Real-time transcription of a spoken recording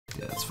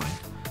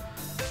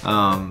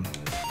I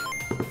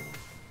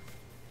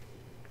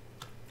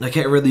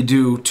can't really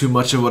do too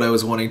much of what I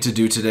was wanting to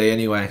do today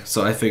anyway,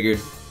 so I figured,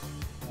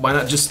 why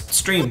not just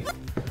stream?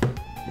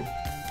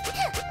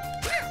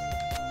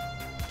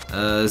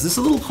 Is this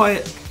a little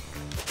quiet?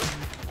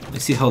 Let me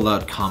see how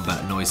loud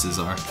combat noises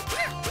are.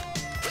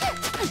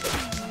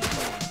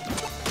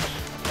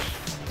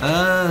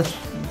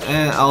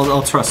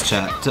 I'll trust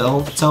chat.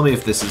 Tell me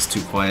if this is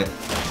too quiet.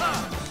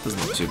 Doesn't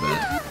look too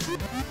bad.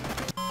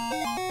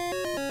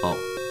 Oh.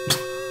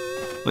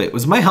 Wait,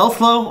 was my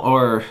health low,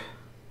 or...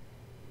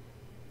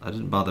 I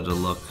didn't bother to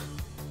look.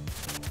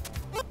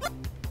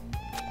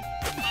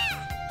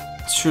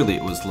 Surely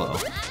it was low.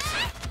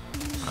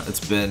 It's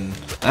been...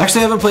 I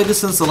actually haven't played this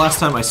since the last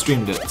time I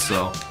streamed it,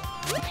 so...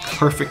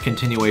 Perfect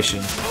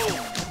continuation.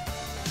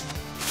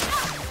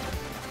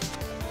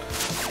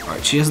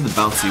 Alright, she has the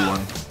bouncy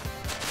one.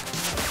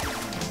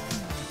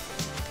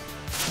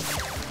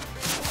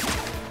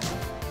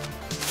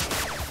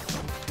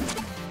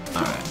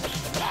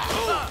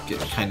 Alright.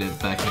 Getting kind of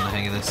back in the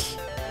hang of this.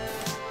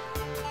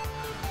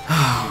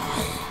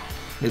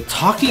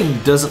 Talking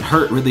doesn't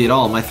hurt really at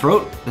all. My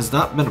throat has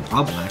not been a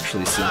problem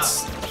actually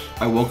since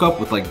I woke up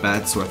with like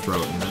bad sore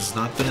throat, and it's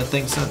not been a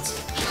thing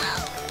since.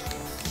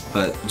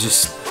 But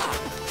just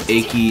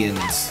achy and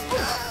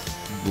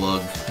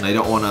blug, and I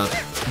don't want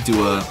to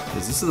do a...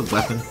 Is this a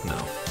weapon?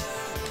 No.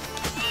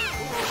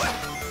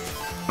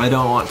 I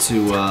don't want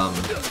to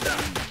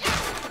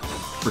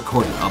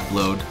record an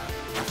upload.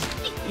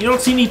 You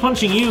don't see me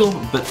punching you,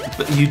 but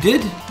you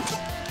did?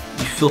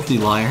 You filthy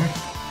liar.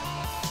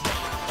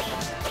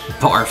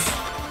 Barf.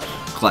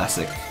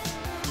 Classic.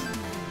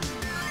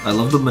 I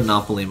love the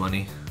Monopoly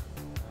money.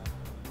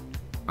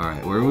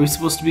 Alright, where are we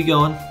supposed to be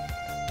going?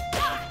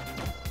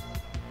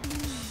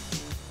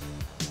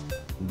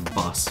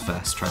 Boss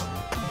fast travel.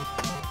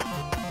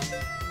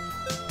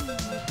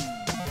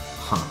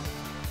 Huh.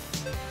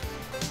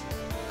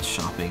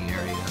 Shopping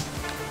area.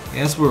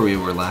 Yeah, that's where we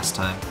were last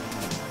time.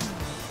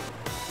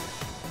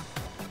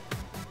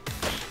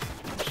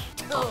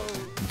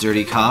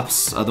 Dirty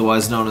cops,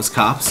 otherwise known as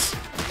cops.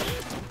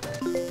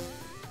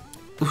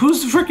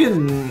 Who's the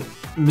frickin'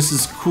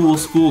 Mrs. Cool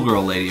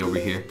Schoolgirl lady over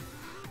here?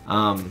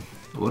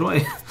 What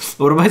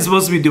am I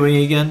supposed to be doing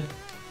again?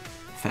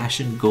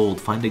 Fashion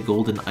gold. Find a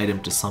golden item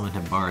to summon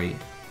Hibari.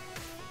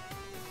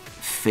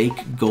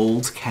 Fake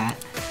gold cat.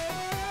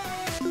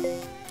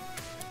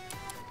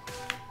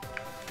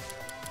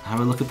 How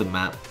do I look at the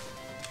map?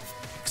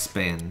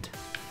 Expand.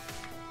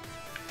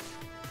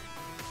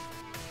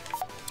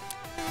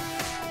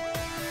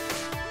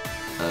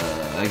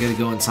 I gotta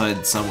go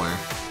inside somewhere.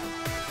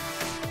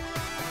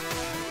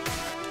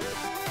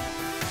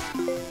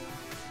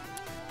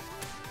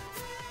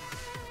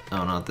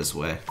 Oh, not this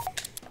way.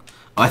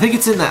 Oh, I think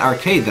it's in that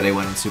arcade that I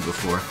went into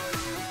before.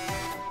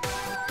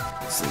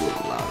 It's a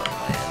little loud on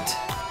my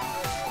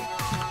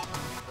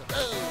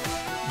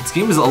end. This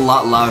game is a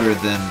lot louder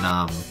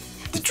than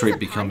Detroit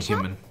Become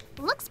Human.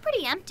 Looks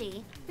pretty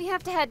empty. We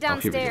have to head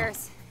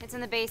downstairs. It's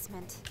in the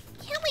basement.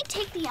 Can't we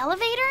take the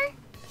elevator?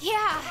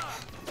 Yeah.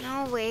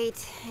 No,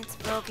 wait. It's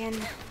broken.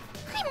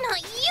 I'm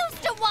not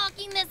used to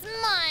walking this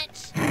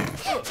much.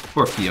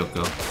 Poor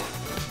Kyoko.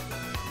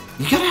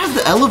 You gotta have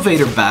the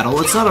elevator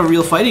battle. It's not a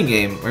real fighting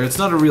game, or it's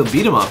not a real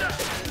beat 'em up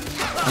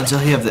until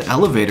you have the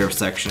elevator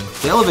section.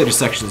 The elevator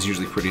section is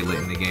usually pretty late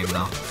in the game,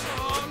 though.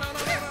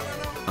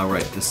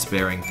 Alright, the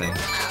sparing thing.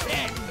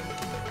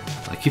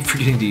 I keep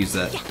forgetting to use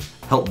that.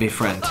 Help me,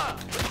 friend.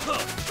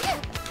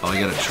 Oh, I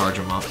gotta charge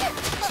him up.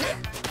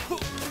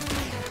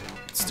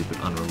 Stupid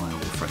unreliable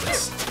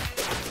friends.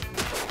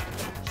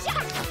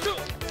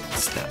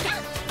 Step.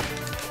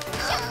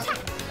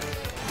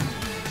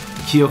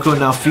 Kyoko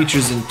now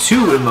features in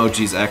 2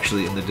 emojis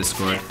actually in the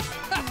Discord.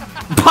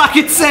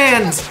 Pocket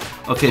Sand!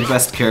 Okay,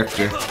 best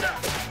character.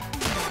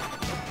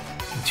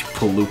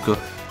 Palooka.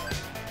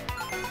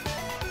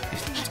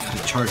 You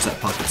gotta charge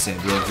that Pocket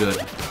Sand real good.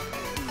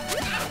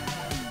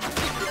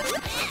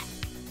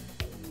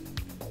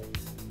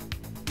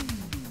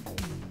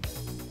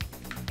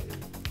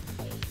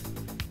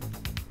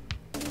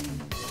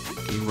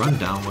 Can you run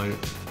down way?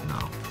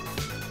 No.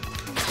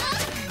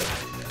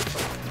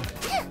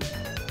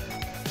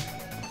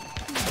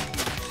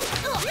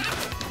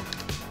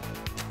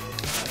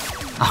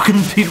 How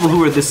can people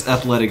who are this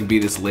athletic be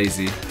this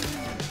lazy?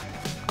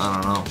 I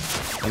don't know.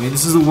 I mean,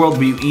 this is a world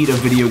where you eat a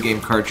video game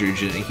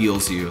cartridge and it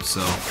heals you,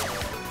 so...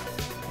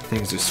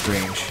 Things are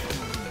strange.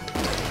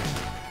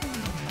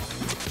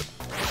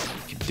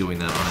 I keep doing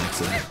that on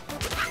accident.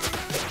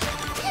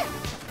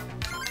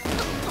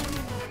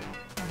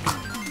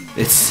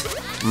 It's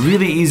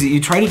really easy.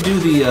 You try to do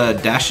the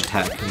dash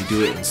attack and you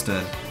do it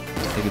instead.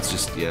 I think it's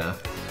just, yeah.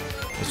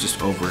 It's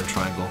just over in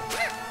triangle.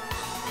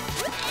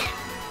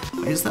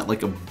 Why is that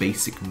like a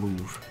basic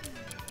move?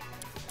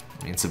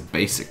 I mean, it's a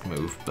basic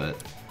move,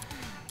 but...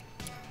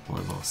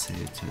 Volleyball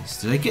save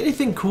twist. Did I get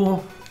anything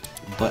cool?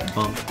 Butt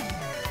bump.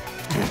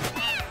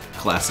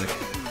 Classic.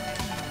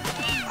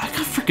 I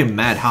got freaking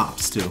mad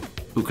hops, too.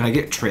 Ooh, can I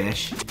get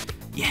trash?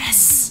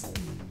 Yes!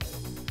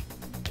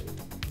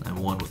 I'm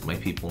one with my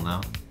people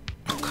now.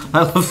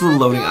 I love the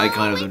loading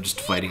icon of them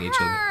just fighting each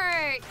other.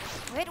 Hurt.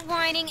 Quit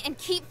whining and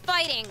keep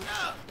fighting.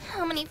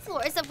 How many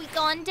floors have we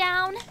gone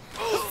down?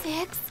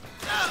 6,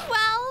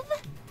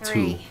 12,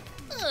 3.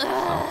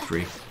 Oh,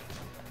 3.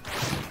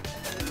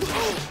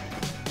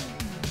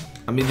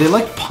 I mean, they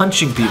like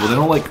punching people. They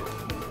don't like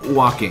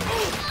walking.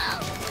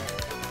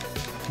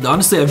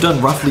 Honestly, I've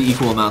done roughly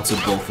equal amounts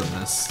of both in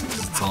this.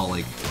 It's all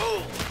like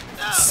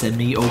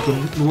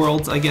semi-open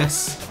worlds, I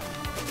guess.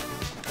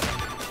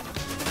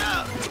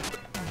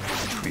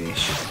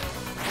 Trash.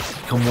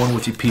 Become one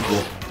with you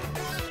people.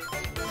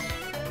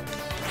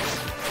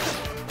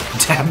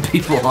 Dab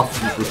people off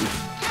the roof.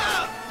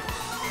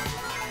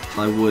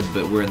 I would,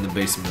 but we're in the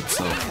basement,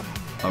 so...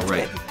 Oh,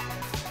 right.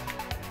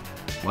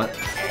 What?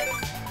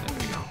 There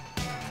we go.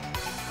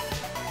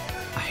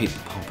 I hate the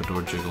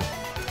pompadour jiggle.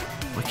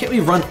 Why can't we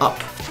run up?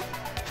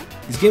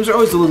 These games are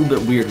always a little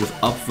bit weird with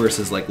up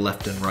versus like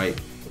left and right.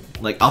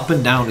 Like up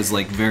and down is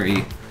like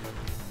very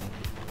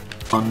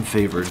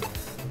unfavored.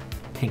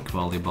 Pink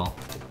volleyball.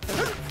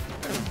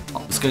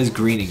 Oh, this guy's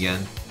green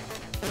again.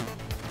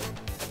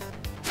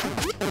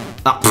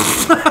 Oh.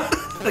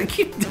 I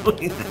keep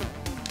doing that.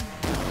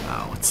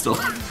 Wow, it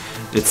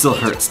still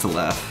hurts to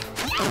laugh.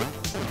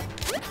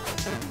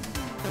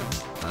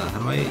 How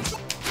do I?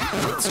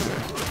 That's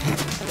good.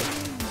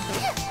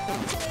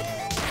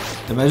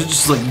 Imagine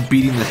just like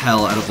beating the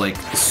hell out of like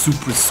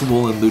super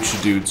swollen lucha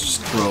dudes.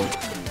 Just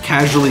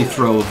casually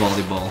throw a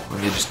volleyball and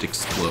they just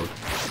explode.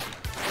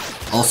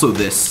 Also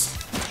this,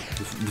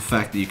 the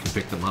fact that you can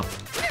pick them up.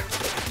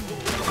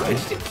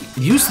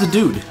 Use the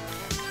dude.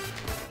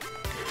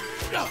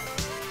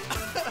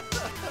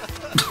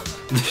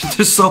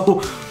 They're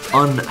so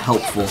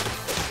unhelpful.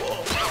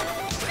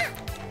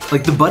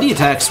 Like the buddy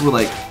attacks were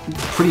like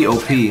pretty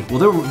OP. Well,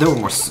 there were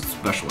more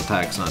special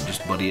attacks, not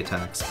just buddy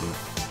attacks, but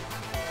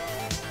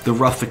the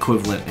rough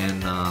equivalent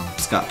in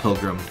Scott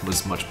Pilgrim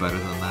was much better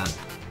than that.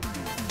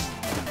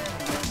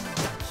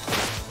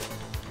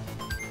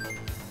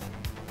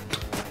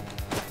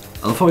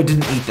 I love how I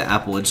didn't eat the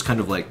apple. It just kind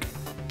of like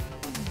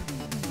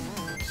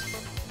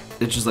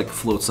it just like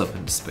floats up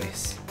into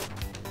space.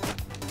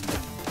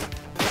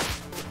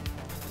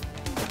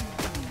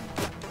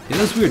 Yeah,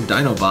 this weird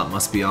Dinobot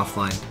must be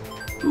offline.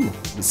 Ooh,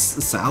 this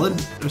a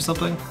salad or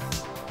something?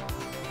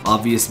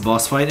 Obvious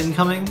boss fight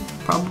incoming,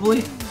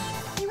 probably?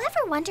 You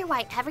ever wonder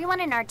why everyone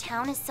in our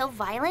town is so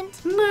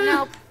violent? Nah.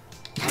 Nope.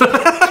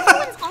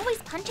 Everyone's always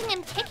punching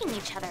and kicking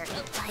each other.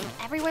 Like,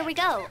 everywhere we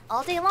go,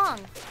 all day long.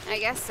 I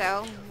guess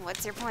so.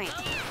 What's your point?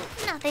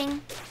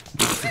 Nothing.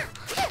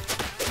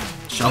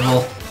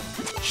 Shovel!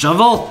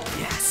 Shovel!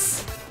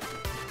 Yes!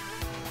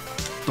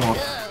 Don't.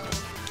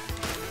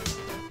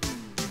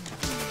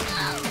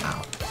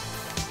 Ow.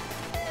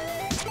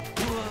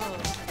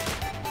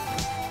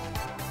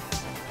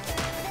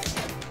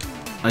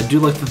 I do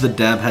like that the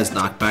dab has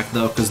knockback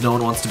though, because no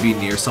one wants to be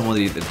near someone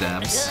that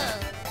dabs.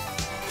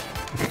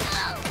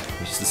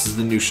 This is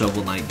the new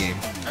Shovel Knight game.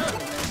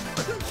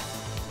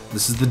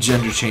 This is the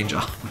gender change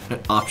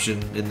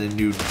option in the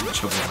new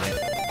Shovel Knight.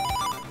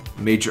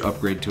 Major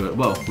upgrade to it.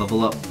 Whoa,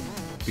 level up.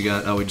 We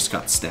just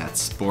got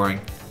stats.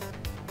 Boring.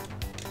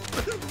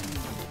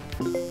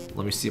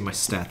 Let me see my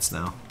stats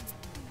now.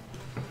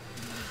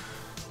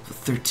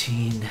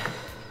 13.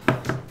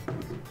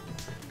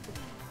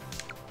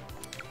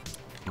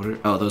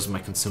 Oh, those are my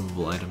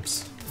consumable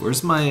items.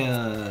 Where's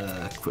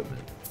my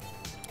equipment?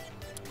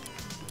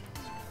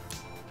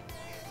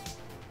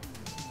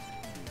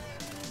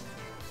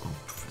 Oh,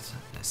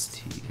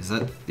 ST. Is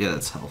that? Yeah,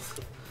 that's health.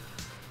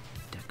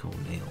 Deco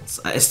nails.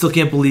 I still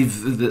can't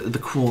believe the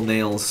cool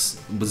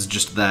nails was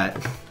just that.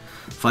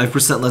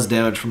 5% less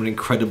damage from an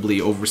incredibly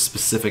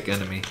over-specific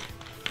enemy.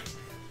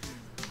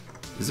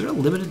 Is there a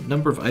limited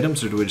number of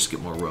items, or do I just get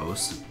more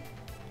rows?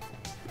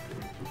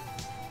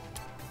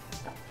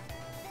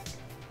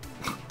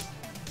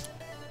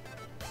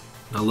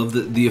 I love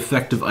the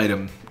effective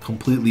item,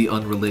 completely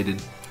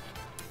unrelated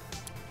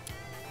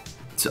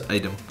to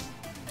item.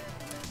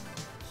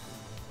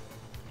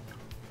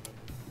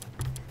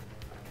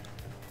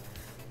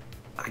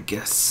 I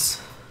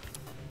guess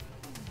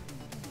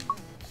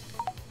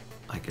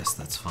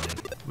that's fine.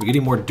 We're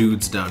getting more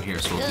dudes down here,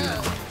 so we'll do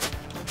that one.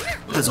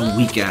 That's a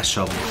weak-ass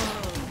shovel.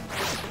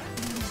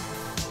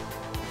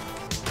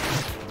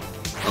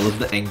 I love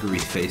the angry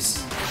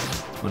face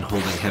when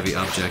holding heavy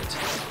object.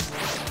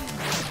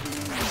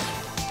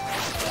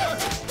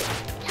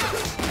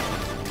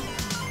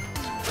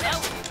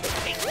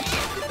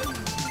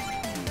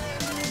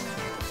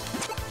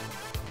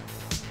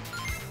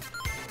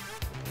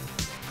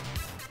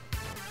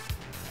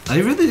 I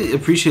really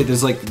appreciate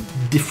there's like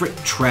different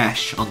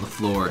trash on the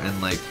floor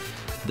and like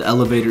the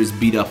elevator is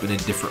beat up in a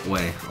different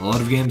way. A lot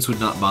of games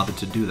would not bother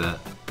to do that.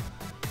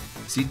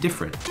 See,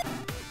 different.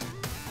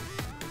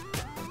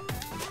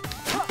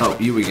 Oh,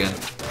 you again.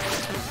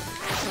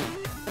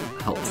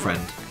 Help friend.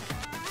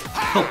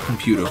 Help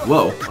computer.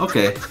 Whoa,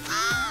 okay.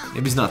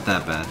 Maybe it's not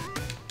that bad.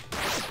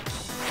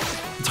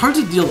 It's hard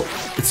to tell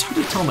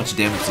how much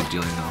damage they're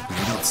dealing though, because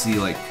you don't see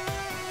like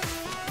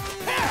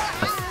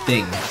a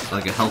thing,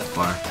 like a health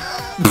bar.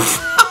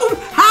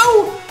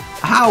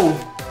 How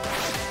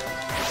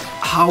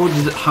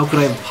could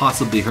I have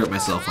possibly hurt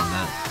myself on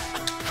that?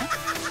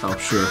 Oh,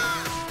 sure.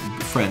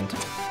 Friend.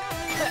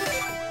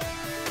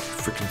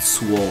 Frickin'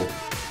 swole.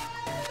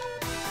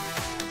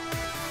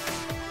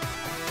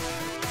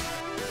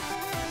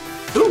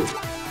 Ooh!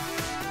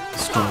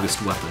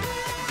 Strongest weapon.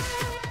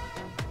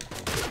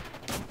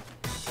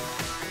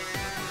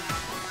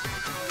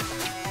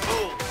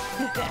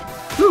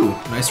 Ooh,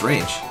 nice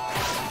range.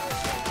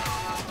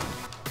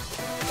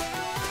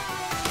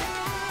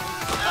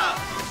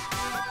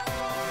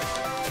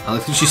 I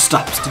like that she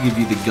stops to give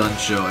you the gun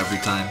show every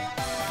time.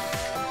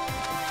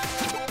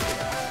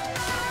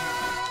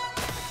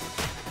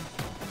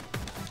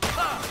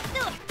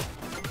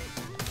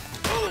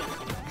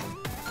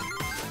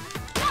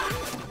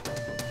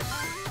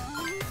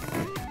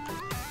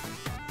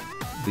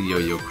 The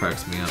yo-yo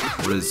cracks me up.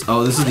 What is...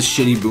 Oh, this is the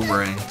shitty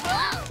boomerang.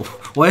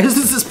 Why is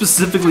this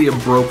specifically a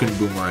broken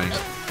boomerang?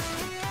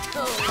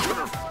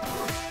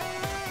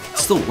 It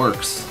still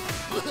works.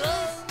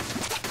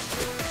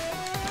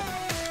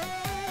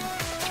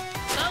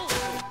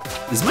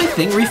 Is my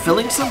thing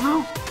refilling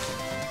somehow?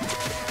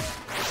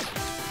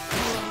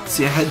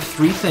 See, I had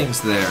 3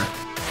 things there.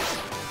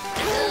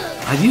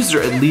 I've used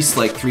her at least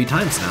like 3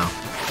 times now.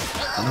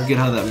 I don't get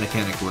how that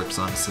mechanic works,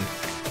 honestly.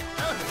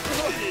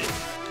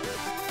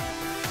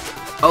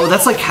 Oh,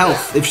 that's like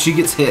health if she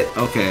gets hit.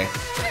 Okay.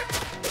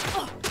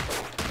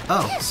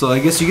 Oh, so I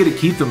guess you get to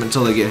keep them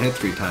until they get hit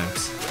 3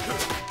 times.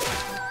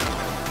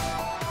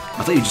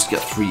 I thought you just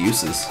get 3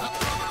 uses.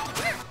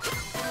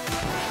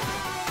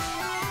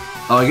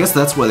 Oh, I guess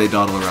that's why they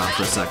dawdle around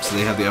for a sec, so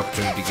they have the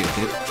opportunity to get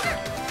hit.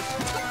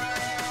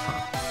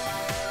 Huh.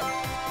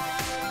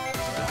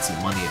 Got some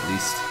money at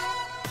least.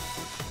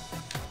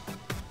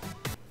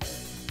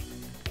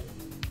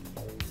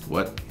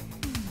 What?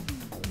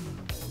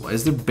 Why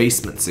is there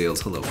basement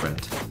sales? Hello,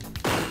 friend.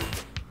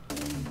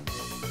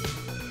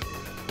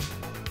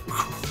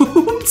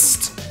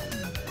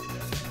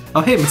 Oh,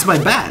 hey, it's my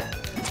bat.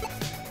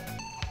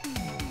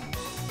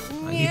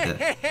 I need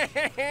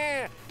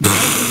that.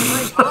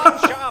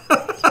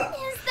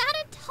 Is that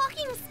a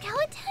talking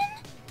skeleton?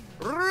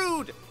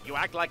 Rude! You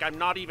act like I'm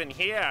not even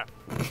here.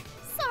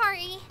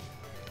 Sorry.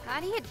 How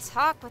do you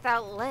talk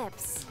without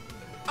lips?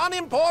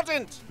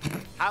 Unimportant!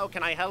 How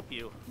can I help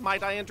you?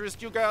 Might I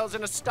interest you girls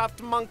in a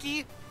stuffed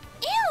monkey?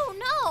 Ew,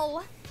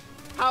 no!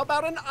 How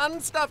about an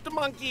unstuffed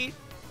monkey?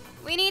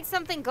 We need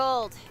something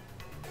gold.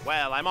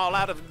 Well, I'm all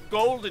out of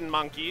golden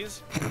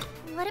monkeys.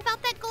 What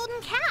about that golden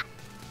cat?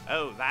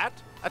 Oh, that?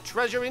 A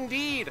treasure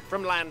indeed,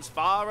 from lands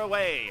far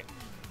away.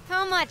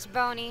 How much,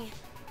 Boney?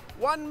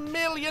 $1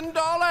 million!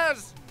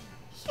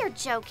 You're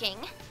joking.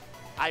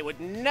 I would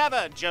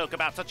never joke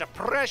about such a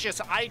precious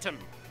item.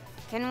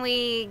 Can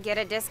we get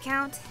a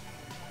discount?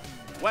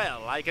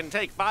 Well, I can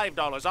take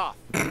 $5 off,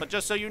 but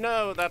just so you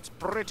know, that's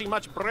pretty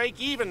much break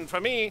even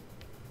for me.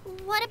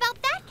 What about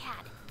that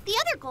cat? The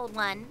other gold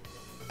one?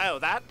 Oh,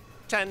 that?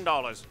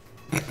 $10.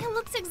 It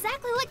looks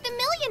exactly like the $1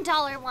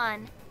 million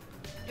one.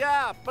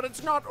 Yeah, but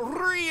it's not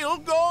real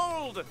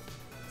gold.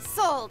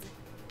 Sold.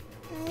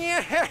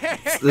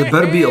 There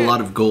better be a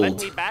lot of gold.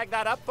 Let me bag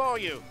that up for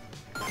you.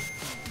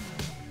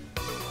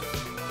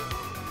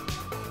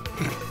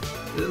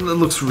 It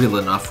looks real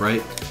enough,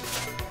 right?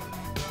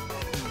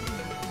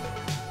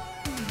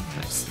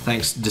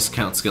 Thanks,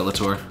 discount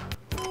Skeletor.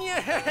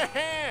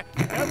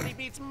 Nobody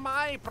beats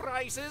my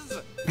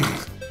prices.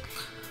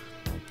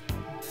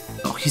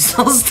 Oh, he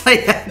sells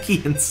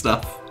taiyaki and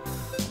stuff.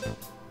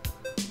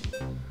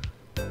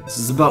 This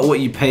is about what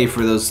you pay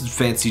for those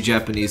fancy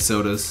Japanese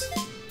sodas.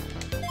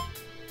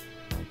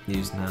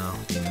 Use now.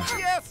 Yeah.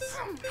 Yes.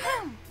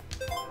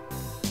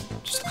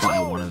 Just buy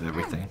one of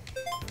everything.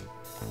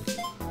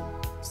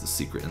 It's the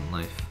secret in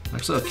life.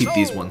 Actually, I'll keep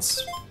these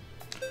ones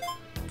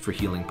for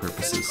healing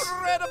purposes.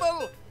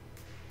 Incredible.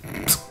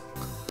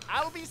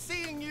 I'll be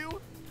seeing you.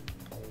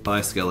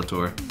 Bye,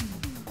 Skeletor.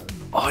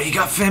 Oh, you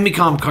got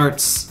Famicom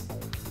carts!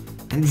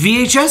 And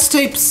VHS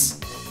tapes!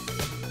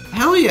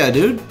 Hell yeah,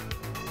 dude!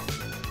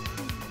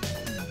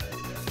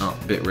 Oh,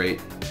 bitrate.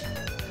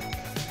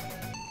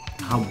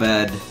 How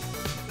bad?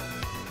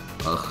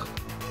 Ugh.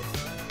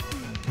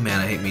 Man,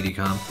 I hate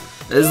Mediacom.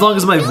 As long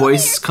as my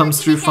voice comes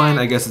through fine,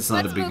 I guess it's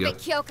not a big deal.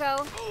 Let's move it,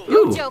 Kyoko.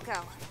 Ooh.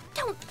 Joko.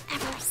 Don't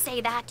ever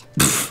say that.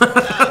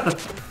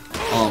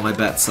 Oh, my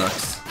bat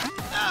sucks.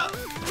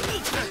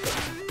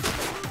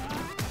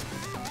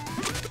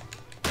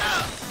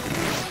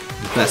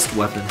 Best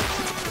weapon.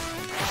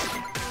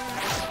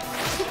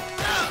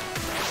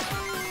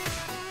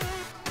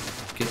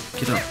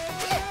 Get up.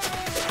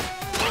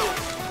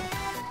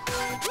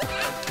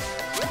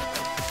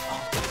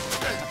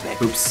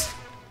 Oops.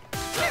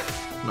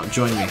 No,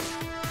 join me.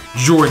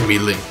 Join me,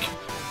 Link.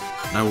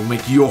 And I will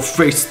make your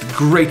face the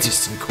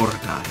greatest in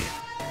Korodai.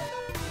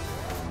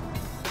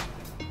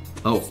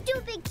 Oh.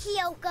 Stupid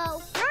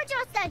Kyoko. You're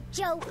just a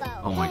Joko.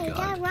 Oh my Hey, god.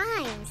 that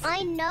rhymes.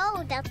 I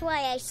know, that's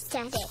why I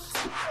said it.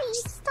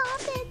 Please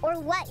stop it. Or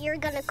what, you're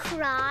gonna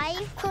cry?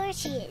 Of course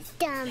she is,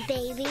 dumb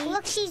baby.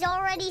 Look, she's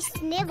already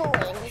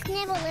sniveling.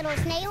 Snivel, little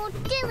snail,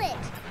 do it.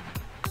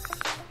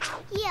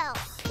 Yo,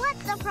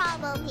 what's the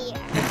problem here?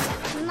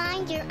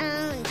 Mind your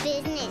own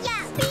business.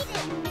 Yeah, beat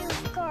it, new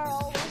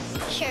girl.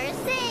 Sure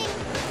thing.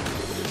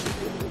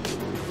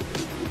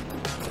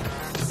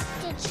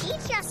 Did she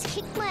just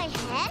kick my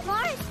head?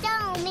 More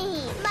so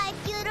me, my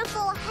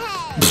beautiful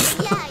head.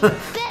 Yeah, you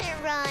better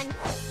run.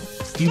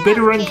 You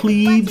better run,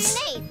 plebes.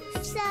 What's your name?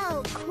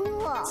 So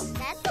cool.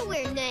 That's a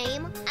weird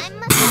name.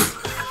 I'm a...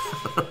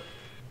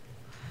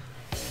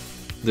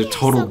 They're You're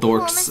total so cool,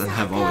 dorks and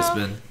have always Masako.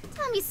 been.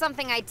 Tell me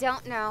something I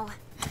don't know.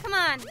 Come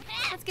on,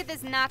 let's get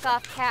this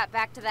knockoff cat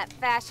back to that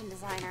fashion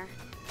designer.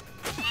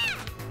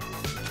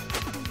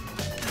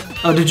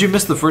 Oh, did you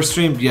miss the first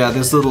stream? Yeah,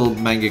 there's little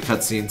manga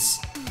cutscenes.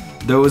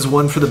 There was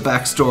one for the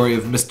backstory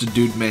of Mr.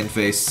 Dude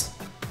Manface.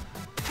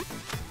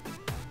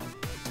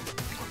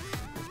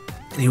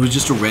 He was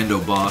just a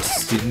rando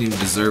boss. He didn't even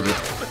deserve it.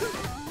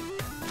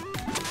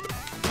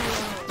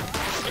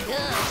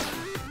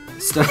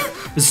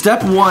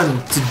 Step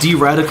 1 to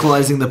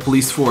de-radicalizing the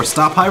police force.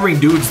 Stop hiring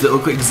dudes that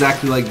look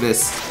exactly like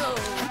this.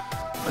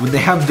 When they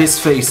have this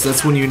face,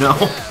 that's when you know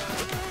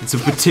it's a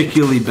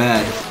particularly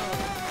bad.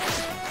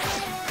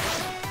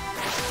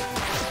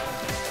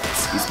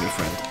 Excuse me,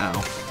 friend.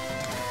 Ow.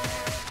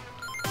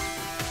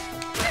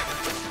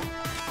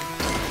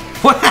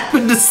 What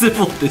happened to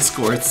civil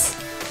discourse?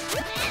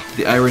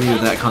 The irony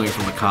of that coming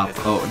from a cop.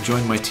 Oh,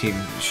 join my team,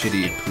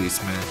 shitty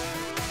policeman.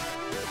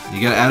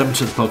 You gotta add him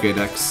to the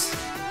Pokédex.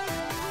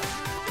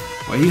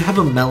 Why do you have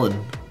a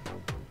melon?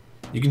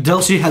 You can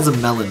tell she has a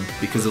melon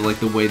because of like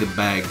the way the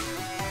bag.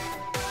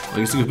 I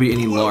guess it could be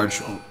any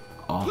large.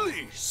 Oh,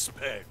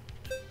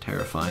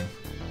 terrifying.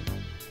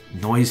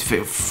 Noise.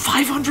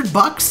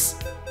 $500?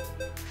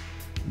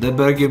 They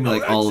better give me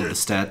like all of the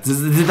stats.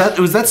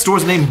 Was that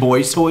store's name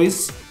Boys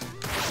Toys?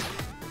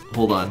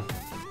 Hold on.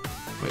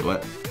 Wait,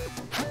 what?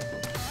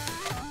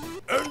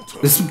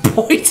 This is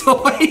Boy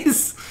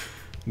Toys.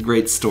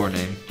 Great store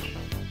name.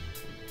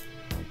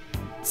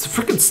 It's a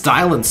freaking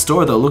styling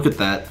store, though. Look at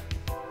that.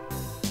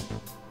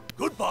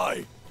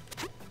 Goodbye.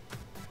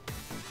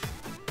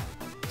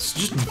 It's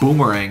just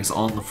boomerangs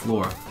on the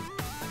floor.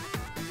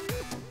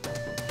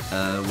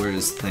 Where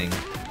is thing?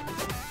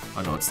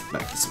 Oh no, it's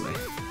back this way.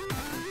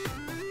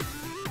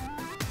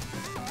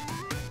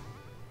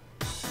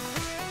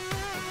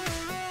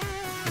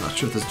 I'm not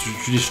sure if that's the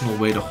traditional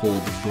way to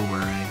hold the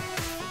boomerang.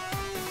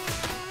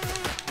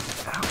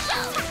 Ow.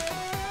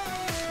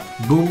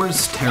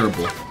 Boomers,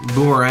 terrible.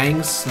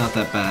 Boomerangs, not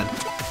that bad.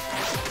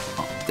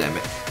 Oh, damn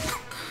it.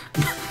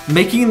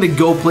 Making the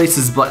go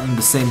places button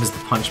the same as the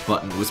punch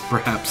button was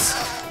perhaps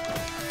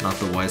not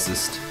the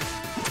wisest.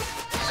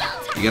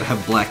 You gotta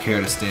have black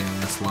hair to stand in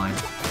this line.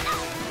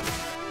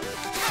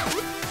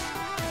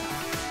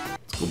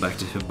 Let's go back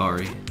to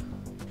Hibari.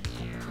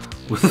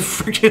 With a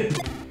freaking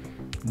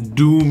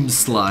Doom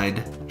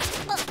slide.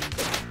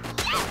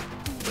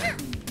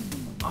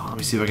 Oh, let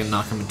me see if I can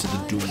knock him into the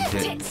Doom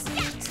pit.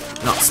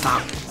 No,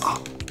 stop!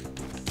 Oh,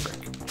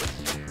 frick.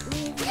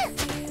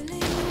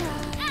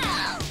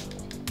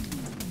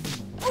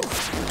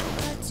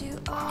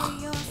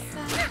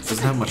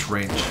 Doesn't have much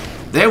range.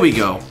 There we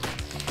go!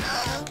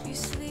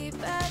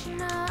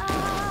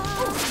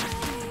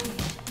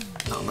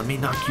 Oh, let me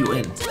knock you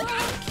in.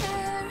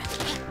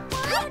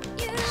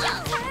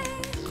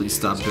 Please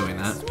stop doing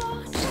that.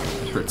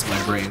 It hurts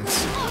my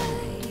brains.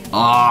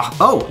 Ah!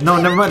 Oh! No,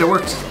 never mind, it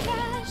worked!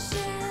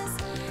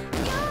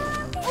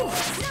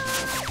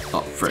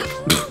 Oh, frick.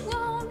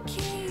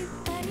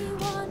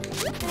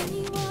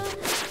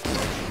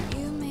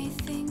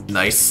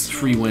 Nice.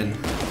 Free win.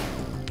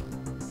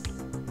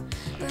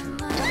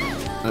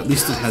 At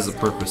least it has a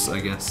purpose, I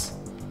guess.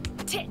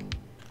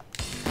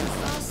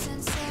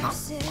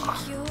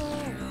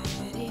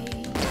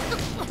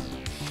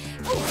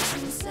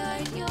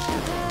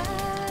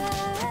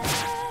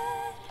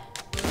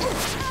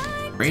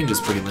 Range is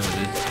pretty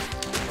limited.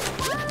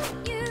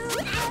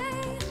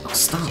 Oh,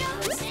 stop.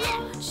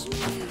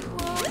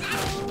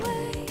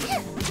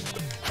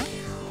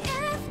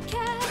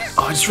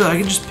 Oh, I just realized I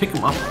can just pick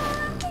him up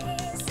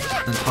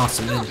and toss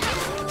him in. Oh,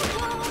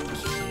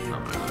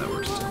 whatever, that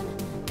works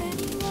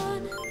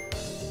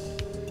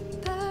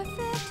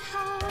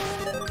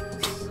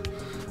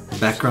too.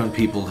 Background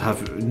people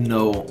have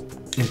no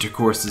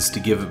intercourses to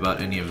give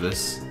about any of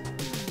this.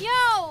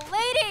 Yo,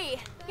 lady!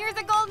 Here's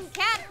a golden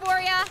cat for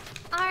ya!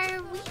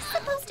 Are we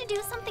supposed to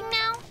do something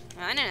now?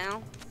 I don't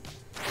know.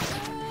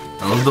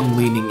 I love them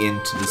leaning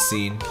into the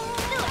scene.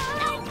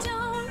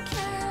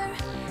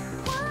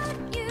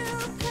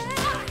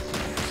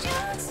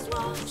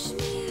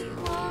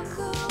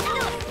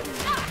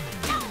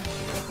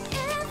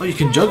 Oh, you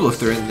can juggle if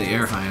they're in the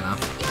air high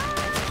enough.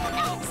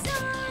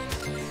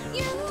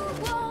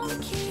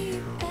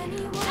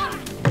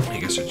 I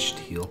guess I should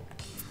heal.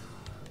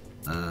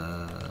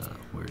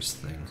 Where's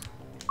thing?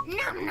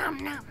 Nom nom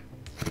nom.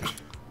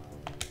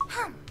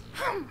 Hum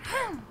hum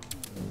hum.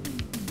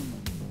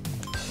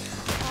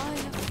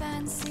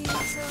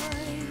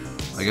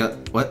 I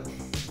got what?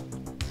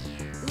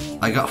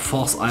 I got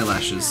false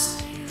eyelashes.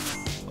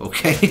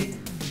 Okay.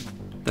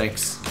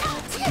 Thanks.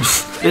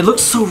 It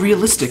looks so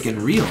realistic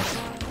and real.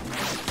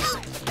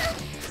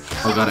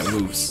 Oh god, it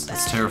moves.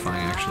 That's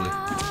terrifying, actually.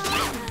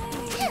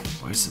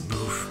 Why does it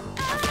move?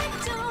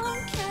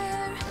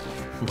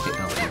 Okay,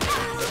 no.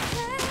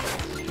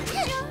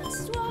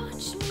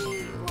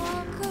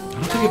 I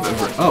don't think I've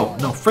ever... Oh,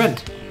 no, friend!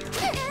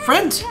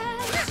 Friend!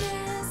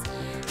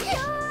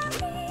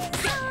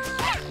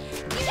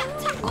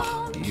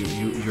 Oh,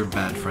 you're a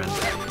bad friend. I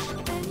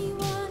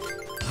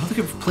don't think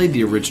I've played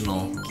the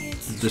original,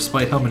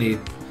 despite how many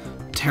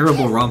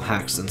terrible ROM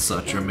hacks and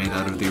such are made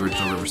out of the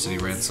original River City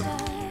Ransom.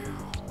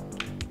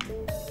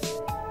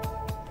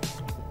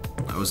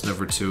 I was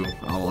never too...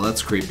 Oh, well,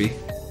 that's creepy.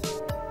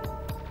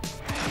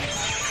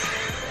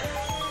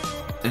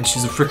 And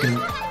she's a frickin'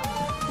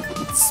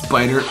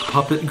 spider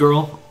puppet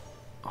girl?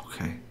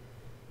 Okay.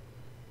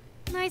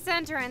 Nice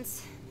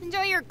entrance.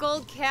 Enjoy your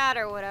gold cat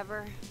or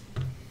whatever.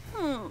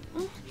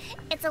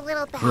 It's a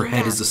little bad. Her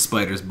head is a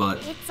spider's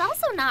butt. It's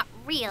also not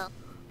real.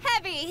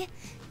 Heavy.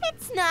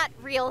 It's not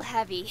real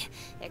heavy.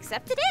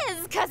 Except it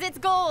is, 'cause it's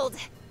gold.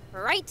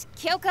 Right,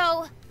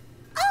 Kyoko?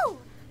 Oh,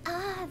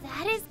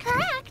 that is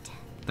correct.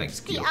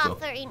 Thanks, The Kyoko.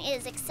 offering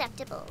is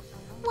acceptable.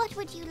 What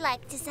would you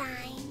like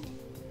designed?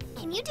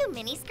 Can you do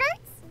mini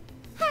skirts?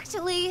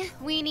 Actually,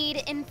 we need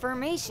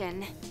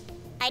information.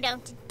 I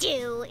don't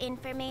do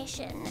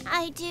information.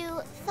 I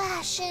do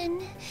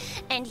fashion.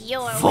 And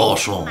you're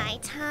Fashion. wasting my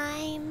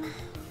time.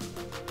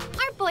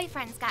 Our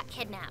boyfriends got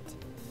kidnapped.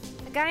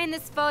 The guy in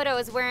this photo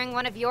is wearing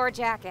one of your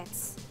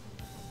jackets.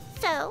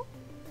 So,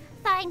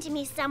 find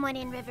me someone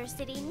in River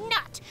City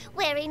not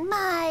wearing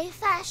my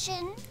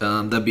fashion.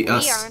 That'd be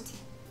us. We aren't.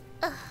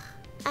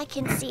 I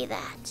can see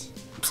that.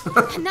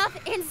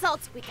 Enough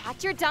insults. We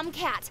got your dumb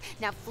cat.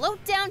 Now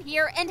float down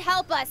here and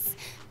help us.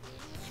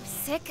 I'm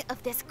sick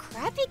of this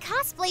crappy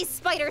cosplay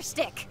spider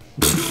stick.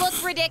 You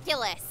look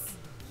ridiculous.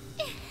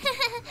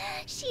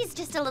 She's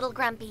just a little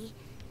grumpy.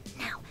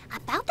 Now,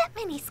 about that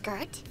mini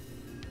skirt.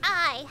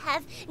 I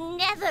have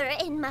never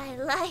in my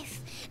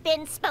life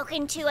been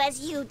spoken to as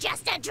you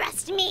just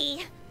addressed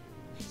me.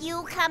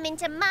 You come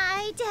into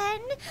my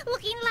den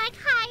looking like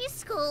high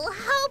school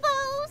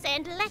hobos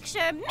and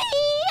lecture me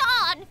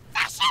on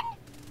fashion?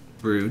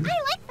 Rude. I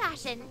like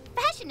fashion.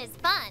 Fashion is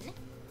fun.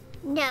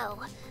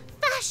 No,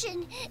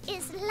 fashion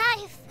is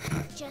life,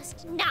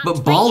 just not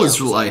But ball for is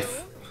you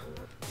life.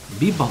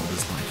 B-ball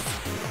is life.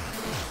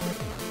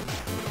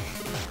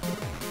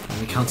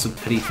 Only counts of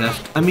petty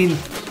theft. I mean,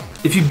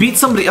 if you beat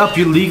somebody up,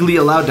 you're legally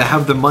allowed to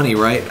have their money,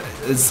 right?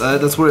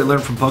 That's what I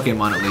learned from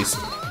Pokemon, at least.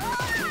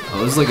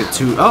 Oh, this is like a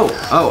two... Oh,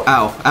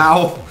 ow,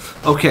 ow.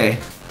 Okay.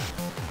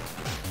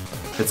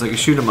 It's like a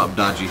shoot 'em up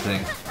dodgy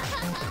thing.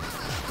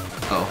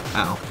 Oh,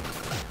 ow.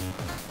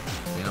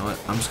 You know what?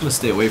 I'm just gonna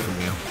stay away from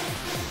you.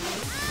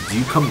 Do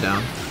you come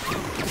down?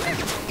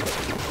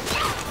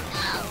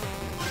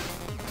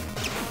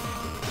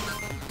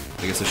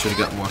 I guess I should have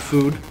got more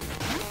food.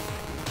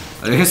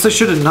 I guess I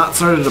should have not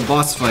started a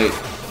boss fight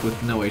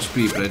with no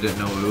HP, but I didn't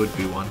know it would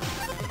be one.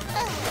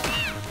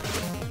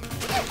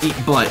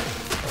 Eat butt.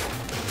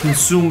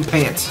 Consume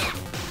pants.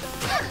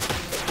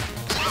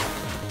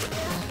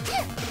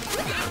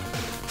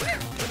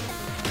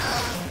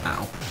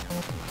 Ow.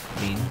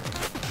 Mean.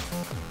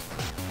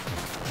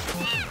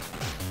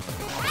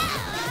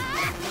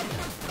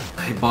 I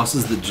hate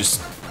bosses that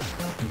just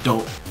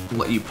don't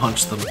let you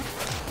punch them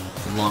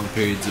for long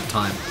periods of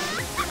time.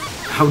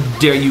 How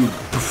dare you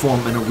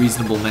perform in a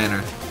reasonable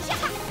manner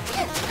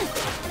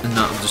and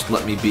not just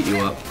let me beat you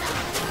up.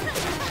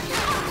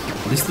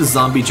 At least the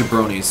zombie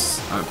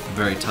jabronis are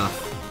very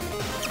tough.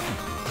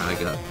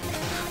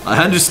 I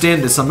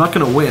understand this, I'm not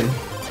gonna win.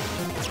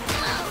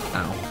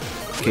 Ow.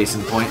 Case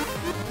in point.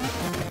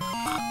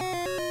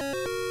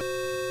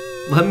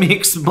 Let me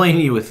explain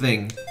you a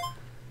thing.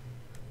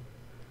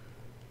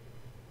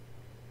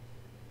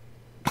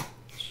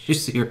 You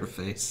see her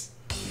face.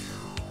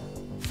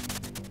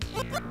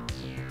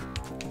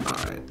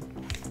 Alright.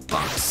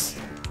 Box.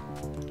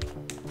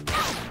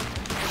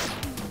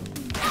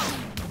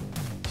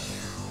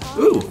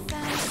 Ooh!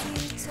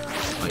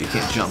 Oh, you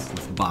can't jump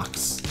with a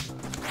box.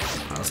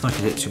 It's not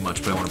gonna hit too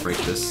much, but I want to break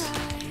this.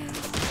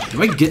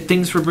 Do I get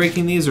things for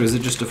breaking these, or is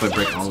it just if I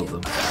break all of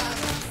them?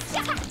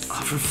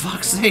 Oh, for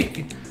fuck's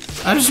sake!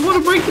 I just want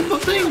to break the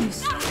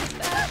things!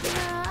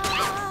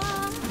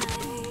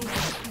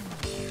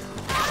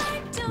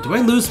 Do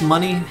I lose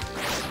money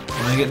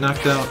when I get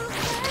knocked out?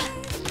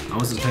 I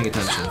wasn't paying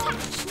attention.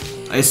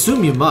 I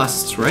assume you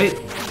must, right?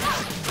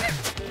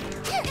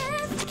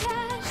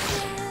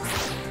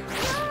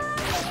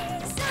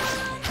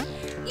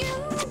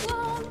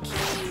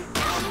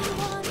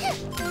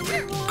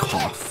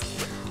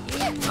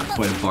 Not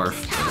quite a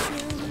barf.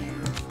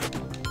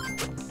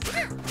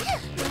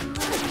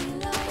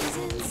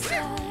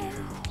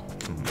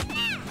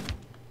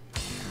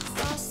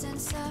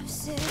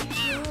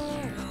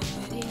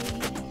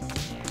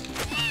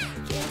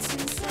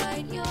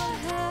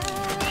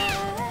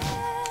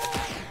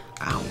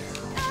 Ow.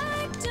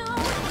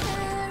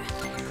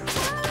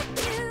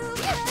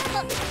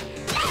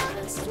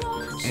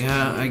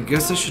 Yeah, I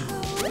guess I should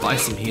buy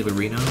some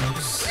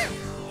healerinos.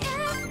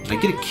 I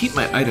get to keep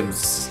my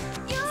items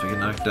if I get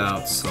knocked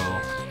out, so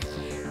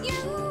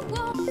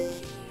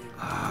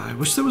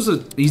wish there was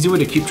an easy way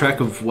to keep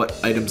track of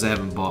what items I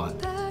haven't bought.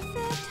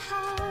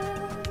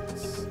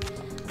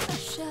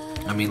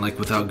 I mean, like,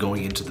 without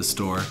going into the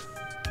store.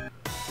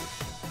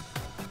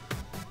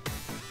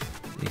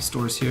 Any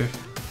stores here?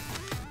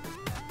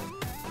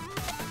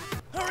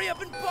 Hurry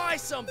up and buy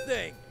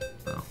something!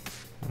 Oh.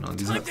 No,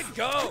 these Time aren't. to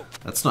go!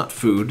 That's not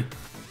food.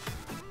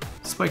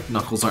 Spiked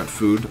knuckles aren't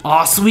food.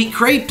 Aw, sweet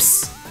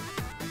crepes!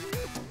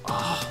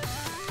 Oh.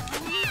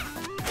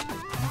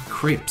 I want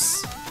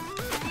crepes.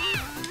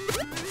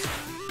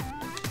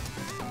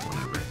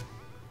 Whatever.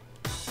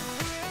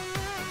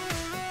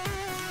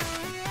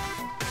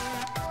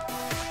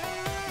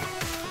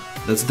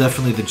 That's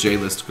definitely the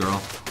J-list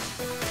girl.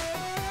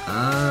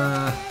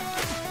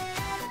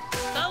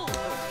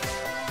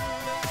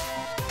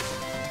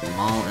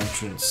 Mall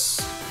entrance.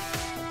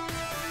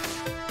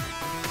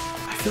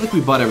 I feel like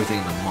we bought everything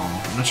in the mall.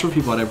 I'm not sure if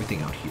we bought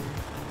everything out here.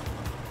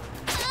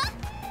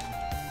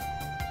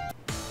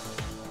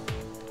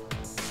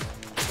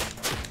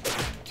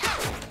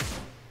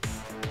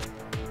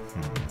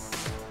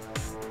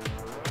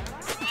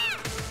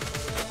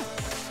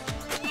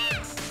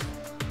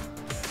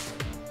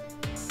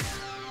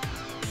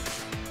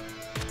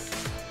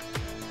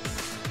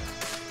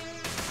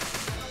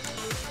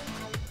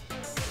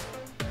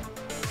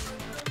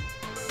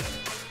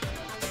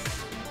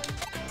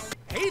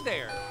 Hey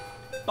there!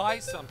 Buy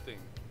something.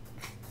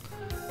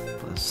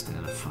 Plus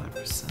down to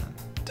 5%,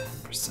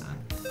 10%.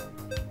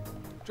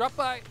 Drop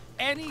by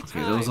any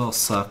Okay, time. those all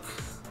suck.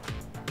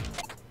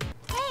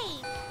 Hey,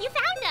 you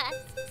found us.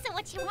 So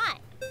what you want?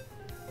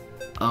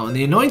 Oh, and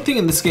the annoying thing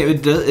in this game,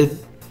 it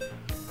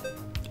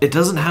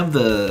doesn't have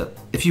the...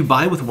 If you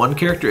buy with one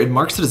character, it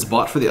marks it as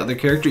bought for the other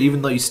character,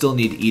 even though you still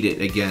need to eat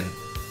it again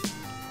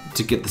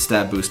to get the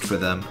stat boost for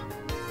them.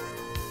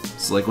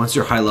 So, like, once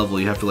you're high level,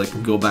 you have to,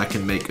 like, go back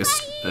and make a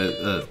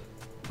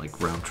like,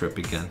 round trip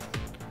again.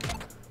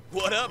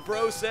 What up,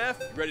 bro,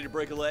 Seth? You ready to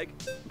break a leg?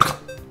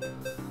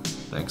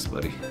 Thanks,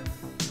 buddy.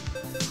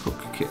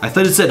 Hook kick. I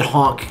thought it said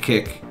honk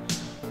kick.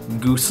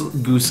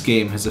 Goose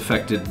game has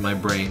affected my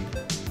brain.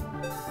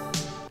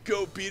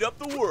 Go beat up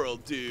the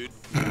world, dude.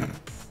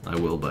 I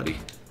will, buddy.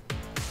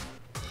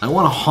 I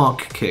want a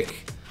honk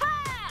kick.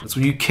 That's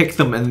when you kick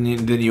them and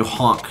then you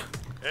honk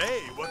Hey,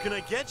 what can I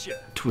get you?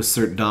 to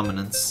assert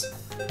dominance.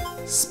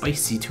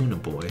 Spicy tuna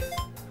boy.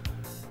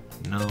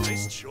 No.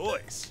 Nice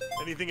choice.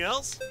 Anything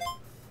else?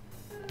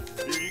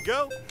 Here you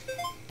go.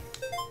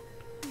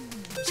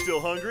 Still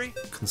hungry?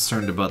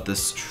 Concerned about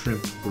this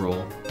shrimp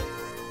roll.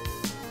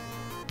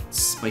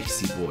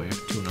 Spicy boy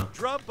tuna.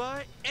 Drop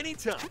by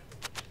anytime.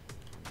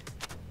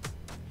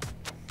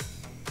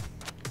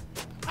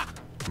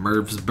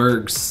 Merv's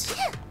Bergs.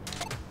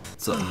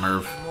 What's up,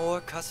 Merv?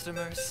 More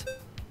customers?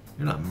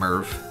 You're not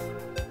Merv.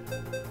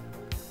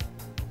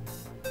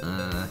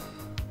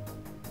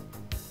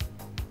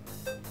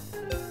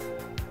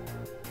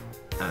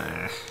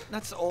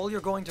 That's all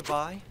you're going to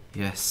buy?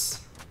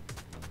 Yes.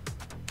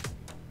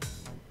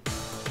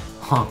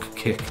 Honk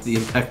kick. The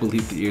impact will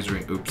leave the ears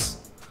ring. Oops.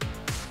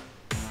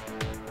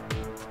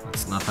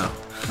 That's not how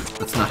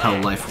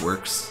life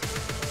works.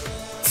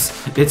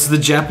 It's the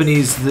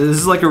Japanese. This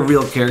is like a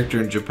real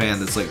character in Japan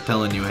that's like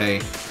telling you,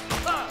 hey,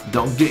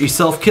 don't get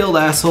yourself killed,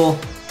 asshole.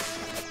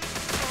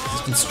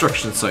 This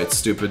construction site's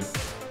stupid.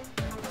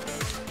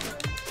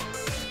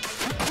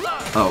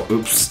 Oh,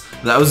 oops.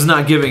 That was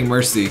not giving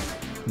mercy.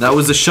 That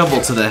was a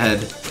shovel to the head.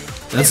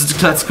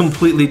 That's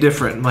completely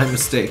different. My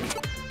mistake.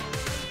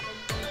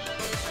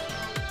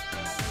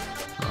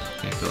 Oh,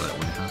 can't go that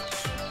way, huh?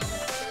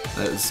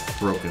 That is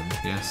broken.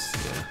 Yes,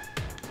 yeah.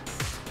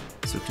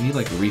 So can you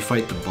like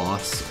refight the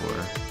boss, or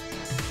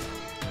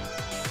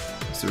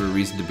is there a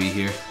reason to be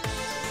here?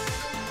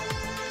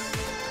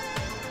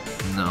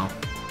 No.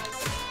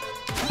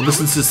 Well,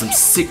 listen to some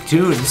sick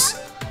tunes.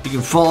 You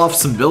can fall off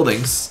some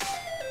buildings.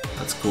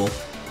 That's cool.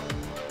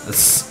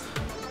 That's...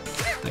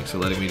 Thanks for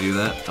letting me do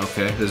that.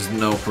 Okay, there's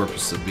no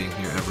purpose of being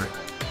here ever.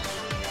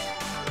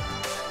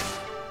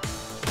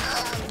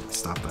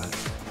 Stop that.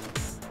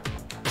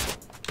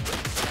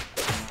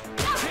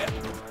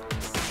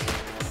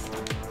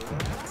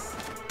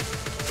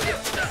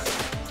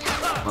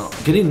 Well,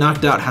 getting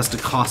knocked out has to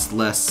cost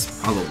less,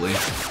 probably,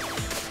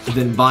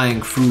 than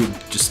buying food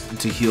just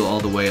to heal all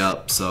the way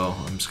up, so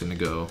I'm just gonna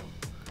go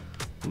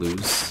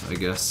lose, I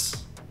guess.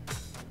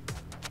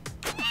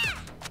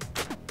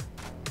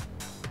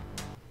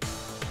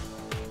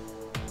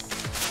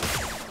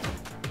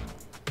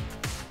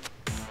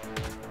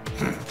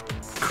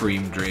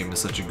 Cream Dream is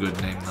such a good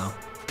name, though.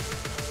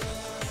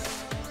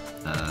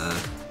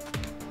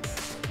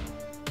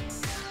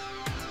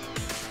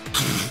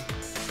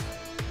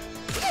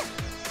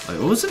 Wait,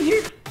 what was in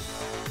here?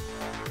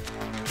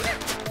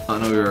 Oh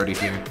no, we're already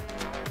here.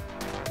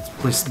 This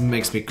place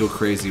makes me go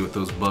crazy with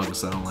those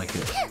bugs. I don't like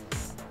it.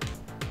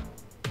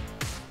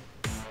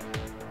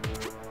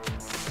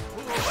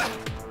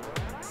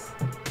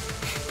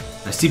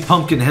 I see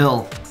Pumpkin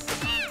Hill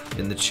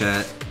in the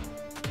chat.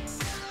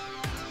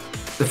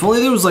 If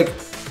only there was like...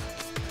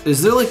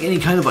 Is there like any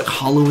kind of like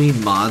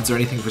Halloween mods or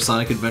anything for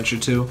Sonic Adventure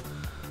 2?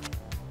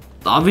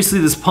 obviously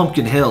this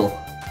Pumpkin Hill,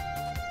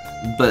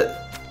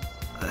 but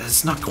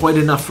it's not quite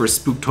enough for a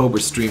Spooktober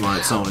stream on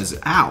its own, is it?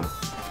 Ow!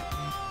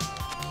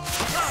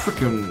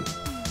 Frickin'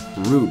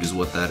 rude is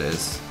what that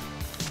is.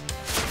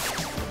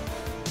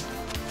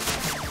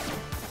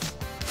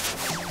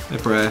 Hey,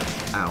 Brad.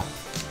 Ow.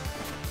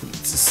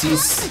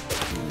 Cease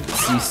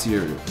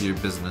your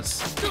business.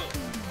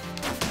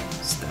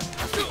 Step.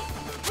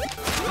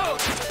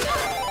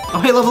 Oh,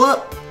 hey, level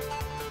up!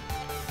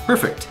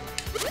 Perfect.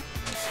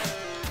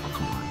 Oh,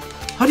 come on.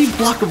 How do you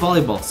block a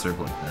volleyball serve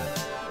like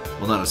that?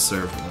 Well, not a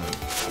serve,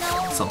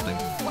 something.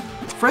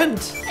 Friend!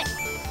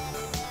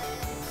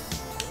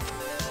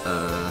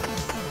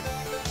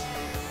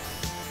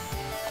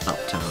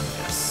 Uptown, I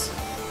guess.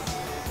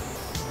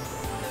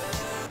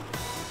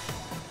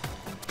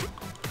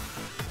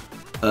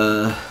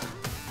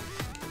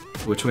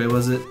 Which way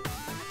was it?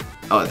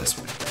 Oh, this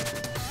way.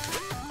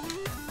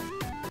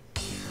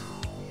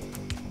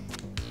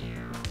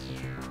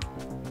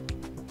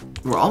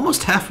 We're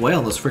almost halfway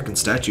on those frickin'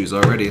 statues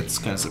already. It's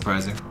kind of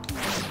surprising.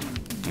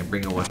 Can't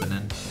bring a weapon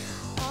in.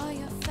 All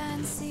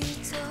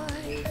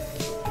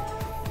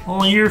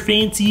your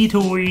fancy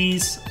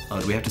toys. Oh,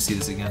 do we have to see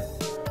this again?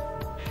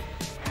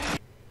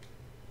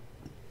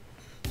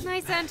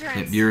 Nice entrance.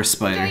 Yep, you're a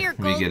spider. Enjoy your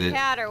We gold get it.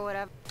 cat or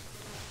whatever.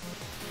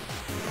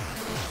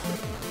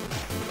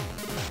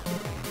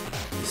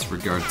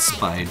 Disregard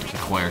spied.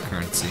 Acquire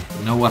currency.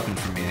 No weapon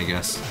for me, I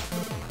guess.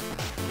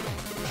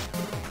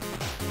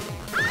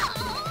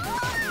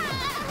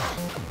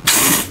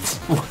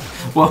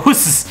 What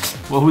was this?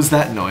 What was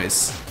that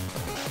noise?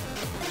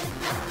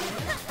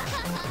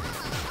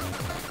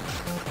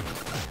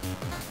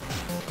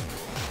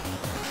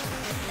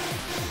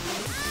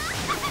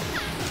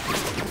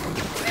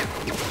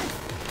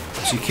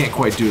 She can't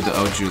quite do the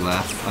Oju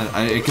laugh.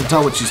 I can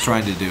tell what she's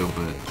trying to do,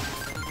 but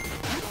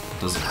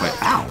doesn't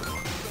quite. Ow!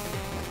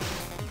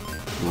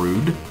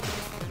 Rude.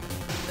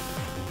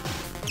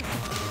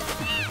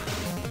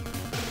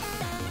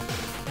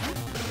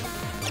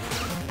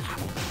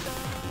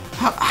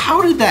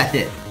 How did that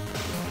hit?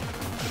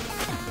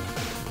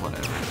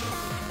 Whatever.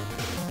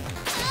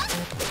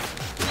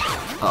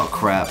 Oh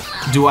crap.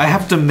 Do I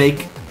have to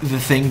make the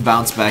thing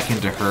bounce back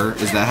into her?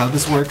 Is that how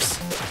this works?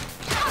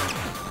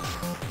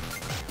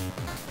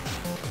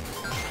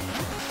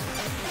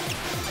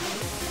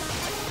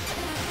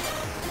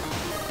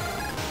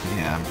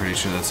 Yeah, I'm pretty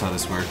sure that's how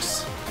this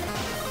works.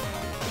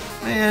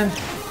 Man.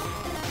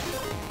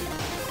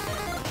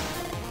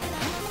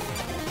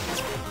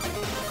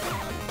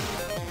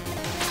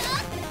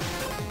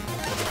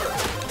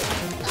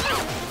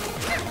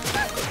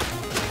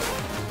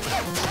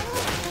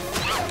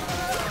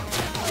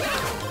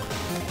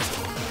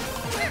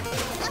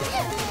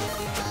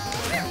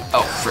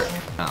 Oh, frick.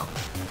 Oh.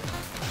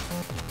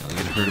 I'm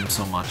gonna hurt him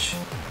so much.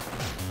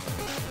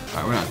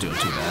 Alright, we're not doing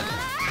too bad.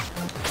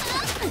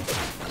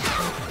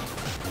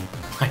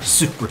 I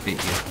super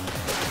hate you.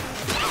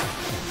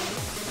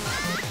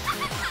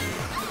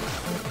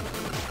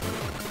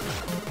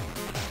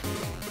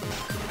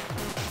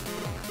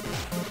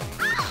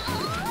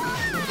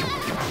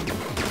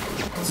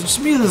 So just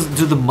me,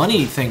 do the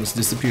money things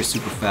disappear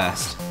super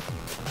fast?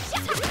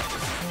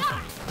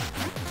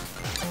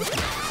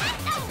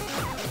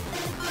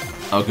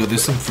 Oh good,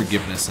 there's some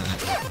forgiveness in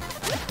it.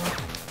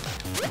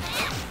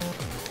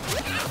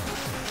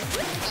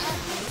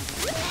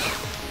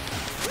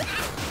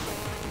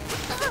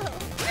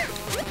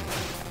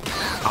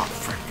 Oh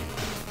frick.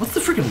 What's the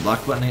freaking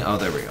block button? Oh,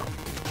 there we go.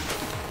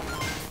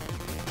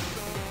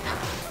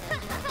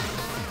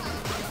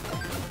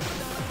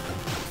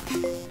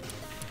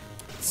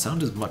 The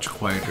sound is much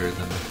quieter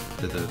than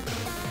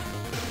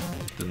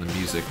the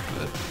music,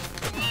 but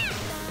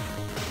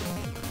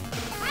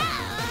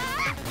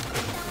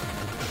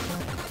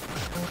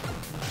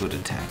good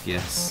attack,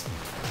 yes.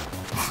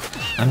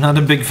 I'm not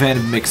a big fan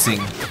of mixing.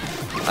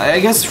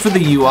 I guess for the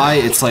UI,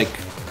 it's like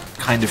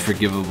kind of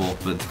forgivable,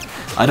 but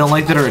I don't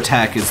like that her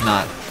attack is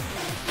not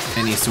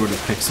any sort of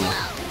pixel.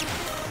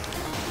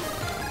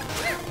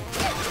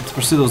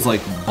 Especially those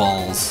like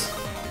balls.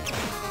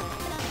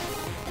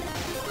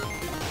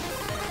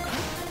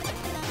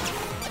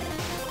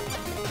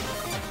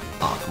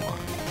 Oh, come on.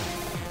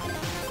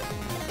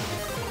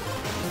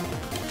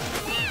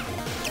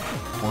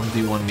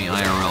 1v1 me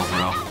IRL,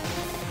 bro.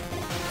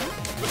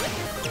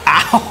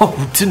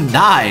 Ow!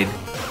 Denied!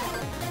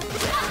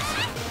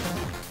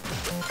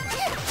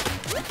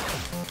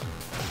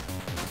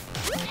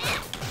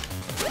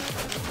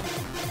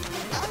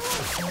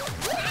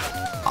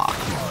 Aw,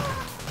 come on.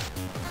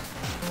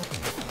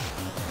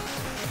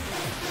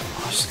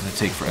 Oh, it's just gonna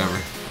take forever.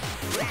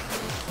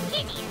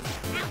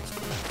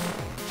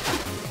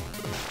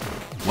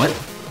 What?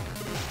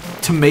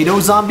 Tomato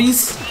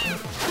zombies?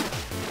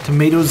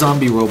 Tomato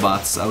zombie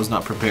robots. I was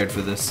not prepared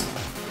for this.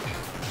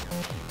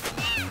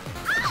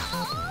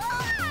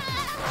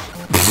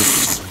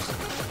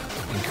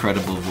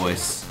 Incredible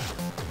voice.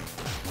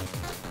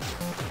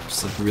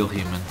 Just like real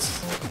humans.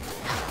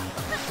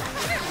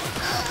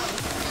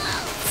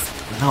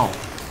 No.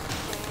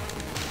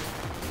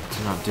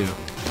 Do not do.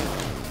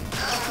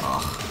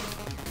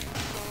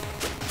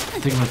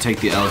 think I'm gonna take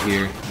the L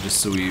here,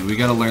 just so we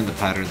gotta learn the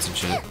patterns and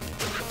shit.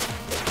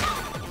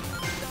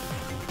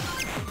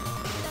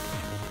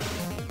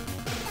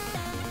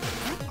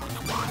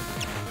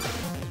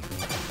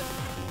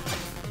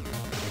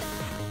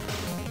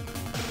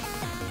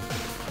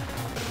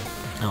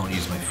 I don't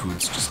use my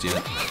foods just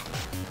yet.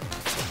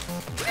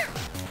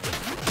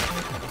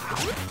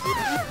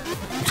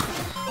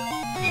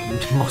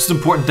 The most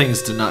important thing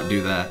is to not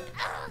do that.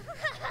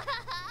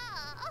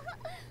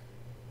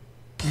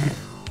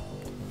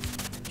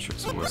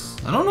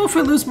 I don't know if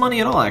I lose money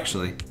at all,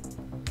 actually.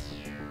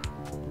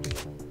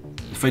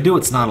 If I do,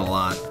 it's not a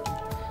lot.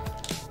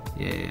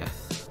 Yeah.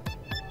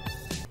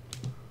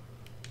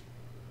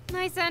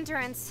 Nice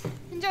entrance.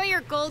 Enjoy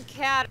your gold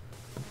cat.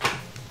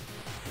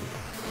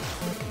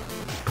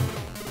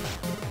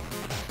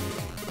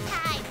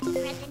 Time to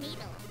thread the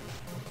needle.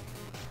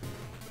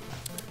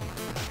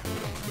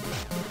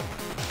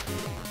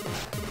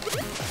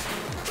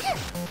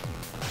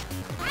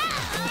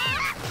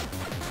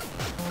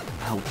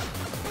 Help.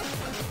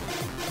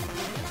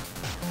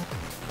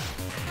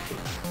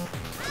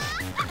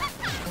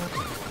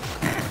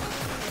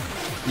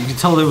 You can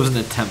tell there was an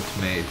attempt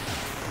made.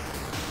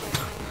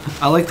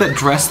 I like that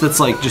dress that's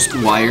like just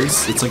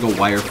wires. It's like a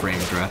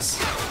wireframe dress.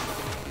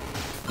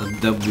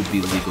 That would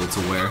be legal to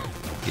wear.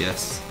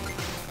 Yes.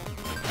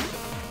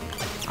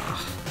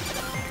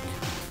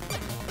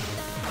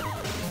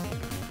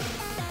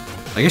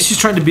 I guess she's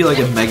trying to be like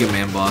a Mega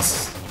Man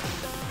boss.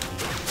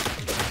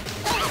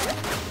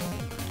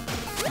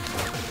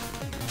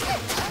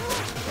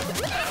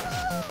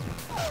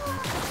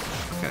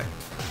 Okay.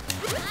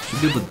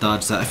 Should be able to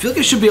dodge that. I feel like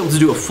I should be able to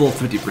do a full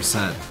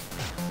 50%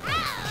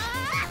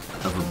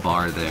 of a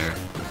bar there,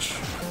 which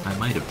I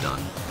might have done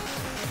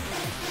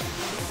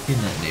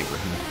in that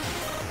neighborhood.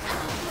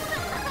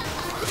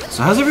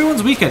 So how's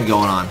everyone's weekend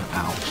going on?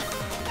 Ow.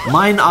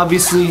 Mine,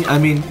 obviously, I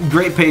mean,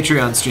 great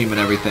Patreon stream and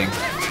everything.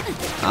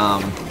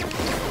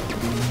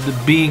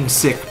 The being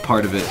sick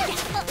part of it,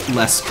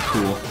 less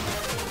cool.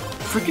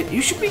 Freaking,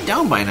 you should be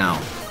down by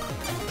now.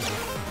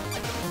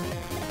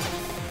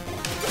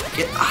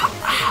 Get,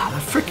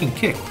 that freaking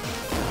kick.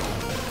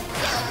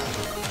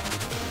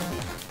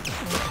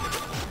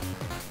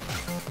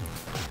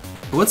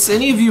 What's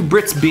any of you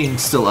Brits being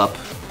still up?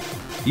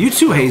 You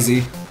too,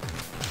 Hazy.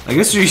 I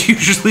guess you're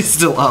usually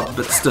still up,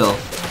 but still.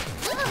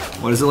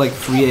 What is it, like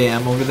 3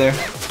 AM over there?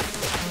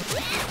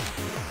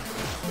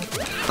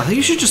 I think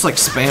you should just like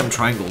spam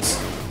triangles.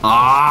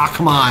 Ah,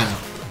 come on.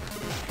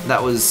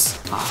 That was...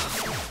 I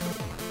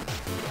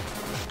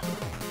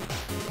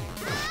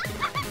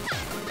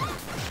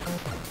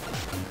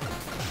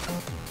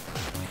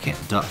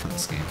can't duck in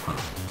this game, huh?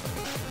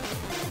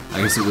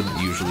 I guess it wouldn't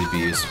usually be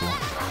useful.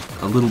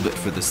 A little bit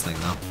for this thing,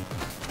 though.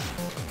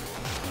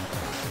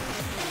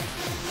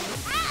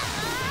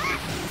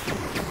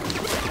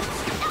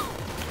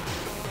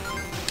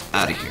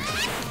 Out of here.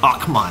 Aw,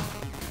 come on.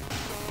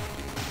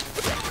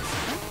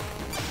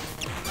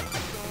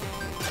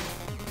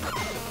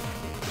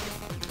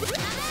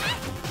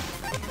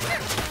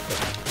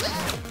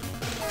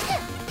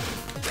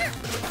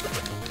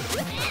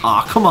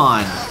 Aw, come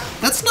on.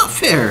 That's not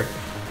fair.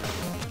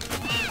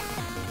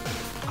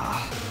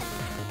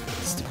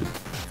 Stupid.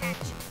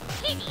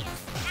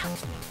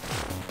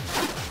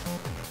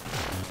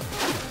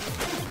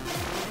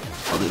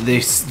 Oh,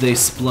 they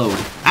explode.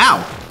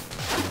 Ow!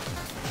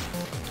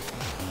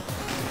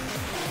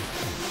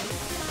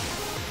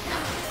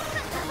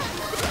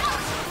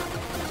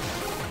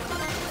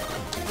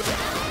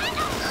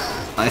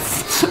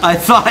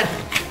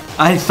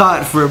 I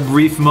thought for a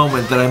brief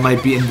moment that I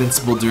might be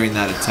invincible during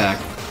that attack.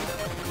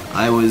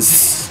 I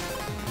was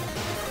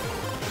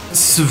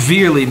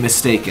severely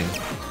mistaken.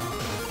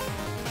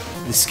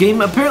 This game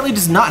apparently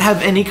does not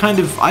have any kind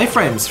of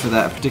iframes for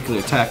that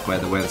particular attack, by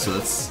the way, so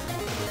that's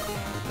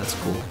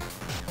cool.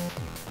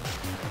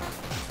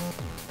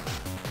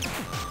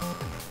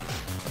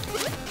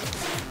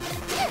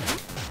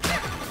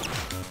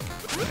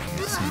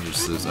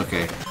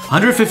 Okay,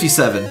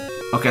 157.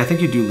 Okay, I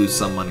think you do lose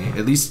some money.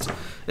 At least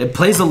it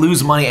plays a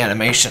lose money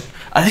animation.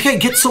 I think I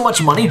get so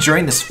much money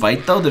during this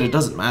fight, though, that it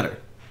doesn't matter.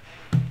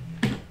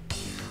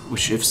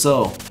 Which, if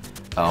so...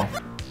 Oh.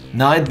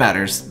 No, it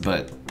matters,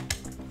 but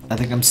I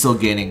think I'm still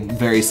gaining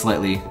very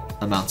slightly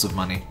amounts of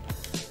money.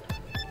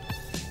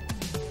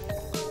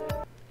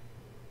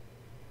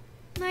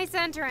 Nice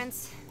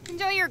entrance.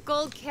 Enjoy your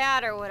gold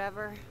cat or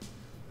whatever.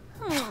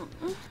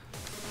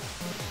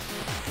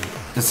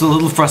 It's a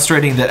little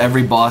frustrating that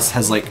every boss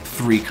has like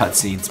 3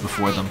 cutscenes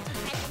before them,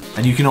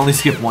 and you can only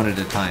skip one at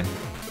a time.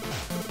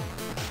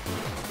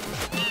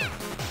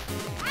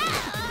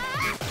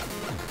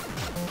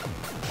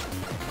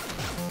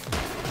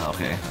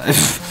 Okay,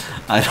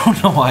 I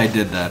don't know why I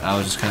did that. I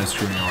was just kind of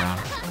screwing around.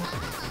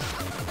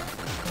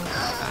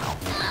 Ow.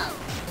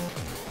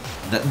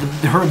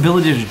 Her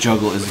ability to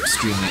juggle is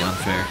extremely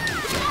unfair.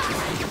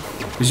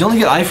 Because you only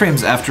get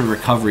iframes after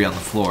recovery on the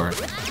floor.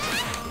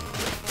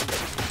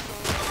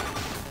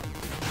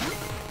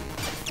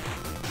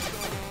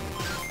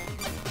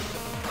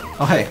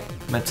 Oh hey,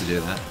 meant to do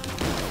that.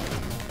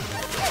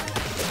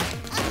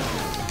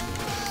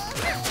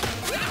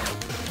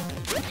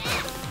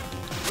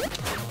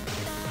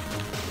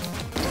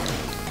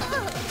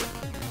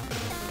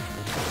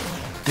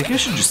 think I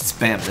should just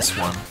spam this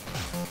one.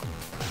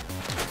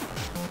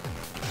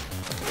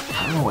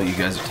 I don't know what you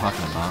guys are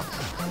talking about.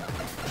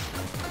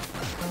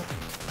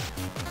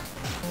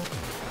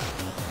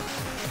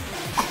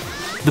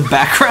 The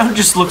background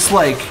just looks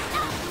like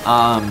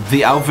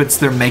the outfits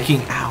they're making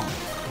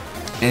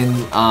in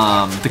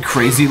the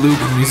Crazy Loop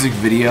music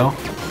video,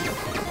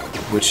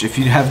 which if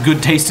you have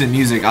good taste in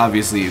music,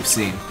 obviously you've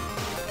seen.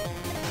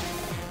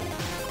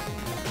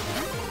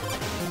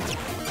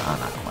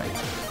 Not quite.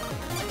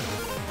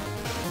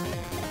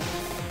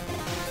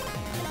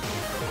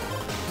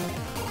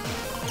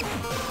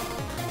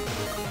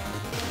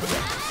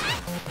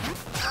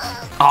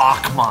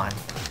 Aw, come on.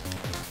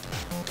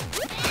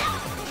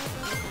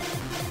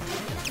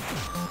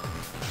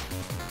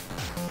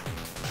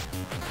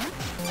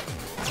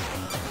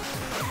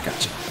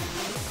 Gotcha.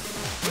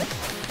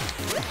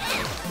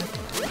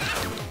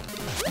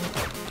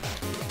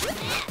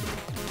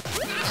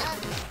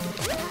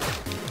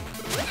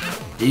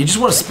 You just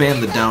want to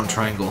spam the down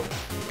triangle.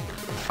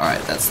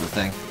 Alright, that's the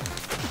thing.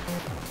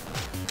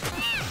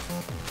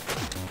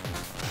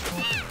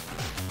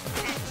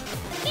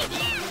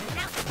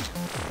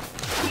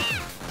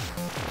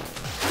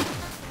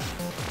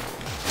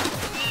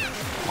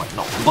 What?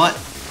 No, but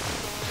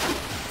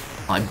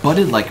I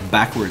butted like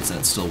backwards and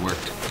it still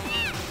worked.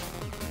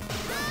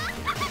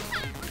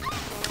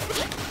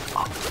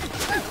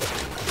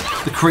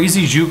 The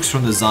crazy jukes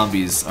from the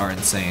zombies are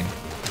insane.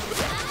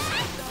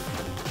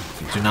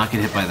 Do not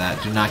get hit by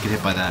that. Do not get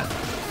hit by that.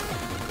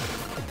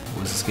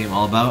 What is this game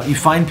all about? You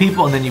find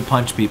people and then you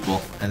punch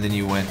people and then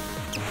you win.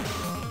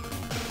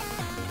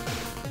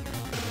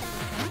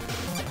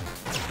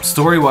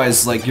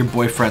 Story-wise, like your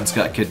boyfriend's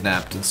got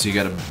kidnapped and so you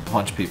gotta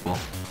punch people.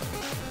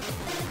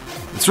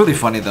 It's really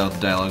funny though, the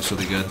dialogue's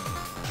really good.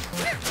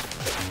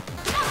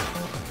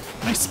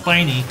 My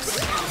spiny.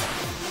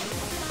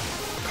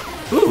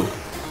 Ooh.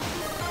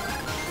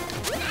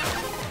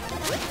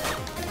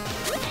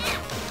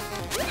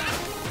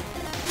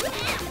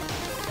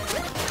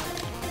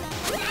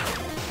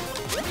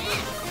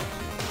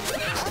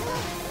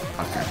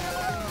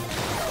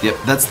 Yep,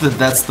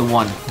 that's the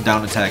one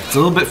down attack. It's a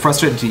little bit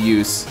frustrating to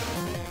use.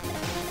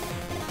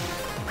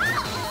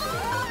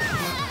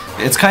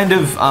 It's kind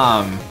of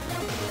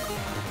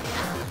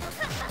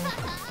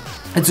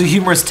it's a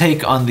humorous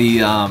take on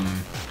the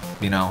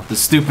you know, the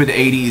stupid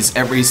 80s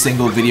every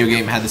single video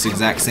game had this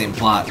exact same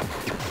plot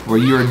where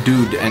you're a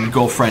dude and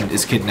girlfriend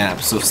is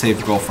kidnapped, so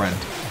save girlfriend.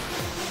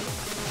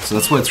 So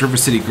that's why it's River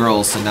City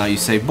Girls and now you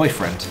save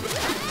boyfriend.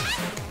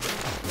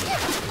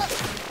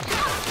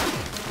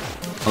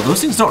 Oh,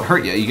 those things don't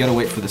hurt you. You gotta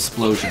wait for the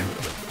explosion.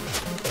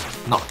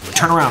 No,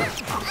 turn around.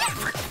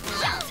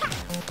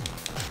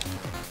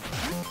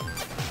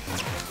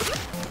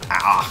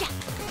 Ah.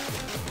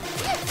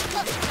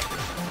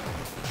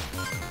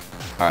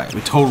 Alright,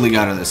 we totally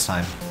got her this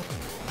time.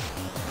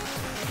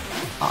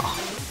 Ah.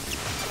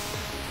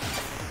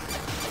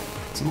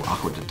 It's a little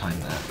awkward to time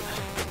that.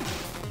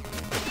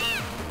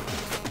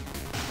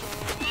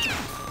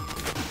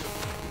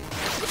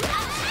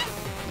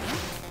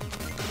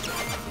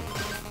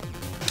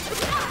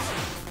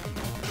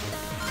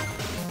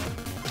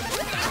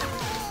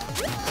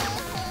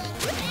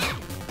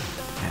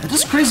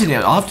 This is crazy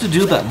now. I'll have to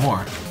do that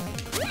more.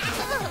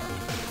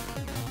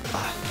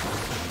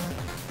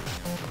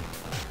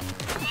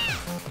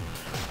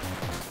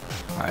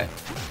 Alright.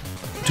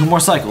 2 more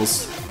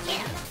cycles.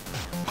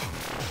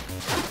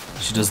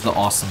 She does the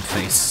awesome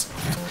face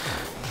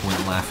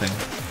when laughing.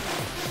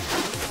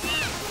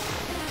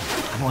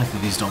 I don't like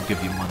that these don't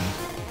give you money.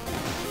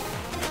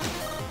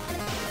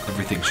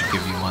 Everything should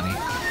give you money.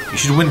 You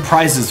should win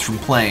prizes from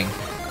playing.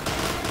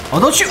 Oh,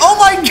 don't you? Oh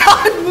my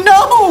god,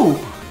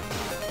 no!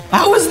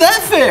 How is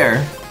that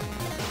fair?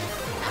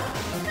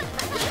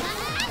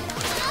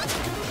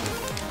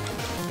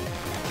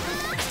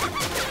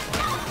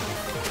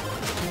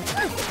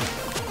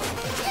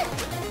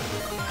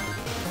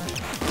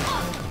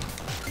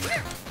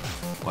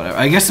 Whatever.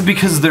 I guess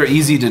because they're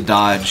easy to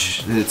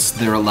dodge,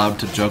 they're allowed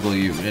to juggle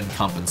you in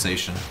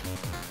compensation.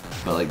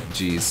 But like,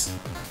 jeez.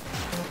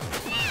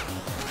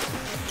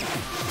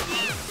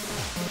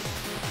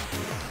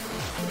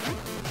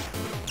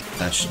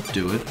 That should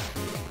do it.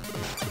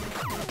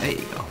 There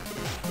you go.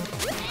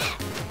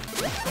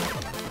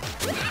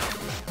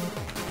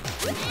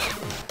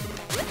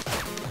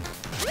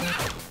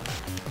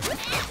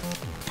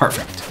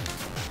 Perfect.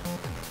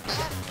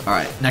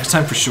 Alright, next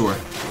time for sure.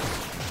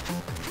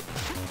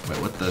 Wait,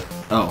 what the?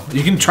 Oh,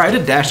 you can try to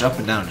dash up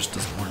and down, it just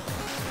doesn't work.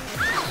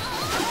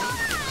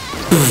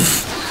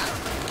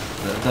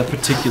 that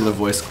particular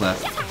voice clip.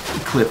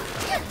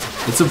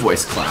 It's a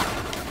voice clap.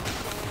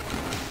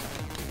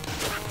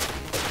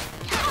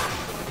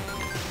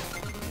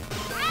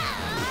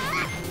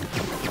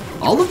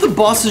 All of the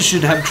bosses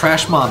should have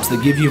trash mobs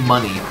that give you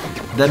money.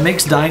 That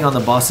makes dying on the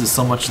bosses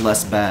so much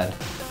less bad.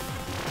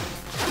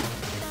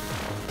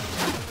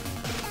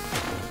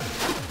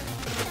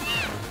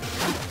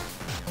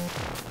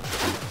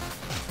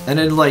 And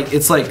then like,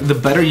 it's like, the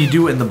better you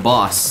do in the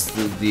boss,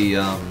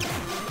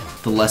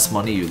 the less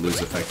money you lose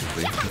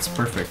effectively. It's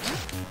perfect.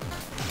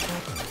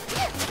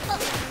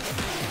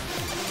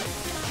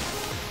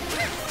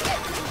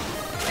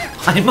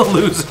 I'm a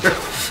loser.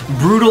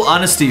 Brutal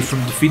honesty from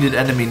defeated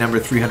enemy number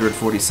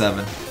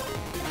 347.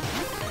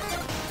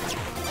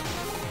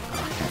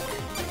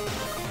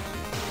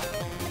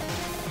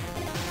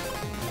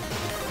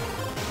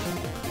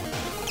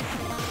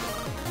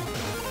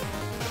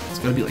 It's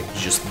gotta be like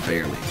just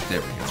barely.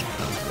 There we go.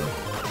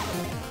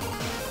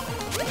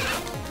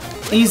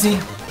 Easy.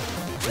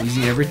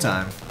 Easy every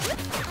time.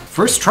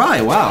 First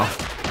try, wow.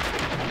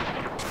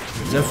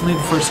 Definitely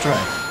the first try.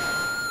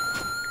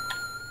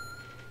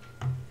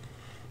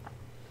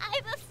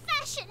 I'm a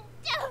fashion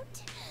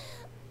dote.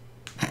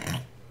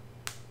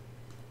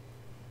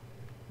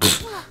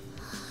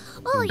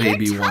 Oh,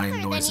 Baby you're tougher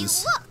whine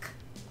noises. than you look.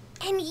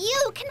 And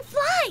you can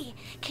fly.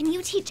 Can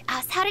you teach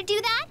us how to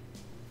do that?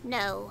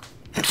 No.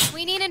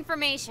 We need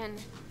information.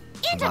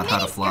 And About a how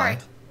to fly.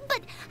 miniskirt.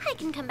 But I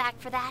can come back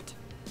for that.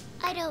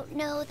 I don't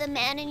know the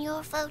man in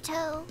your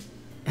photo.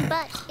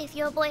 But if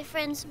your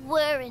boyfriends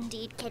were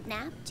indeed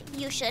kidnapped,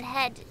 you should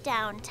head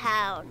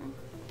downtown.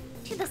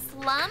 To the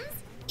slums?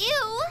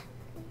 Ew!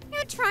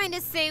 You're trying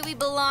to say we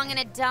belong in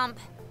a dump.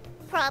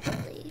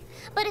 Probably.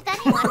 But if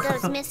anyone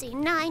goes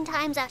missing 9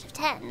 times out of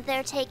 10,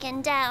 they're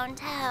taken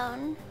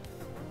downtown.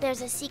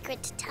 There's a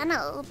secret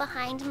tunnel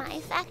behind my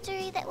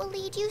factory that will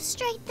lead you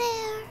straight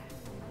there.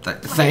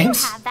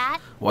 Thanks. You have that.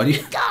 Why do you?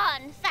 Be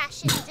gone,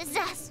 fashion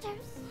disasters.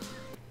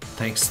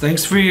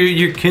 Thanks for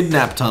your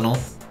kidnap tunnel.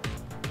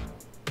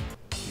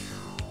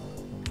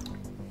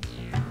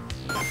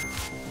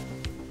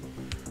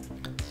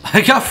 I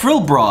got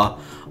frill bra.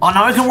 Oh,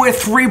 now I can wear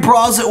 3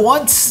 bras at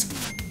once?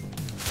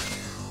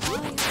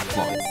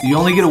 Well, you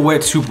only get to wear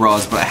 2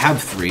 bras, but I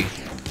have 3.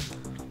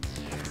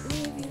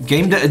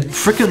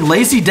 Frickin'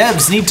 lazy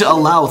devs need to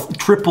allow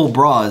triple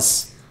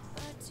bras.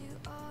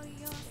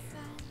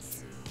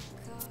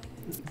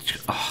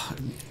 Ugh.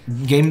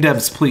 Game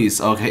devs,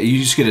 please. Okay, you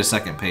just get a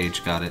second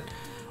page. Got it.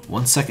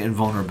 1 second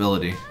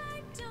invulnerability.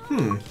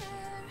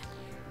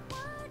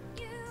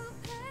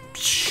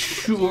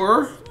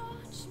 Sure.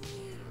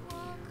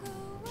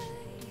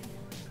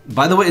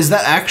 By the way, is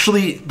that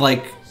actually,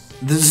 like,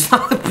 does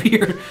not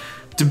appear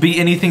to be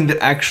anything that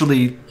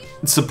actually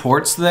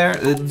supports there?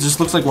 It just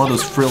looks like one of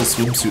those frill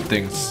swimsuit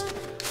things.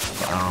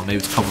 I don't know, maybe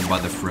it's covered by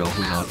the frill,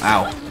 who knows.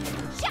 Ow.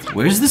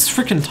 Where's this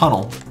freaking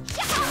tunnel?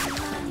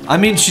 I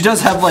mean, she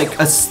does have, like,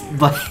 a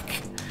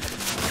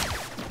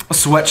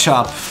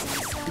sweatshop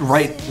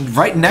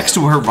right next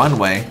to her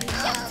runway.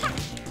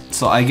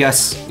 So I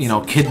guess, you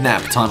know,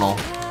 kidnap tunnel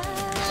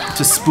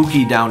to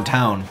spooky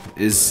downtown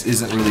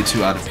isn't really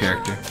too out of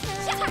character.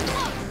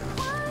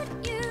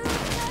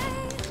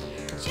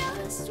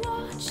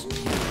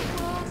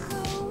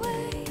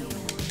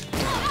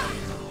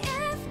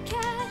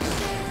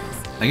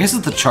 I guess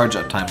it's the charge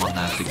up time on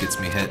that gets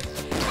me hit.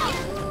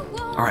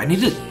 Alright, I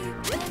need to...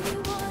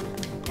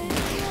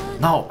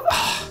 No.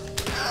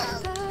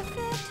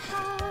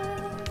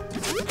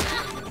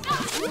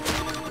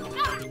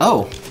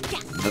 Oh!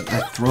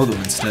 That throw them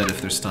instead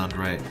if they're stunned,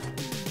 right.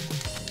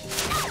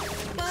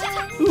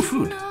 Ooh,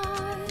 food.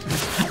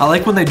 I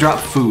like when they drop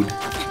food.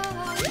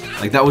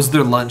 Like that was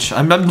their lunch.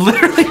 I'm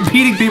literally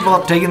beating people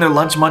up, taking their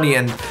lunch money,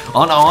 and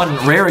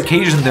on rare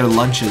occasion their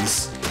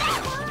lunches.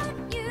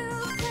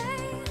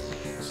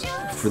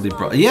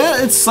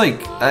 Yeah, it's like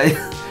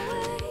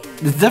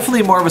it's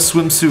definitely more of a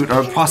swimsuit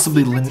or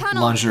possibly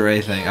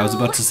lingerie thing. I was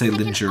about to say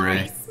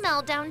lingerie.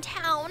 Smell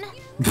downtown.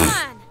 Come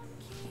on.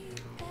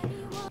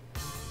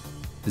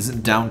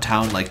 Isn't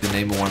downtown like the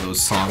name of one of those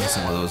songs?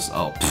 One of those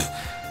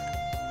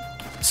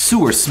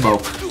sewer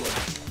smoke.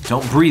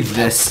 Don't breathe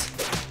this.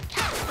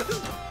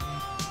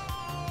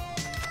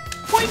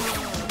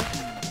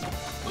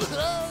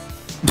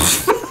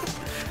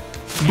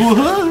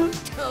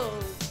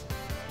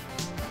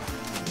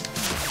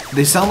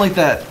 They sound like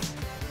that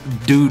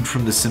dude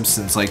from The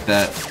Simpsons, like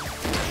that.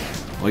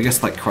 Well, I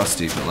guess like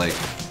Krusty, but like,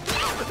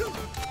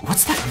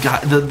 what's that guy?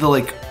 The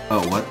like,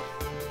 oh what?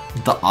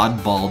 The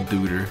oddball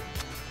duder.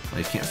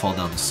 I can't fall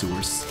down the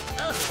sewers.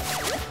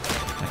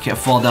 I can't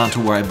fall down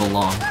to where I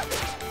belong.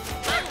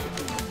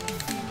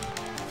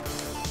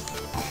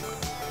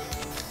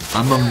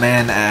 I'm a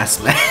man-ass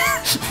man.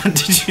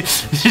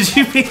 Did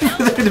you mean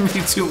for there to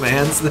be 2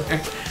 mans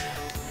there?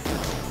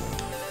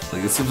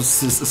 Like it's a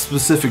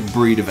specific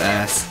breed of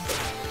ass.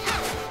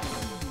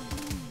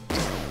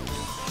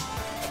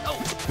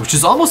 Which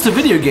is almost a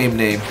video game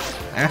name.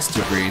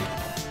 Asteroid.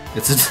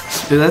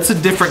 That's a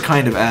different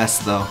kind of ass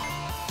though.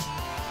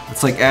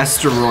 It's like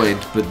asteroid,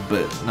 but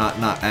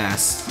not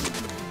ass.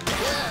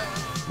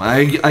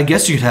 I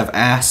guess you'd have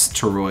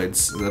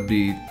asteroids. That'd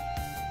be,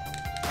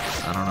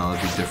 I don't know,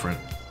 that'd be different.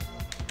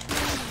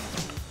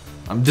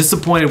 I'm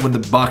disappointed when the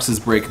boxes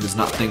break and there's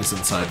not things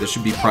inside. There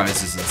should be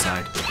prizes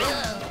inside.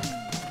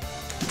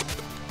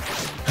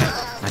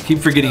 I keep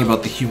forgetting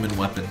about the human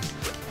weapon.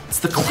 It's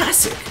the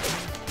classic.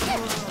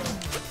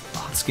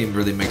 Oh, this game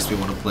really makes me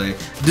want to play.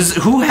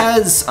 Who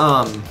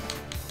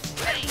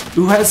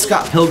has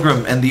Scott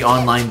Pilgrim and the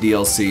online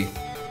DLC?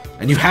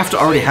 And you have to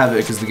already have it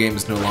because the game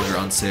is no longer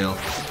on sale.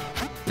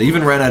 They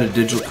even ran out of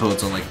digital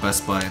codes on like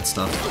Best Buy and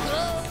stuff.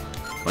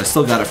 But I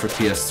still got it for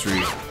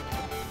PS3.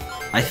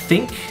 I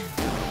think...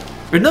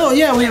 Or no,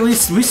 yeah, we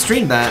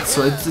streamed that,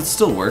 so it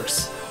still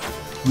works.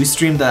 We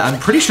streamed that. I'm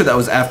pretty sure that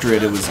was after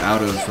it was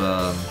out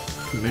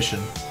of commission.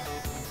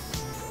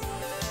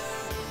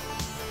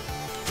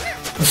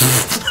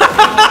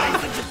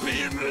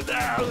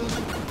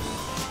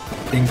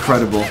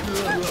 Incredible.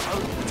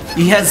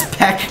 He has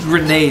peck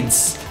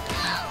grenades.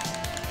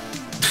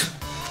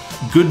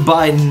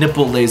 Goodbye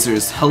nipple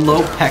lasers.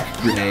 Hello peck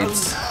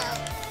grenades.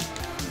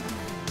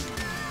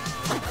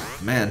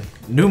 Man,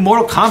 new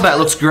Mortal Kombat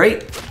looks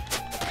great.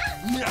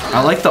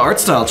 I like the art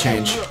style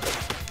change.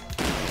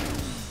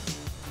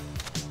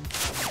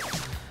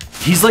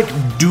 He's like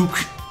Duke.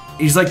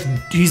 He's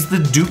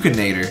the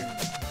Dukinator.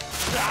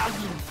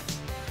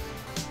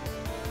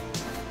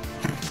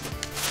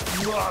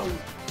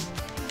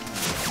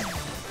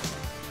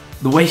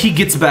 The way he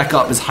gets back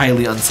up is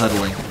highly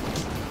unsettling.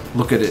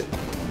 Look at it.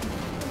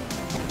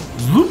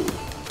 Whoop.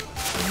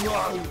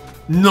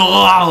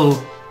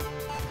 No!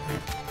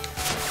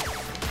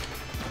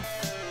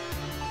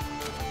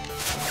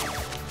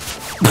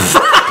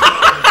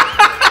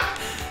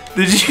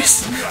 Did you?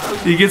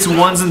 He gets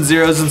ones and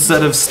zeros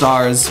instead of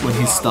stars when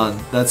he's stunned.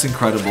 That's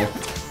incredible.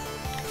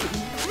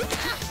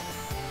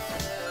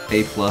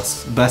 A+.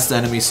 Best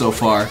enemy so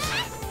far.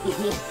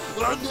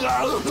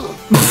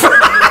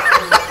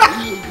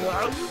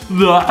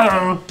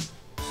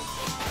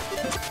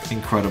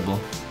 Incredible.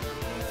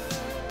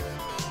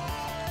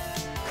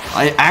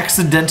 I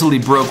accidentally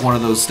broke one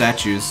of those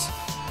statues.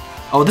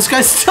 Oh, this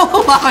guy's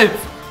still alive!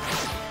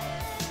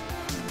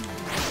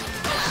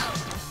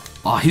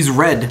 Oh, he's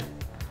red.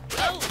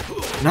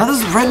 Now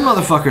there's red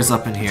motherfuckers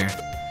up in here.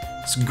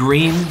 It's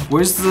green.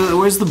 Where's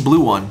the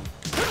blue one?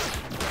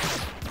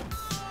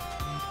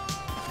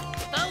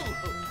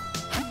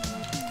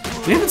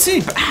 We haven't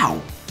seen any.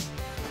 Ow!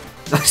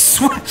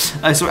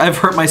 I swear I've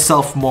hurt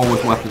myself more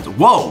with weapons.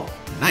 Whoa!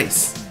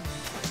 Nice.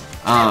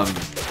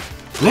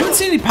 We haven't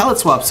seen any palette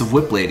swaps of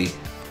Whip Lady.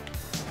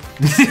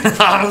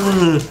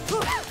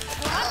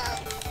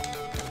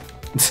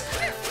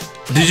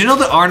 Did you know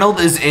that Arnold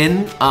is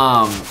in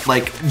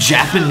like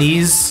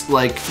Japanese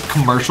like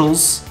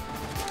commercials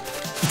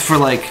for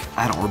like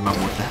I don't remember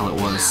what the hell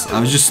it was. I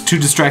was just too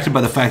distracted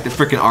by the fact that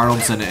frickin'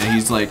 Arnold's in it and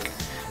he's like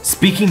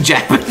speaking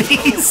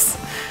Japanese.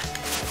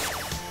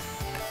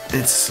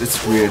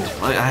 It's weird.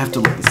 I have to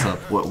look this up.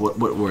 What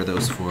were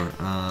those for?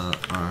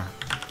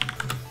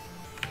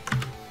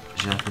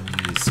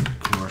 Japanese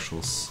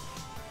commercials.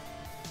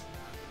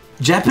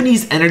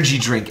 Japanese energy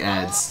drink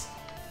ads.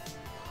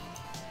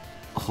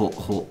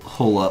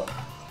 Hold up.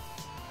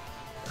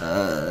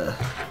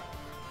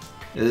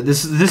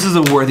 This is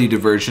a worthy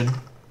diversion.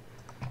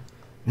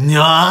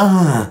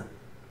 Nah.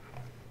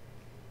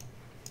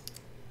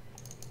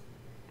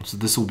 So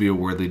this will be a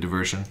worthy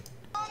diversion.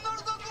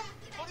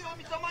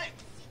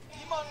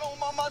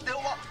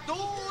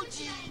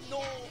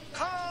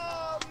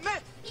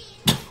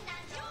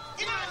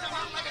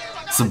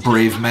 It's a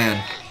brave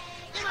man.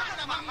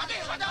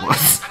 What?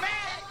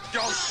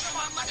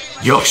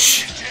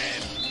 Yosh!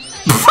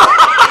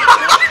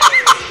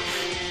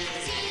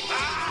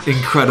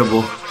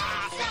 Incredible.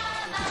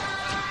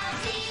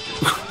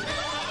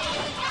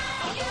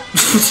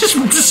 Just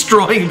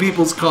destroying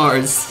people's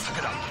cars.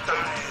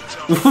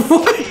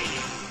 What?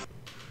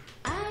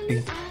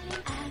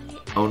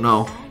 Oh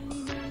no.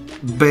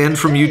 Banned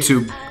from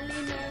YouTube.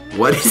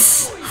 What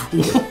is...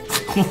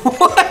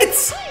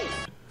 What?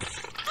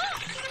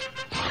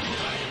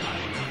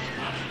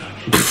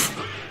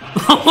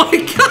 Oh my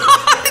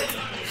god!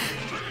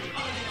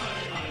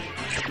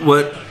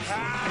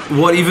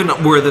 What even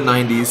were the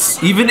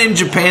 90s? Even in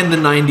Japan, the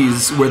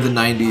 90s were the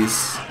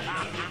 90s.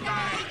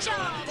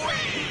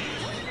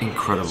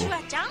 Incredible.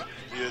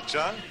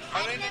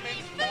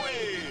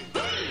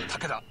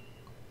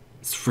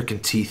 It's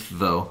freaking teeth,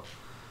 though.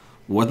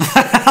 What the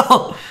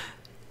hell?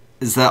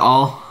 Is that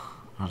all?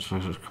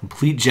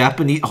 Complete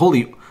Japanese.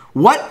 Holy.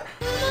 What?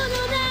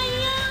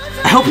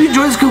 I hope you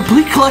enjoy this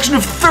complete collection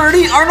of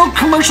 30 Arnold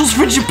commercials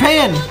for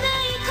Japan.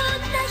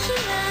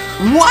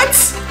 What?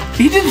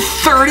 He did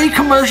 30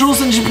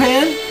 commercials in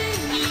Japan?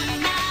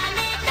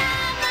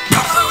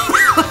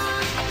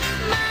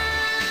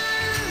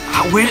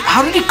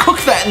 How did he cook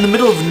that in the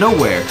middle of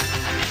nowhere?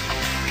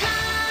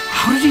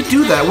 How did he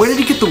do that? Where did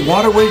he get the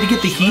water? Where did he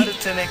get the heat?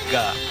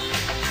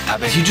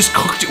 He just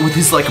cooked it with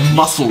his, like,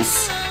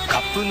 muscles.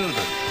 Cup noodle.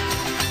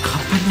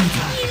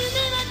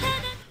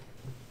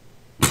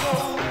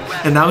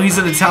 And now he's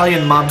an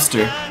Italian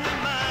mobster.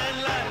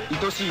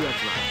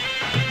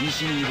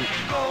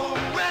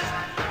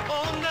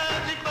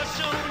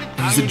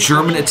 He's a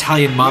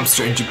German-Italian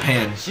mobster in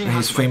Japan, and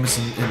he's famous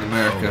in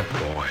America.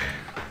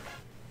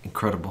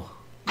 Incredible.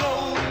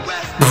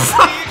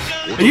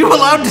 Are you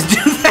allowed to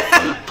do that?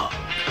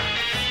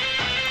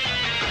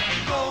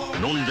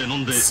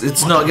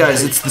 It's not,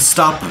 guys. It's the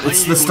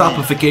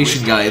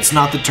stopification guy. It's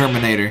not the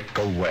Terminator.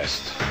 Go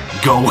west.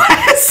 Go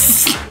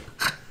west.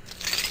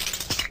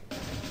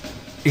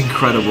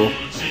 Incredible.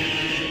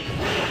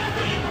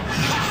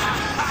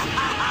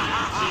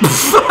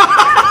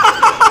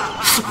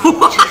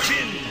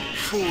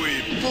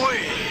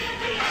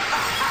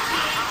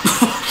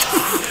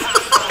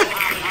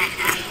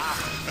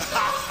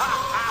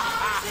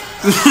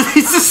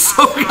 This is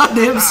so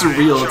goddamn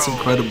surreal, it's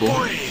incredible.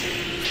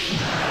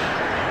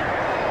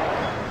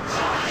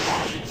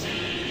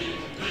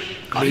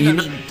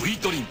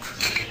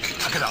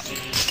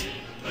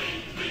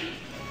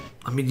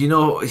 You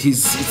know,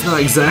 he's not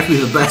exactly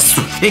the best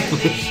with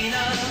English.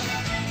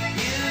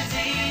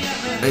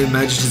 I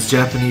imagine his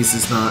Japanese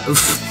is not.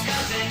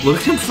 Look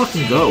at him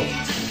fucking go.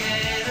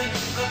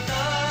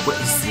 What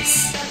is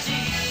this?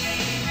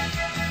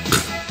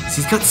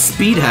 He's got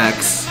speed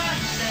hacks.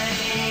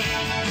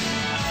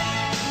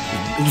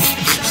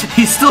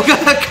 He's still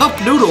got that cup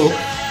noodle.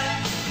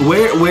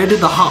 Where did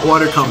the hot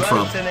water come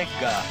from?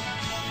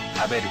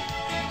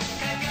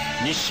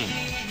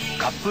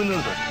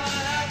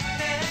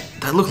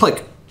 That looks like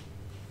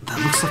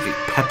a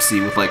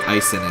Pepsi with like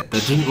ice in it.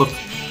 That didn't look.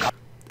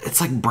 It's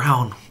like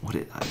brown.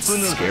 It's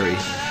scary.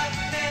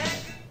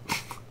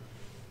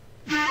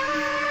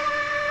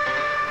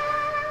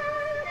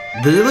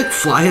 Did they like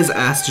fly his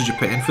ass to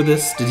Japan for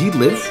this? Did he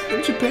live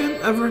in Japan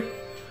ever?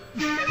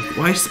 Like,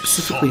 why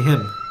specifically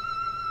him?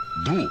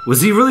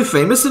 Was he really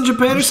famous in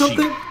Japan or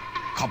something?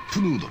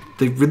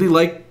 They really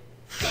like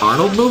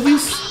Arnold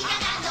movies?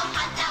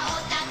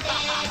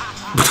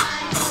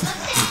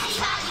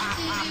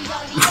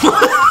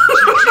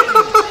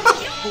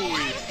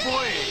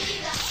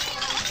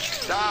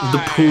 The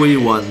Pui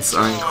ones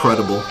are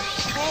incredible.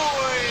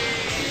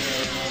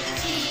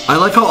 I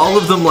like how all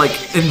of them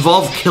like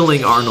involve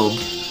killing Arnold.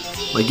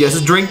 Like,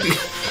 yes, drink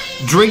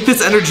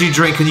this energy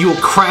drink and you will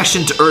crash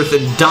into Earth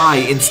and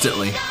die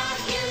instantly.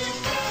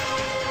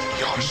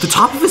 The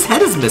top of his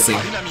head is missing.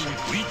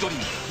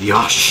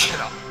 Yosh.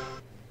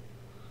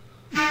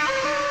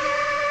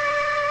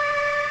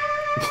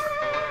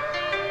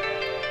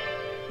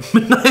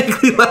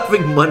 Maniacally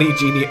laughing money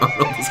genie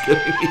Arnold is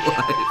getting me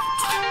live.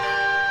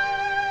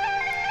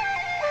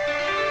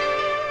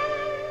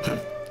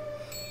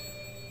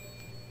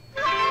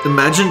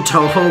 Imagine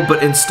Toho,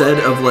 but instead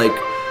of like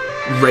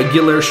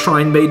regular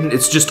Shrine Maiden,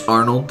 it's just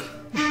Arnold.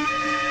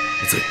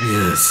 It's like,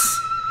 yes.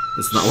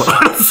 That's not what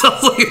Arnold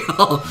sounds like at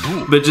all.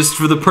 But just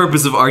for the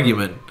purpose of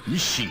argument.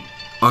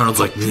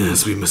 Arnold's like,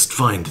 yes, we must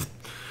find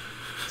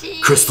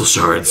crystal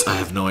shards. I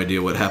have no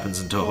idea what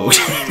happens in Toho.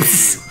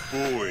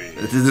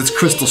 It's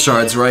crystal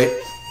shards, right?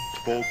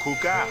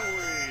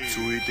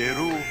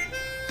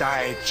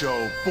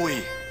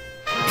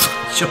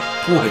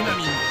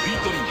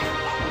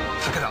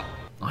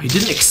 Oh, he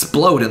didn't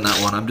explode in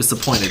that one. I'm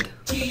disappointed.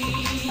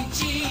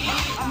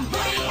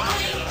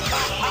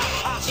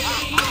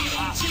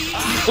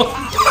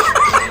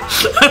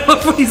 I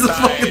love when he's a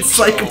fucking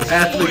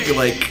psychopathic,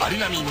 like,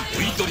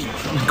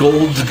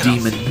 gold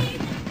demon.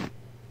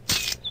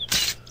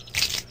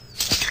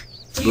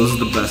 Those are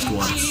the best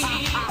ones.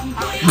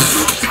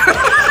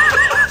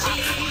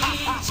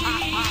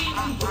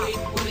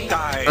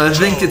 I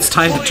think it's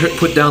time to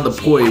put down the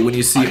poi when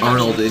you see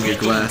Arnold in your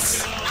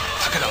glass.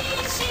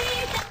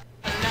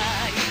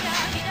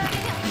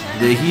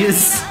 There he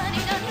is.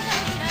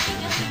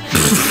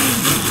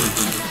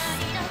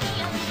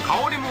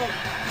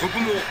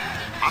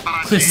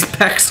 His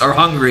pecs are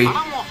hungry.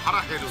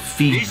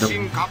 Feed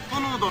them. Cup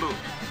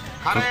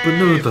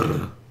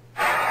noodle.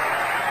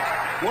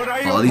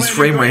 Oh, these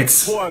frame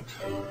rates. Oh,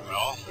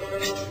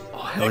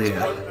 hell yeah.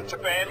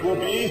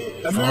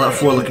 Fallout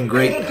 4 looking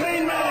great.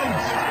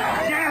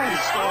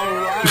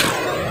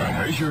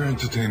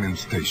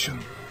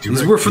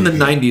 These were from the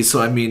 90s,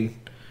 so I mean,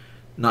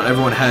 not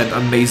everyone had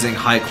amazing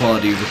high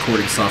quality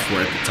recording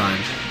software at the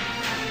time.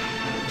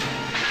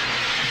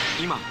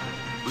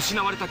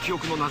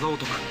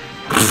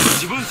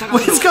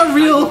 What, it's got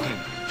real?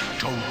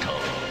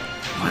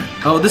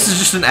 Oh, this is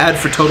just an ad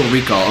for Total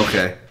Recall,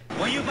 okay.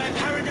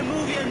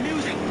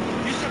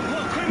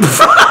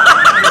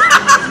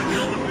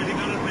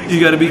 You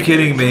gotta be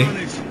kidding me.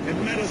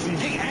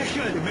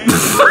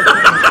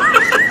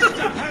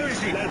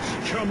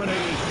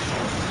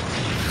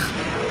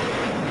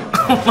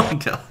 Oh my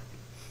god.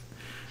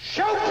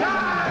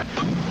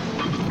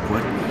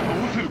 What?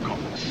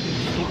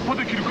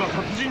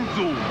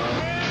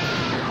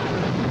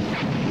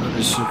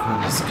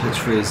 His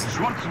catchphrase.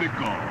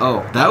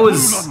 Oh, that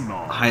was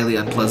highly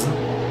unpleasant.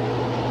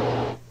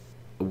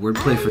 A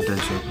wordplay for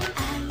Deadshot.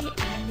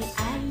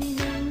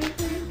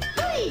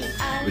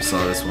 We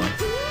saw this one.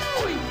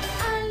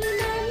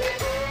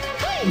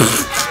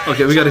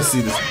 Okay, we gotta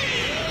see this.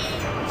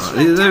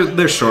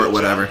 They're short,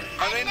 whatever.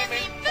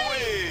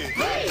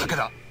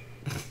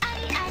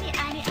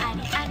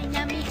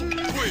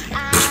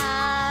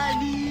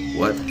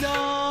 What?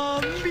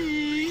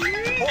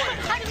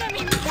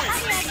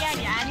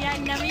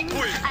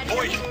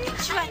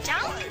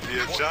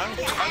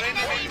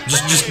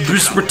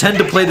 Just pretend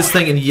to play this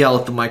thing and yell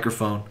at the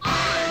microphone.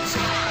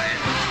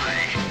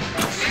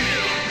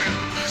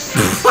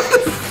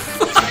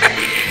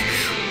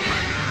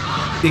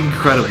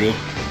 Incredible.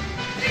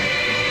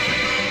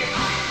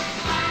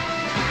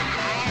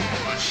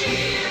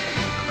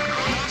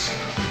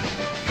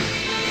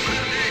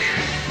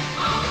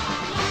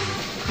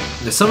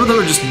 Yeah, some of them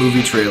are just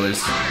movie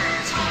trailers.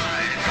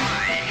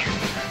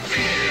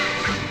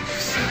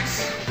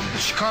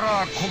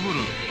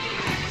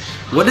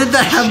 What did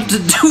that have to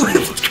do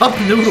with cup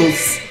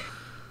noodles?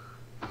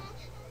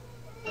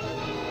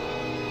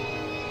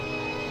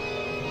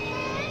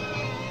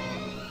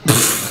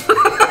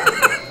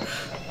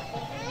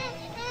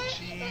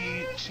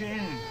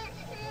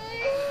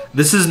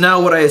 This is now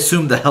what I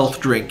assume the health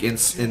drink in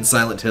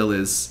Silent Hill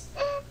is.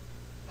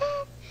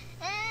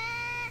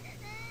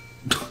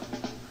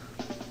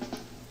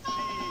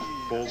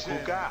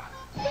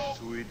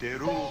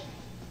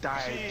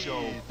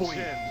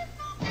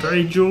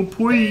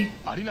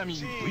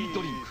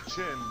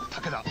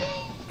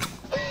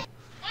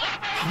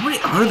 How many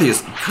are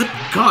these? Good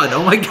God,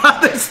 oh my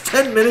God, there's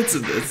 10 minutes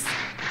of this.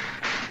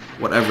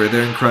 Whatever,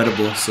 they're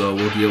incredible, so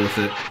we'll deal with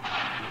it.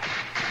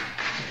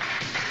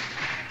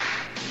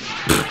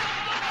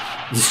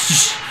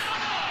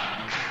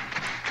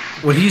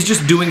 When he's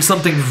just doing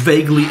something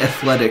vaguely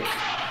athletic,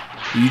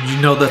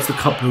 you know that's the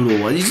cup noodle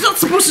one. He's not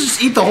supposed to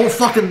just eat the whole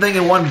fucking thing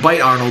in one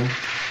bite, Arnold.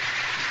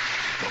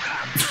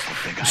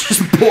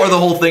 Just pour the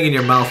whole thing in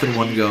your mouth in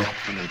one go.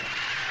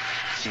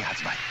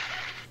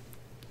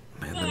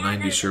 Man, the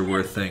 90s sure were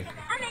a thing.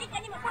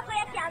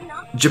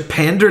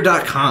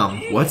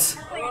 Japander.com. What?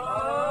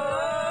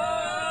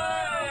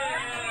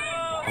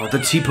 Oh, the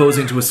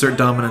T-posing to assert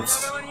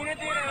dominance.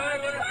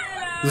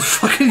 The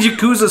fucking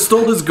Yakuza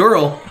stole his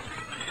girl.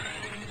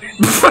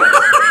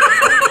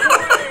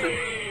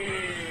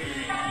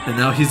 And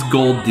now he's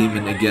Gold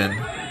Demon again.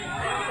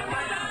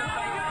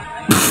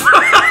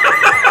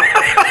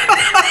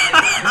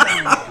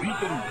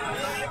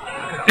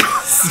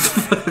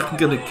 It's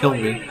gonna kill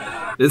me.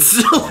 It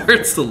still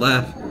hurts to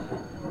laugh.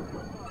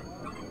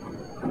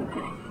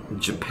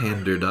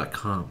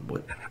 Japander.com.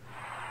 What?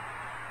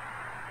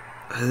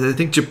 I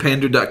think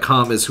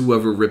Japander.com is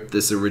whoever ripped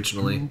this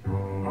originally.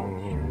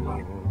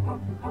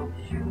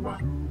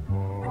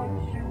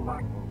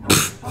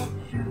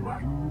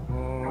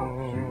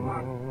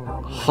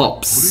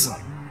 Hops.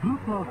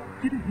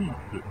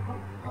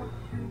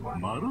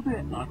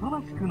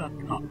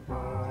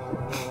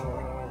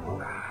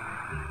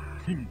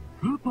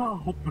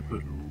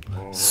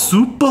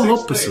 Super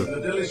Hops.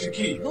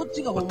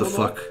 What the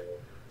fuck?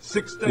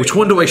 Which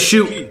one do I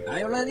shoot? Are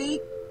you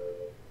ready?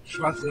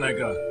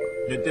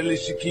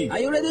 Are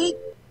you ready?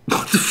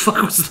 What the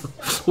fuck was that?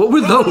 What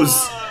were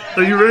those?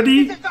 Are you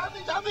ready?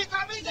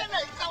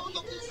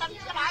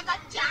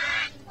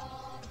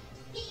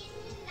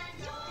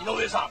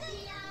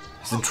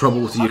 He's in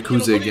trouble with the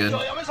Yakuza again.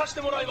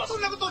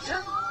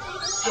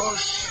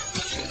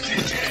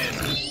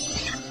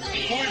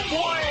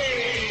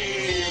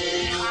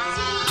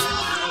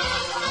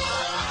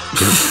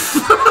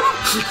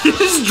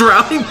 He's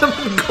drowning them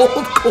in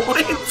gold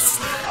coins.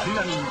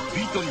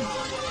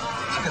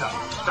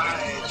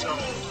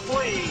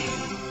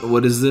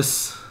 What is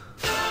this?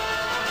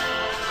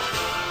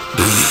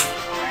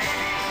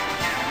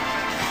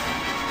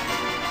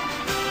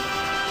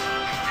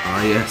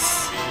 Ah,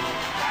 yes.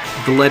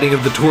 The lighting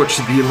of the torch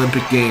at the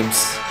Olympic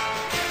Games.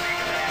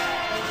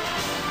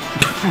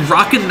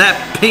 Rocking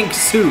that pink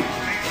suit.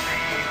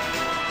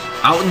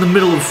 Out in the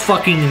middle of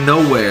fucking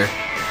nowhere.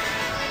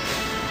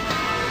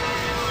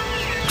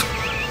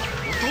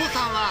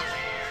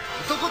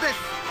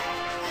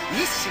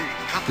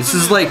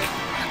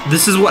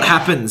 This is what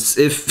happens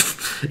if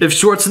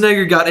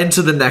Schwarzenegger got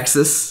into the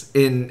Nexus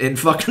in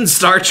fucking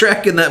Star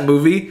Trek in that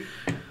movie.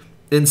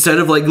 Instead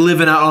of like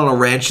living out on a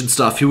ranch and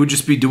stuff, he would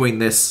just be doing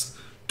this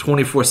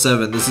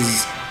 24/7. This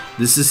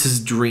is his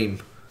dream.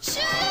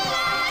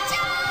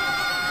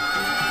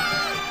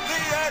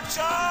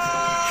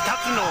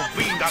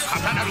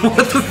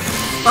 What the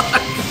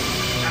fuck?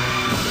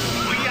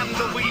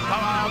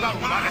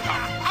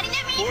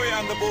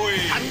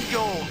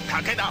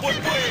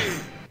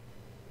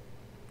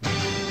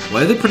 Why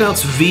do they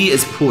pronounce V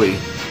as Poi?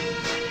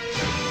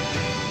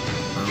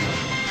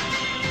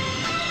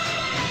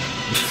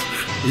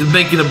 He's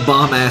making a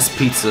bomb-ass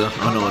pizza.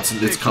 Oh no,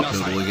 it's cup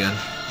noodle again.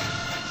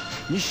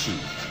 He's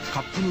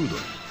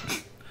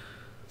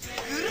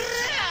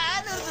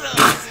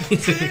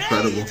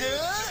incredible.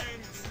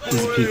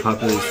 He's a peak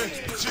population.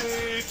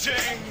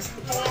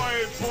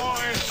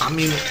 I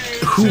mean,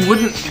 who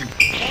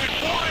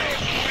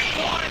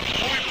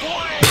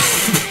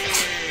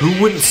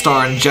wouldn't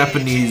star in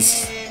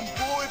Japanese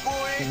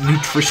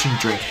nutrition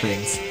drink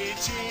things?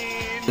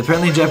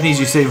 Apparently in Japanese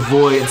you say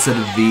voy instead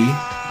of V.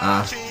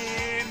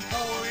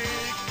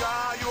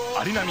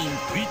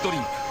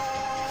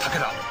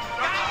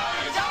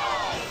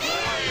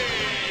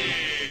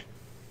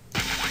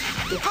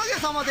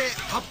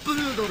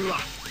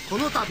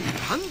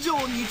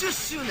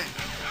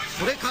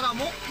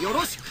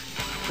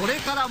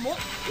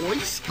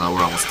 Now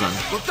we're almost done.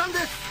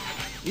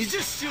 20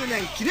周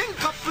年記念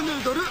カップヌ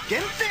ードル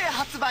限定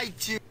発売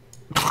中。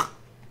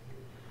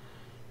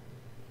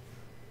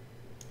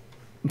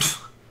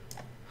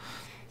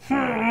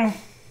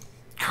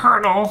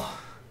 Colonel,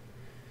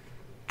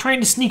 trying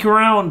to sneak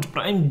around,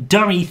 but I'm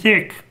dummy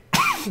thick.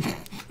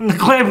 The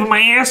clamping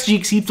my ass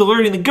cheeks keeps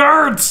alerting the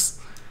guards.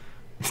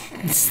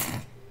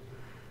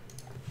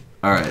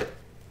 All right,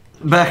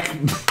 back to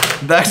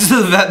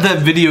that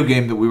video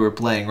game that we were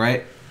playing,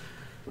 right?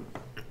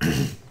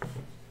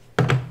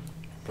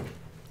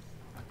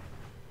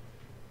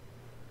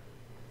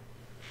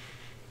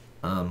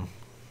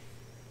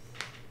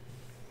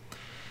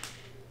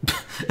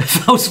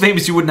 If I was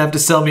famous, you wouldn't have to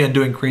sell me on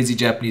doing crazy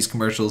Japanese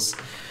commercials.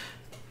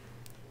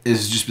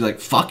 Is just be like,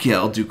 fuck yeah,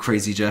 I'll do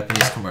crazy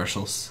Japanese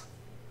commercials.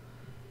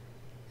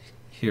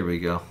 Here we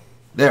go.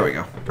 There we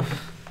go.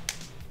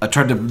 I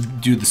tried to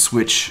do the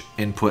Switch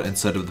input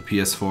instead of the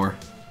PS4.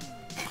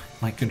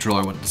 My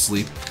controller went to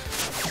sleep.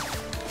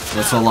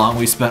 That's how long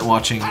we spent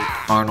watching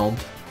Arnold.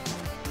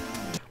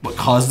 What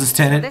caused this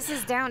tenant? This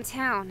is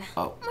downtown.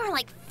 Oh. More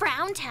like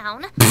Frown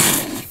Town.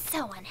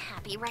 So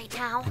unhappy right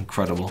now.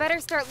 Incredible. You better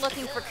start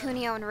looking for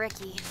Kunio and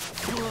Ricky.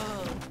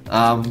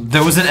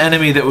 There was an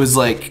enemy that was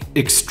like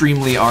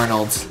extremely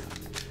Arnold.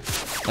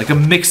 Like a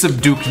mix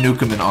of Duke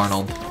Nukem and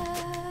Arnold.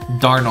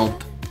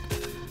 Darnold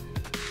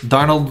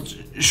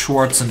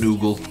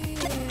Schwarzenegger.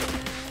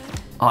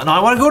 Oh, no, I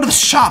want to go to the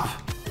shop.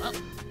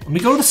 Let me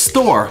go to the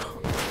store.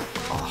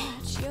 Oh.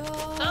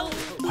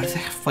 Why do they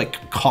have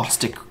like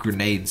caustic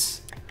grenades?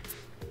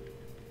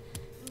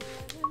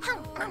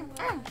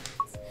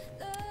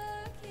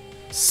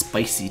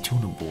 Spicy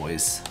tuna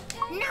boys.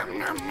 Nom,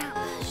 nom, nom.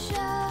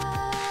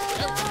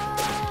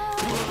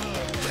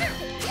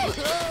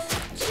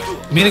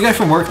 Me and a guy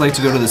from work like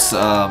to go to this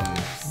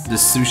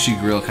this sushi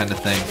grill kind of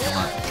thing.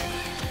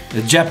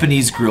 The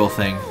Japanese grill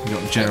thing. We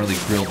don't generally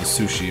grill the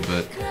sushi,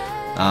 but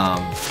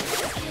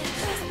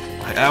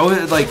I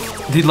would like.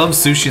 He loves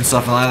sushi and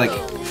stuff, and I like.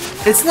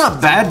 It's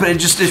not bad, but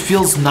it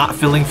feels not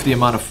filling for the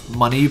amount of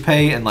money you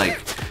pay, and like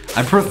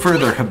I prefer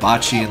their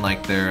hibachi and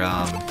like their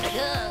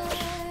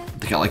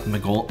they got like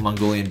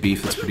Mongolian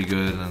beef that's pretty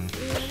good, and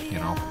you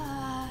know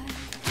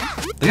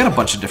they got a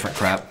bunch of different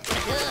crap.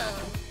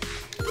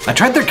 I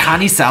tried their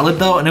kani salad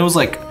though, and it was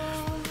like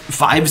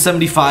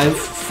 $5.75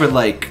 for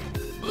like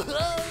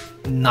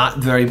not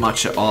very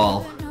much at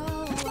all,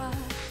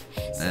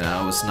 and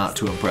I was not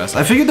too impressed.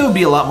 I figured there would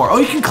be a lot more. Oh,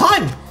 you can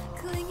climb.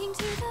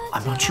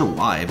 I'm not sure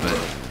why, but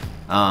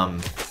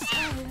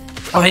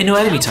oh, hey, new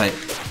enemy type,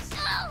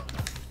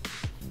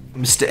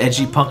 Mr.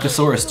 Edgy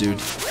Punkosaurus,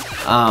 dude.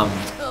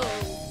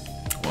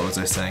 What was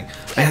I saying?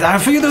 I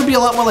figured there would be a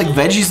lot more like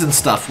veggies and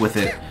stuff with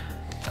it.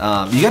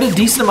 You got a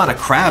decent amount of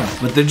crab,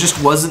 but there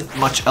just wasn't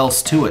much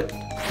else to it.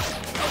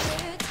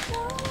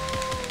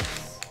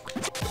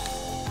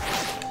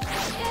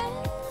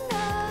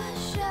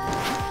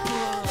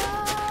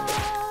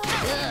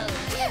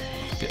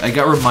 I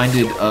got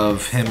reminded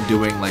of him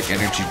doing like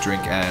energy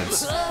drink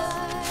ads.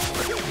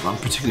 I'm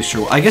not particularly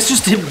sure. I guess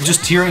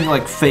just hearing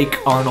like fake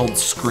Arnold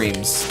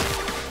screams.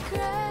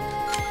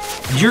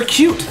 You're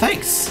cute,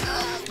 thanks.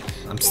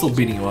 I'm still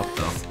beating you up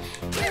though.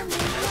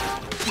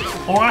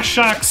 Oh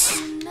shucks.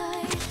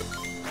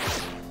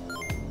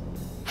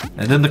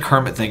 And then the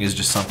Kermit thing is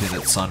just something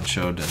that Sun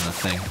showed in the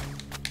thing.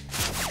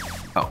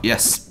 Oh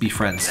yes, be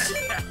friends.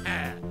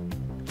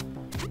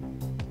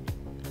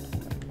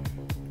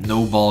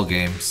 No ball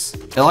games.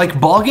 Like,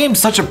 ball games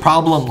such a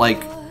problem,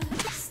 like...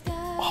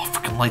 Oh,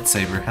 freaking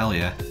lightsaber, hell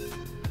yeah.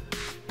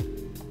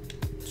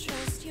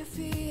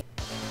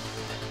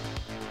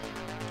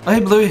 Oh, hey,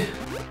 Bluey.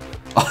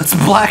 Oh, it's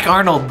Black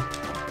Arnold.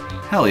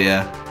 Hell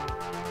yeah.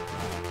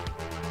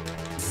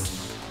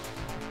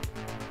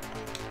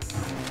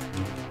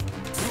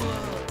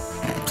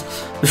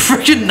 The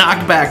freaking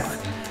knockback.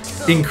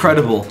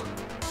 Incredible.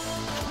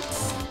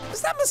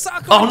 Is that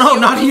Masako? Oh no,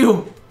 not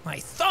you! I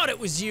thought it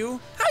was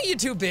you. How you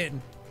two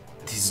been?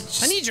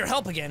 I need your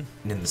help again.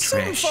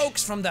 Some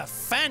folks from the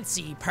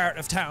fancy part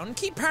of town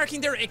keep parking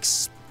their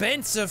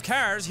expensive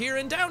cars here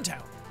in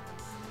downtown.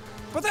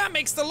 But that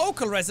makes the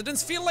local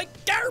residents feel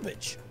like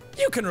garbage.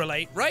 You can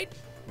relate, right?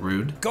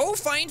 Rude. Go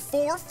find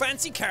 4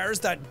 fancy cars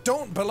that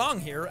don't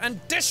belong here and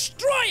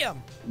destroy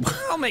them.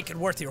 I'll make it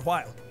worth your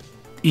while.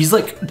 He's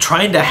like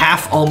trying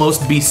to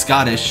almost be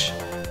Scottish.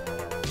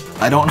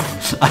 I don't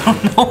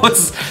know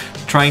what's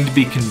trying to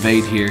be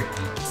conveyed here.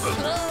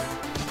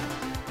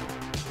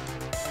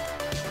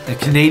 A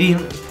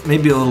Canadian,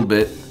 maybe a little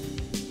bit.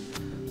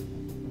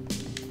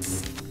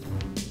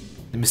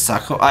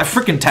 Misako, I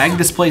freaking tagged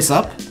this place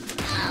up.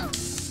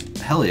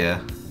 Hell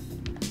yeah.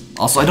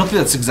 Also, I don't think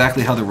that's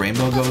exactly how the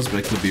rainbow goes, but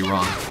I could be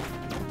wrong.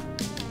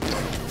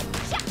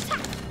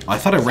 Oh, I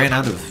thought I ran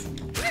out of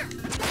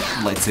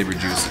lightsaber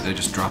juice. I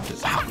just dropped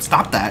it. Ow,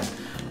 stop that.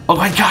 Oh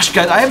my gosh,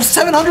 guys, I have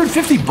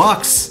 750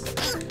 bucks.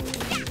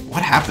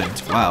 What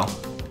happened? Wow.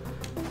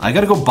 I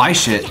gotta go buy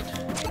shit.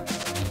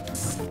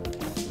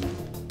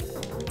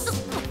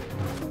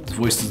 His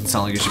voice doesn't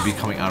sound like it should be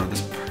coming out of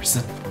this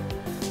person.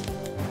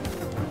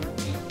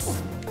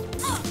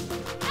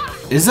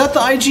 Is that the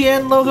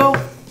IGN logo?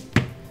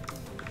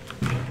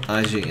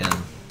 IGN.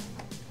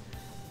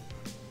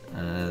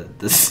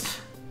 This...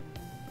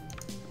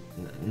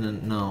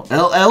 No.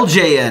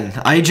 LJN.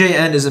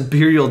 IJN is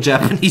Imperial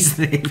Japanese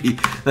Navy.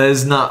 That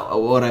is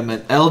not what I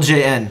meant.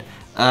 LJN.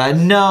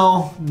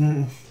 No.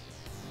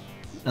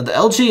 Now the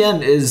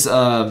LGN is,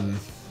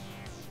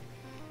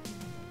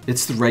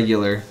 it's the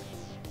regular.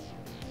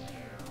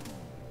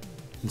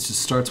 It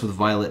just starts with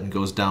violet and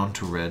goes down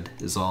to red,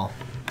 is all.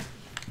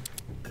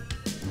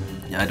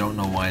 Yeah, I don't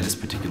know why this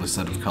particular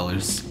set of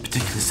colors,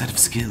 particular set of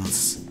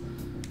skills.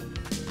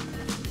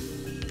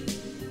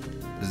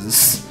 Is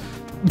this...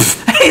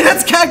 Hey,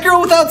 that's Cat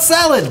Girl Without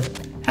Salad!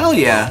 Hell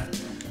yeah.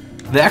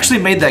 They actually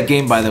made that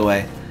game, by the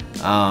way.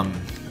 I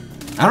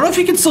don't know if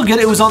you can still get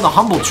it. It was on the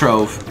Humble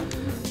Trove.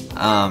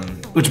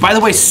 Which, by the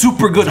way,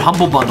 super good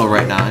Humble Bundle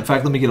right now. In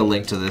fact, let me get a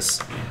link to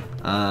this.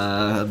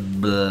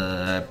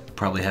 I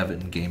probably have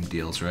it in game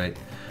deals, right?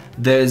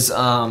 There's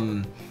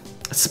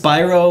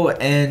Spyro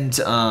and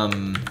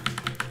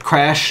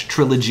Crash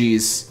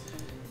trilogies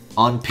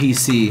on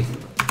PC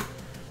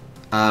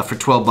for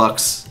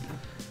 $12.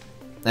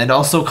 And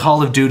also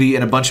Call of Duty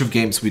and a bunch of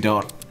games we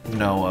don't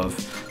know of.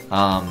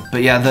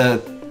 But yeah,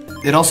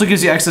 it also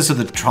gives you access to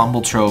the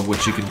Humble Trove,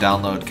 which you can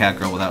download Cat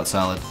Girl Without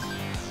Salad.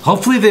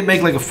 Hopefully they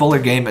make like a fuller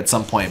game at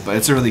some point, but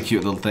it's a really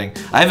cute little thing.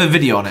 I have a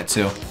video on it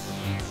too.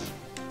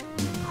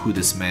 Who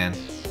this man?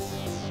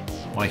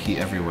 Why he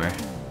everywhere?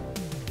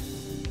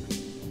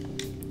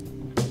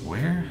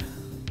 Where?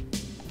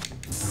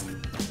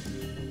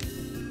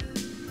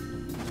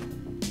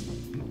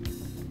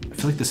 I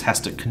feel like this has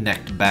to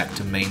connect back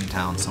to main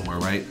town somewhere,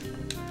 right?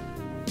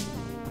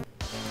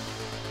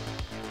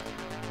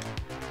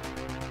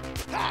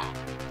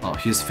 Oh,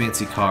 he has a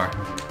fancy car.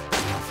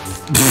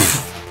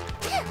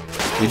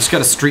 We just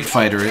gotta Street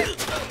Fighter it.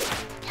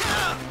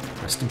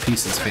 Rest in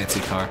peace, this fancy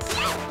car.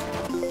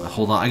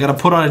 Hold on, I gotta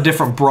put on a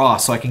different bra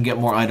so I can get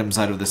more items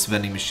out of this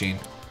vending machine.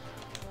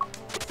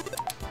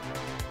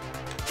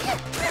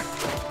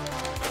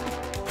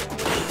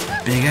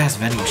 Big ass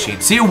vending machine.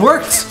 See, it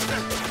worked!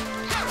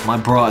 My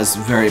bra is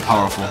very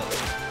powerful.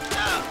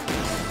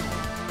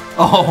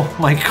 Oh,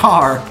 my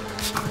car.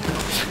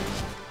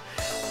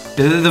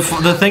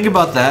 The thing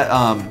about that,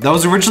 that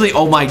was originally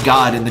 "Oh my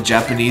god" in the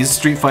Japanese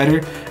Street Fighter,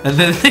 and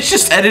then they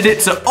just edited it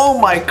to "Oh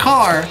my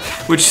car,"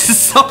 which is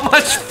so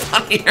much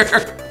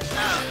funnier.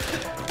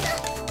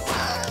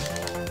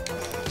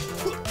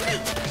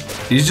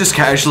 He's just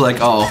casually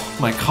like, "Oh,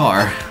 my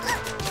car."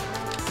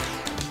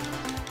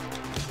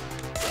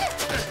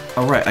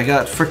 Alright, I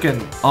got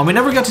frickin'... Oh, we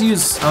never got to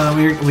use...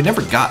 we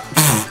never got...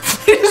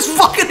 He just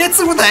fucking hits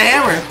him with a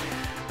hammer!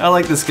 I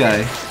like this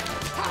guy.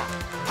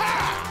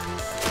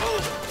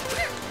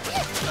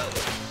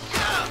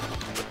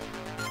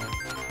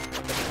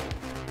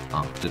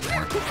 Oh, didn't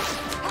work.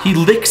 He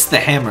licks the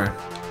hammer.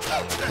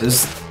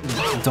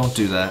 Don't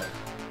do that.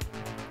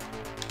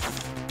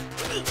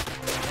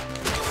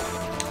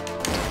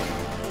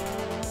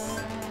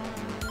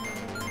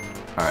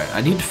 Alright,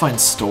 I need to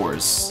find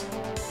stores.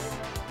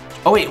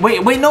 Oh wait,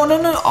 no.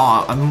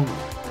 Aw,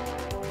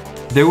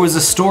 there was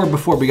a store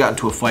before we got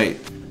into a fight.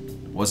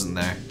 Wasn't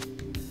there?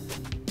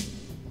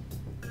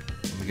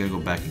 We gotta go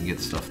back and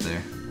get stuff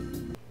there.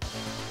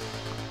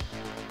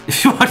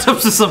 If you walked up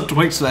to some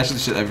twink smashing the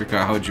shit out of your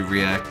car, how would you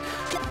react?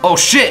 Oh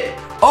shit!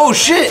 Oh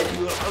shit!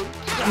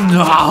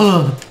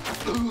 No.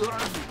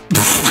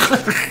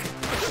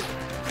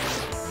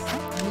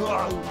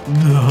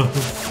 No.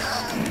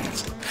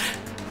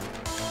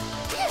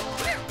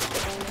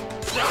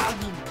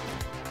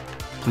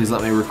 Please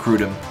let me recruit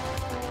him.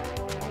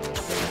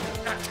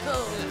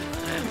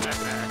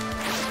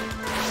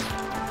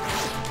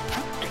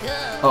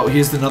 Oh,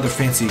 here's another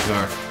fancy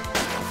car.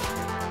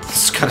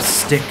 It's got a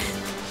stick.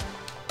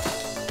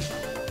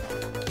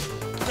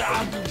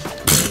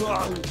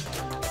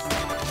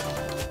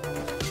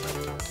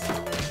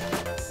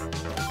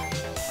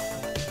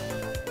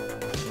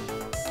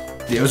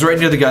 Yeah, it was right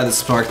near the guy that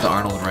sparked the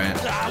Arnold rant.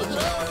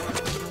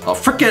 Oh,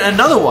 frickin'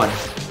 another one!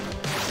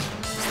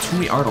 There's too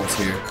many Arnolds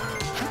here.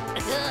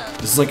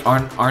 This is like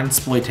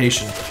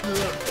Arnsploitation.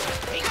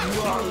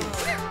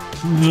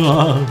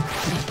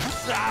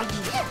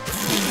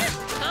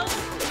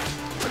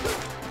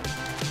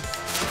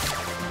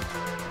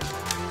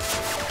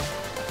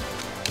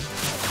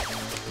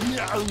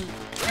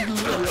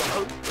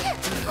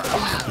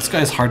 This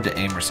guy's hard to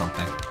aim or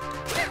something.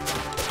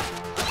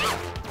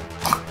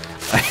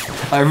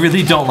 I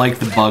really don't like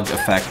the bug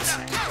effect.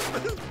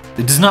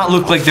 It does not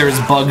look like there's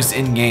bugs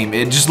in-game.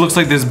 It just looks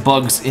like there's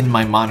bugs in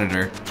my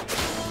monitor.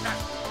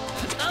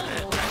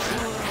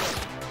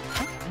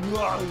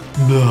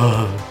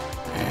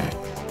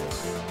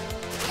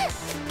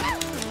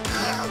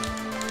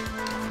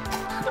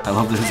 I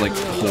love that his like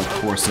whole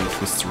torso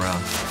twists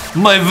around.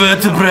 My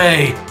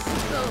vertebrae!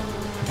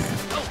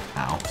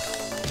 Ow.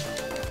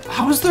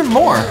 How is there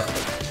more?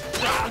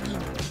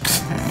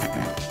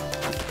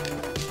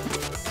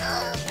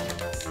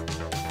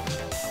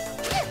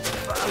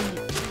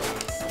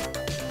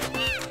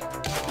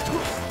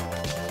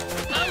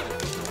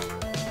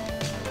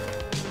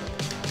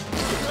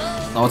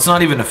 Oh, it's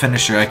not even a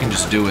finisher, I can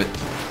just do it.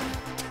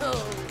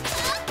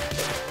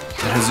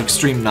 It has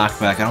extreme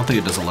knockback. I don't think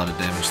it does a lot of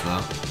damage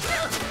though.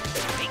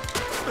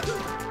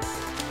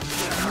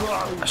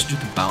 I should do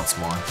the bounce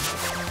more.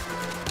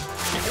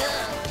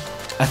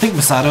 I think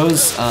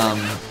Masato's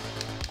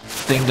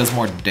thing does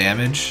more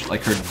damage,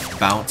 like her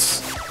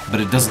bounce, but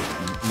it doesn't,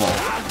 well,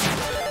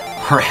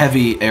 her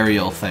heavy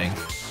aerial thing,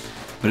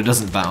 but it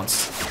doesn't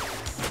bounce.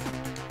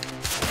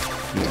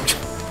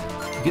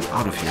 Get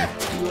out of here.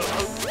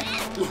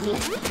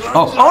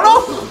 Oh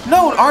no!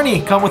 No,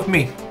 Arnie, come with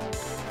me.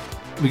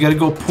 We gotta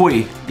go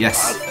poi.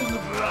 Yes.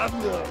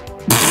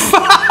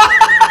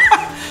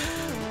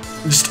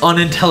 Just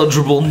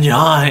unintelligible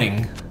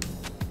nying.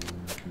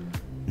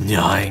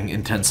 Nying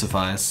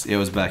intensifies. It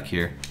was back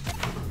here.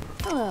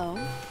 Hello.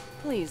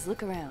 Please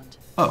look around.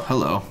 Oh,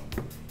 hello.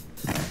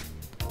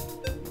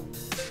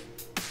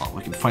 Oh,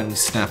 we can finally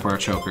snap our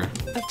choker.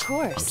 Of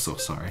course. I'm so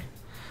sorry.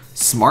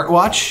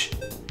 Smartwatch?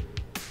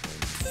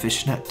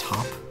 Fishnet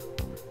top?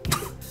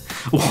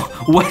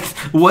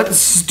 What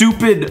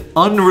stupid,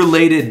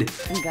 unrelated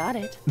Got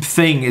it.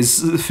 thing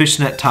is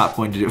fishnet top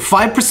going to do?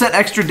 5%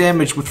 extra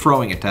damage with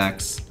throwing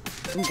attacks.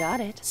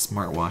 Got it.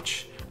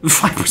 Smartwatch.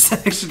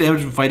 5% extra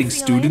damage from fighting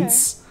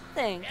students.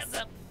 Thanks.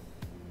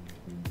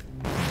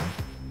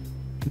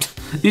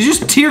 You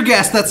just tear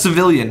gas that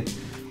civilian.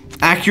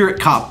 Accurate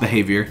cop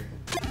behavior.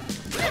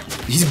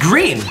 He's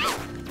green.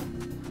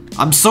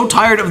 I'm so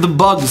tired of the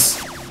bugs.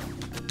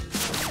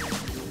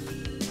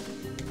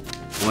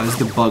 Why is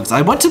the bugs?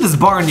 I went to this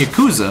bar in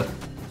Yakuza.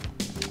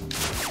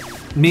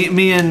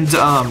 Me and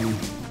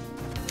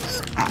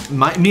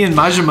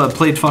Majima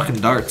played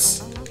fucking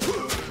darts.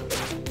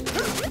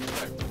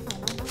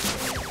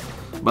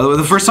 By the way,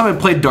 the first time I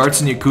played darts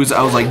in Yakuza,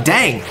 I was like,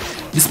 dang,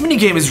 this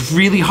minigame is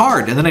really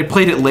hard. And then I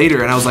played it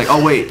later and I was like,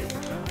 oh wait,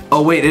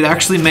 it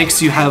actually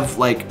makes you have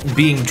like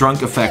being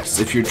drunk effects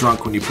if you're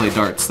drunk when you play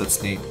darts.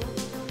 That's neat.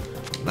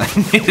 I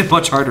made it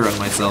much harder on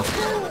myself.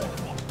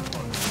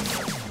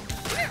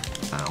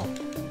 Ow.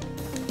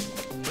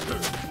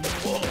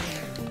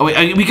 Oh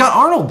wait, we got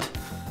Arnold!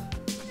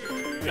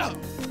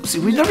 See,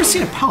 we've never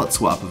seen a palette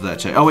swap of that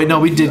chick. Oh wait, no,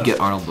 we did get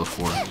Arnold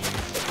before.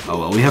 Oh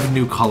well, we have a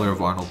new color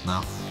of Arnold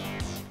now.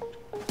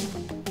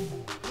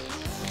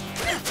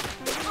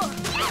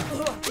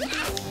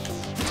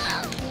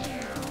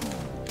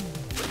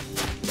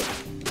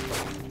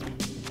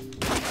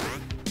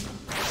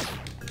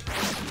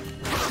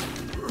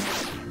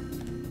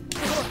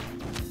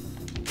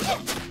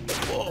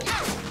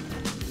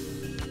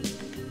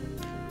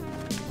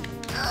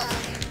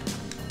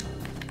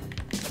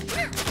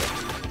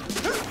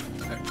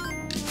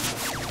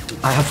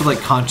 I have to like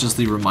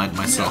consciously remind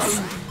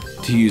myself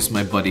to use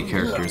my buddy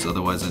characters,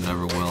 otherwise I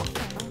never will.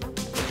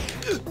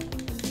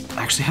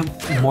 I actually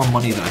have more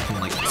money that I can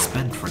like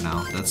spend for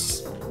now.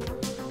 That's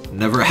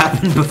never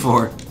happened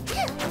before.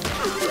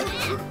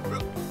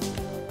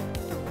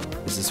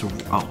 Is this a...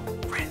 oh,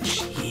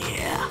 wrench,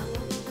 yeah.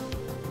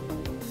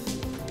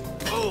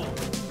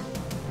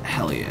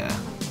 Hell yeah.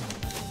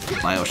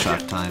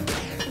 Bioshock time.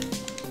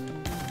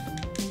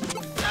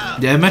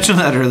 Yeah, I mentioned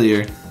that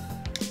earlier.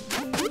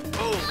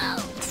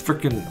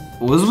 Freaking,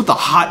 what is with the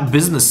hot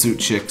business suit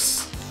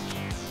chicks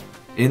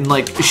in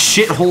like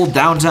shithole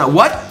downtown?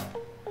 What?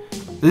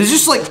 There's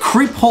just like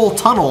creep hole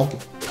tunnel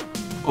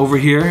over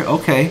here.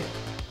 Okay,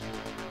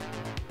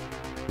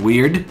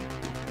 weird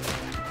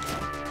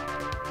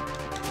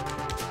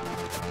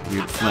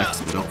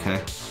flex, but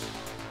okay.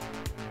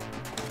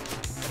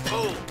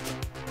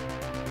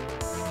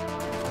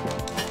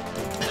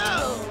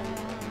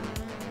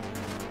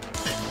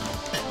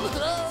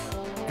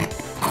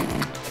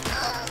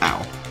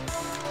 Ow.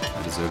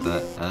 I deserve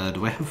that.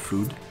 Do I have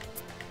food?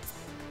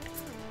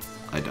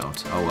 I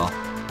don't. Oh well.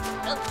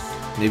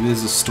 Maybe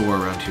there's a store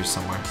around here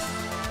somewhere.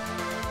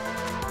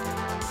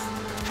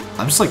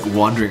 I'm just like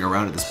wandering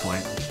around at this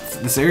point.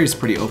 This area is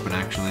pretty open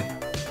actually.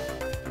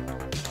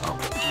 Oh.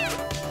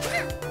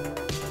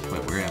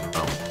 Wait, where am I?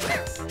 Oh.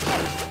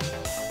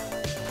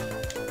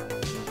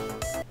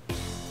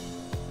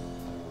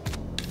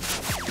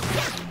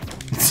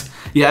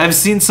 Yeah, I've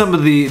seen some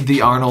of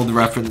the Arnold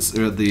reference,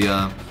 or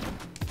the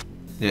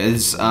yeah,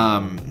 it's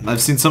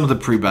I've seen some of the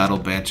pre-battle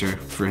banter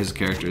for his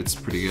character. It's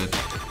pretty good.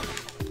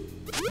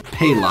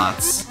 Pay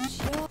lots.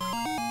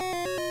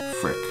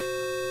 Frick.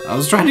 I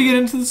was trying to get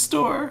into the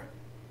store.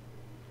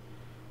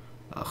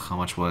 Ugh, how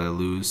much will I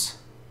lose?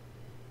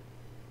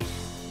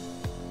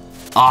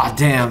 Ah,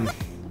 damn.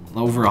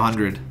 Over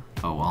 100.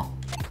 Oh well.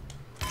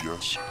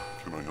 Yes.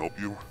 Can I help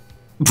you?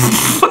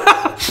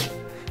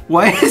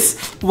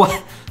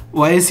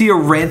 Why is he a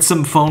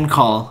ransom phone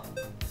call?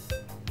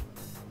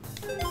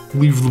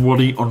 Leave the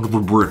money under the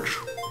bridge.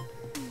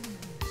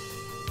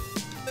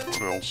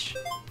 What else?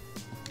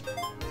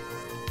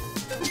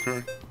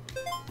 Okay.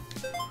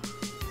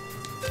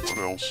 What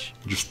else?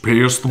 Just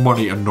pay us the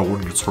money and no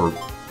one gets hurt.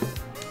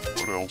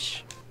 What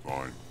else?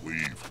 Fine,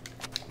 leave.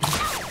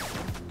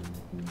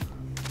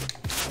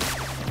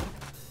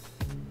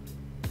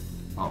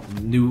 Oh,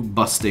 new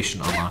bus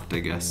station unlocked, I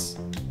guess.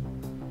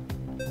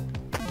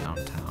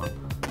 Downtown.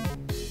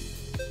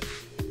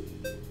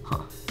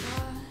 Huh.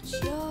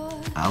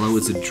 Aloe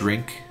is a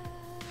drink.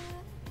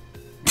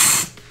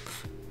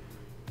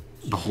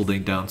 The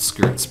holding down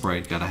skirt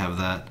sprite, gotta have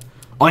that.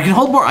 Oh, I can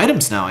hold more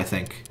items now, I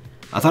think.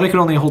 I thought I could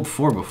only hold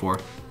 4 before.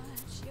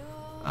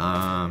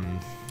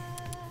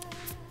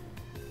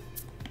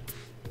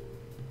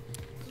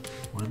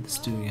 what did this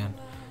do again?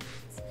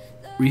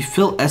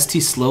 Refill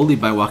ST slowly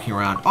by walking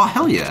around. Oh,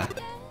 hell yeah.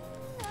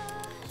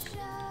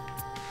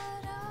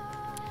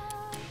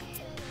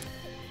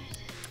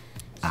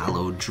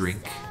 Aloe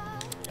drink.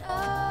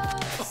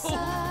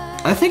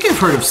 I think I've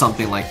heard of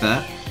something like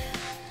that.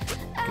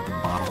 Get the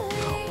bottle.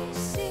 No.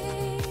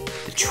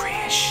 The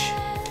trash.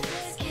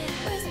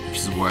 Which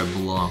is where I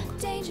belong.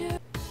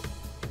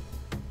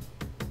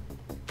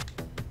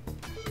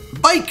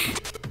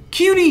 Bike!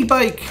 Cutie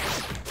bike!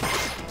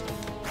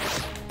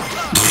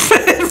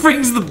 It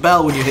rings the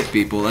bell when you hit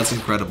people. That's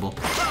incredible.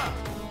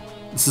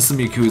 This is some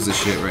Yakuza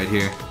shit right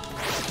here.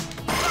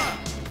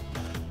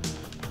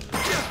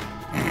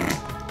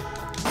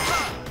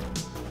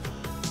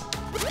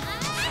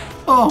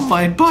 Oh,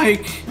 my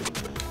bike!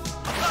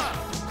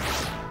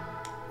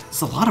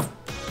 There's a lot of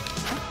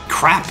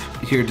crap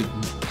here to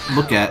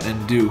look at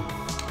and do.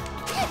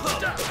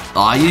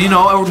 Aw, you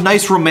know, a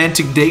nice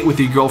romantic date with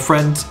your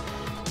girlfriend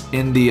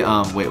in the,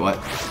 wait, what?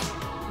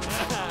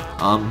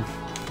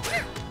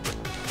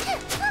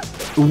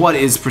 What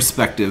is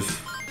perspective?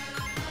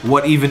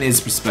 What even is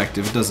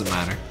perspective? It doesn't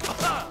matter.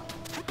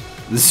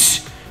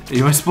 This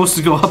am I supposed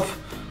to go up?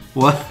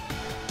 What?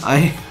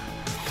 Are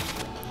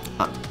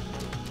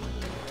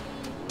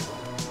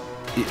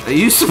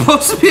you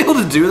supposed to be able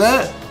to do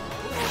that?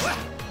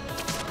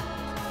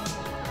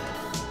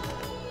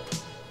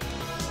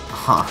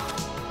 Huh.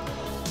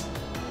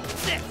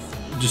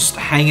 Just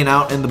hanging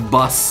out in the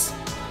bus.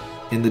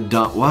 In the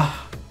dump. What?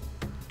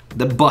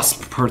 The bus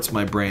hurts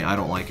my brain. I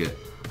don't like it.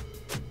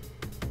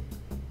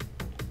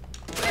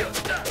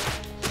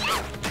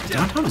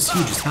 Downtown is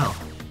huge as hell.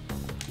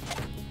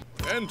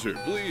 Enter,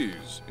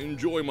 please.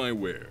 Enjoy my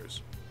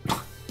wares.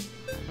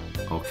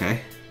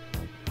 Okay.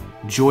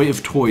 Joy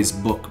of Toys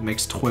book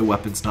makes toy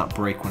weapons not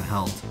break when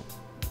held.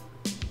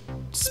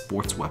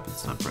 Sports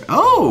weapons not break.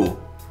 Oh!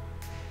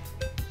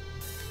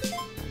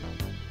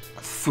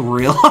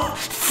 Thrill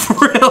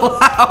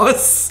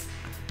House!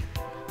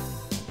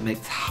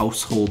 Makes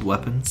household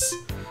weapons.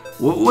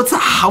 What's a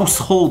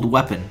household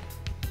weapon?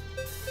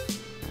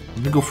 I'm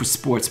gonna go for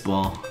sports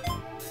ball.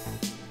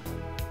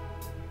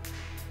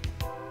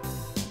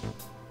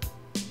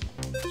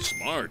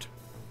 Smart.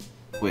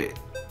 Wait,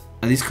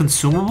 are these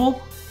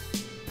consumable?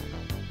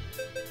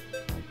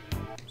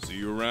 See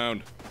you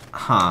around.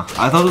 Huh.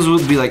 I thought those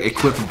would be like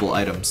equipable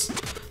items.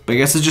 But I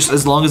guess it's just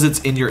as long as it's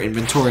in your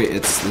inventory,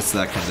 it's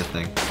that kind of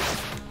thing.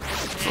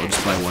 So I'll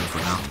just buy one for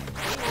now.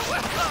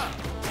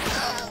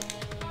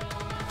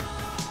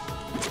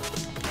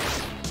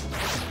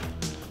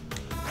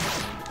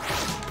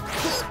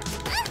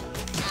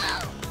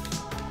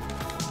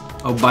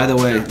 Oh, by the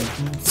way,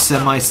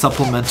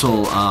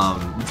 semi-supplemental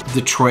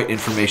Detroit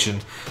information.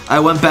 I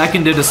went back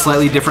and did a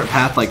slightly different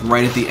path, like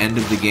right at the end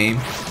of the game.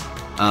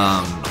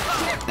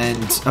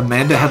 And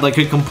Amanda had like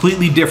a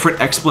completely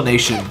different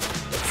explanation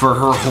for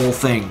her whole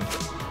thing.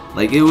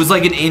 Like, it was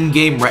like an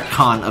in-game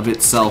retcon of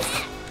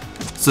itself.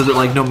 So that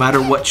like, no matter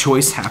what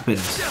choice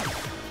happened,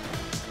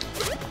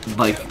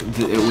 like,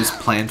 it was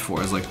planned for.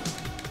 It was like,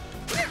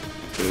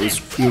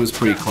 it was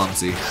pretty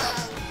clumsy.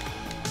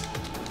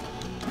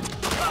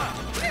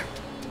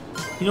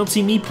 You don't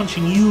see me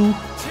punching you.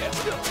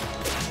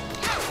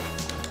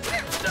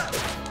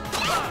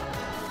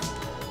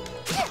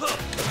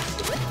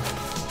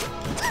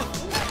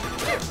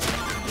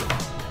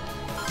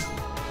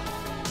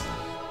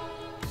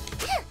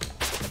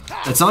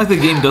 It's not like the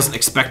game doesn't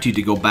expect you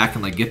to go back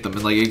and like get them,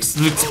 and like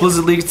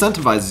explicitly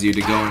incentivizes you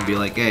to go and be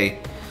like, hey,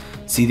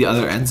 see the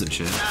other ends and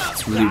shit.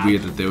 It's really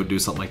weird that they would do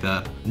something like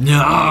that.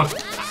 No.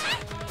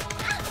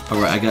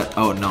 Alright, I got.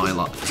 Oh no, I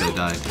lost because I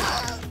died.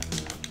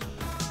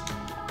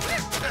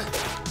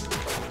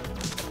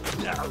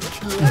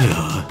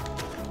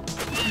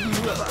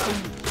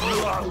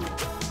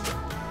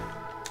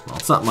 Well,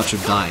 it's not much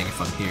of dying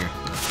if I'm here.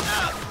 But,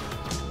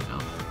 you know,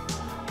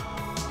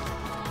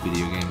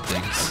 video game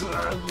things.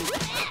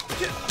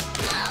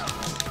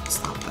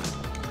 Stop that.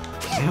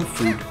 I have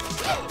food.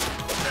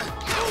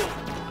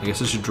 I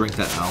guess I should drink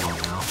that aloe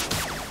now.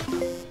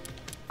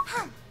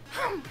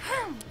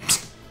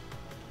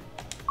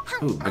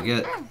 Ooh,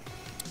 baguette.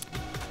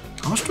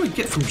 How much do I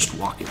get from just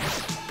walking?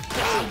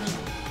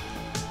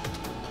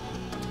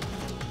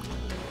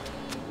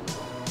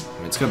 I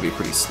mean, it's gonna be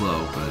pretty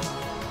slow, but...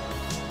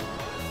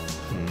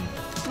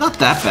 not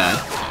that bad.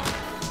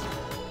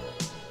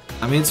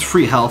 I mean, it's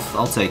free health.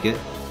 I'll take it.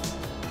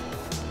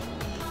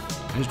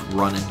 I just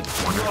run into the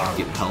corner and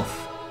get health.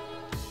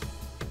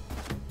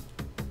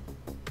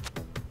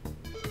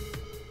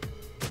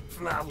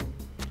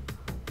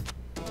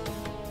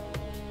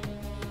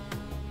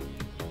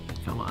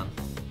 Come on.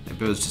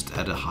 Maybe I was just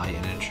at a high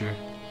integer.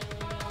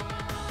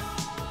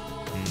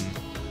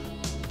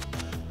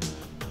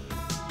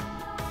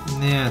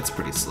 Yeah, it's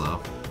pretty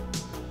slow.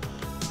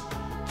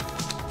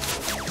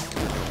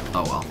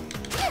 Oh well.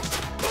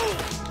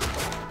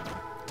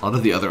 A lot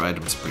of the other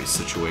items are pretty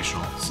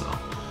situational, so...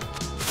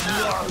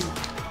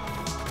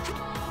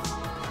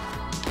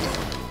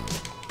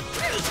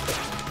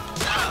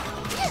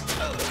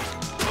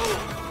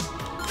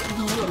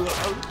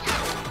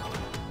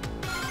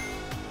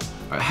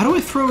 Alright, how do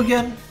I throw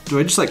again? Do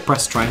I just like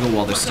press triangle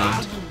while they're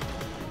stunned?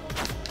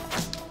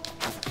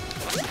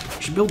 I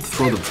should be able to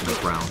throw them from the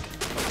ground.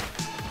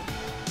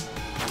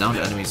 Down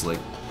to enemies like...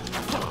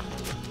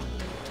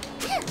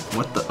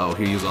 What the? Oh,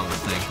 he was on the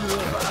thing.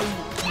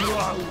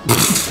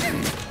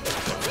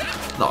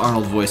 The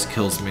Arnold voice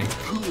kills me.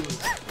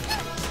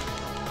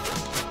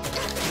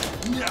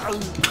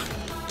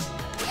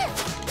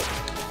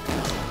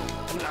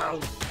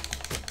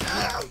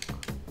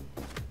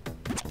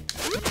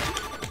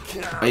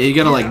 You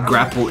gotta like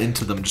grapple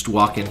into them, just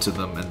walk into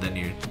them, and then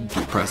you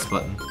press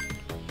button.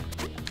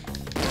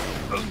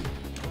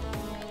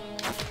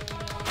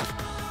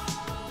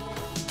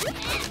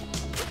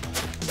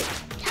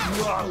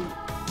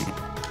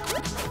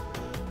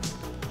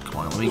 Come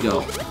on, let me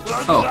go.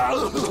 Oh.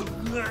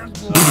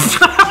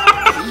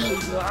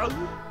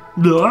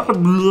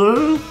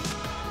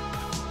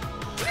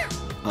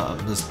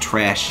 This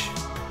trash.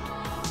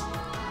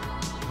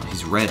 Oh,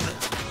 he's red.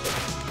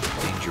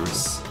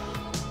 Dangerous.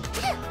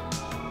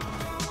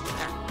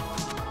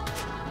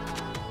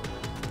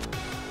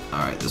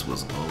 Alright, this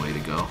wasn't the way to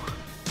go.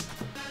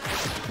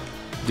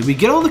 Did we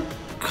get all the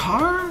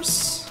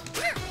cars?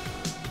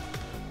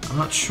 I'm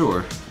not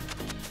sure.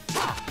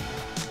 Not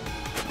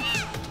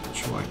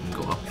sure I can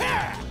go up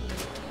there.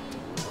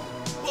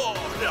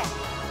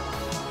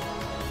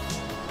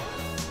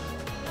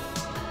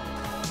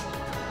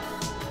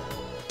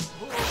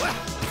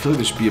 I feel like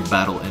there should be a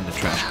battle in the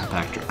trash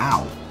compactor.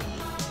 Ow!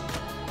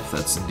 If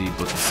that's indeed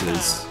what this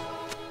is.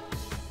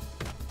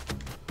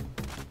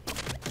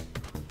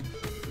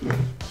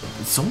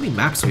 There's so many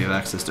maps we have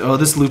access to. Oh,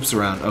 this loops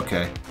around.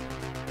 Okay.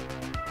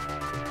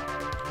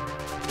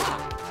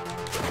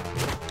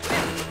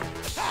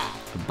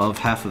 Above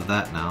half of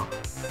that now.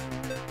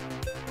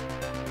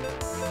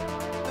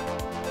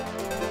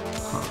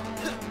 Huh.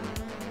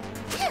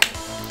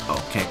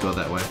 Oh, can't go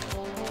that way.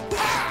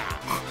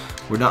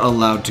 We're not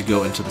allowed to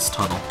go into this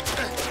tunnel.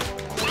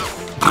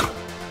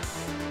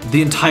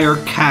 The entire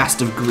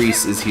cast of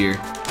Grease is here.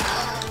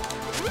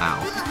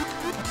 Ow.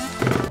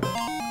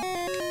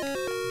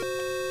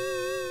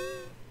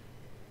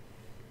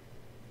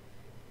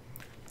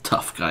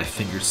 Tough guy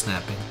finger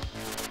snapping.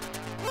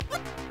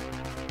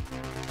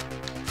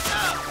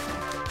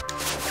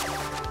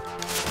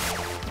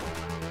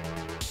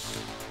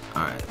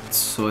 Alright,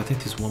 so I think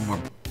there's one more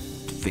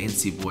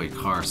fancy boy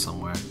car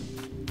somewhere.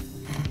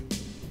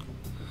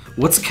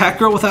 What's Cat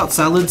Girl Without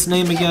Salad's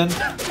name again?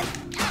 I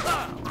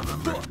don't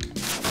remember.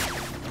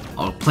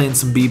 Oh, playing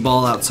some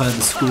b-ball outside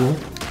the school.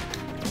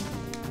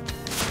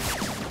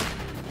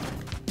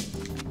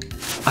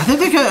 I think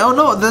that guy, oh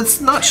no, that's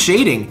not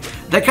shading.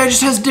 That guy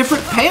just has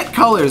different pant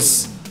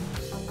colors.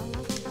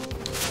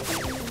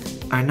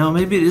 I know,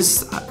 maybe it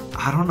is,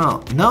 I don't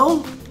know.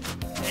 No?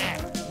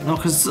 No,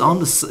 because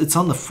it's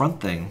on the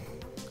front thing.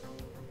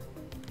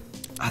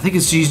 I think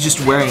he's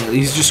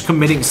just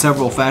committing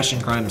several fashion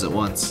crimes at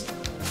once.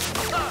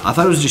 I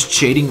thought it was just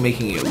shading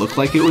making it look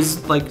like it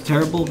was like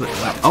terrible, but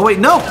oh wait,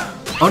 no!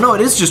 Oh no,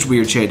 it is just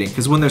weird shading,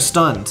 because when they're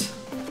stunned.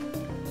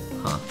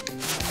 Huh.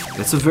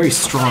 It's a very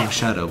strong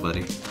shadow,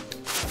 buddy.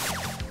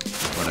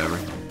 Whatever.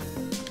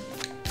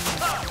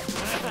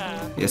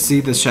 Yeah,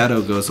 see, the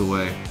shadow goes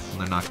away when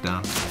they're knocked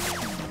down.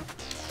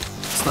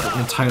 It's not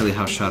entirely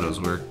how shadows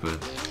work, but...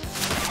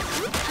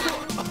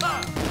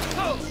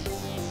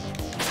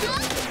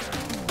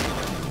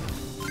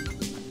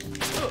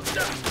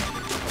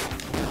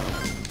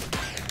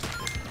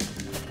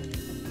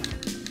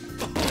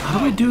 How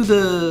do I do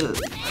the...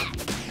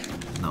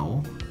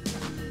 No.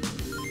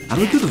 How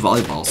do I do the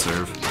volleyball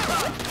serve?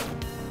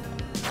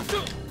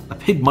 I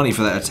paid money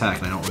for that attack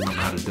and I don't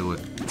remember how to do it.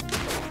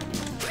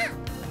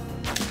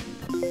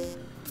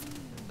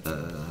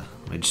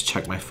 Let me just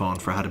check my phone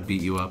for how to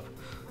beat you up.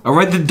 I'll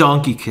write the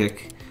donkey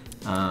kick.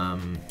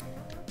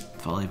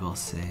 Volleyball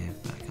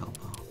save, back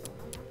elbow.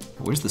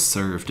 Where's the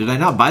serve? Did I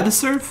not buy the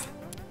serve?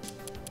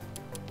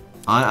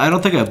 I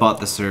don't think I bought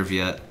the serve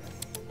yet.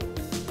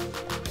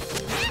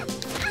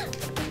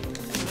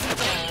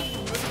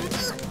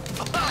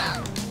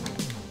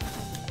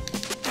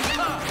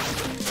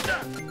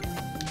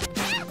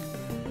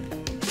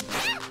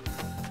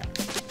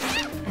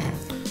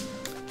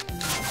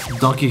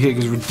 Donkey kick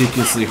is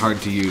ridiculously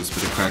hard to use,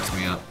 but it cracks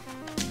me up.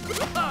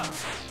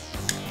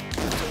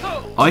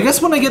 Oh, I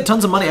guess when I get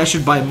tons of money, I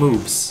should buy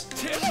moves.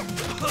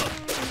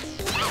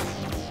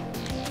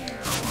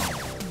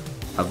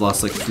 I've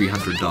lost like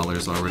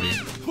 $300 already.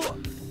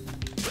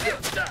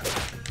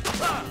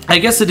 I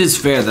guess it is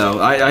fair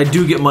though. I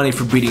do get money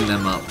for beating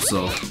them up,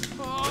 so...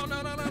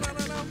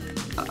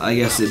 I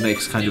guess it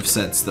makes kind of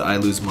sense that I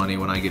lose money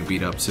when I get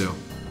beat up too.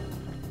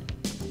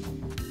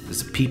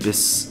 There's a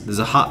Peepus, there's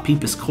a hot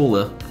Peepus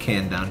Cola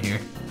can down here.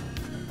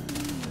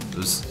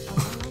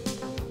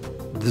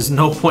 There's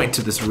no point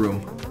to this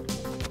room.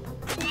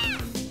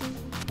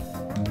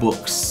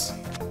 Books.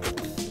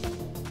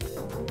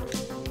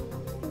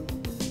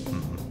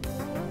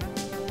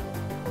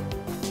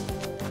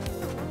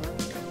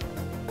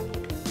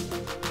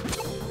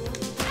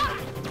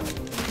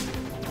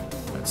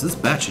 So this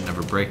bat should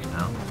never break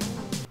now.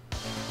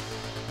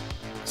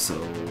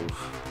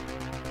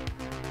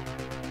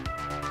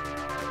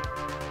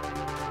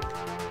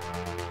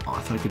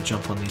 I thought I could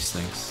jump on these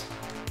things.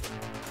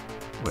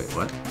 Wait,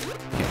 what?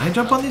 Can I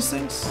jump on these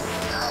things?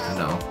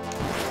 No.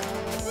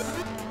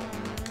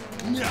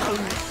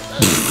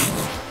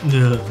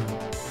 No.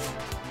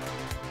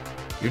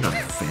 You're not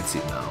fancy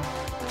now.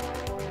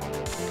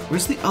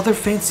 Where's the other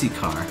fancy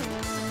car?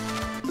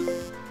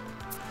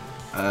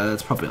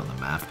 It's probably on the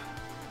map.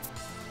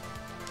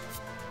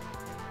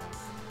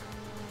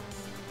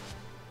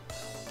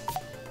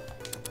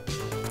 I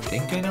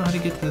think I know how to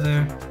get to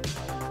there.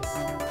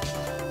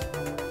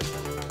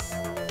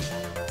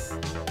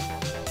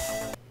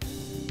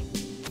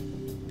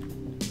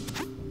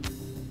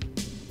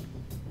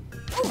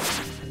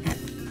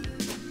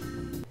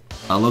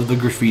 I love the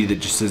graffiti that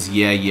just says,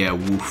 yeah, yeah,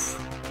 woof.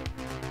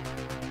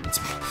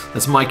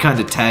 That's my kind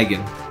of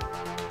tagging.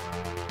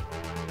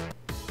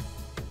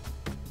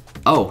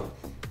 Oh.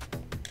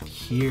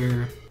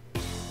 Here.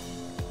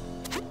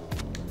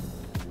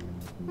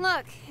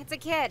 Look, it's a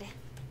kid.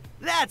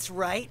 That's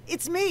right,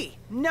 it's me,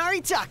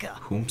 Naritaka.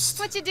 Whomst.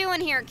 What you doing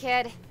here,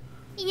 kid?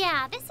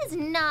 Yeah, this is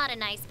not a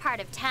nice part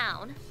of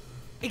town.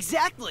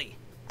 Exactly.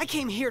 I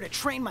came here to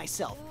train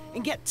myself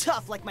and get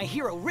tough like my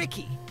hero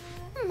Ricky.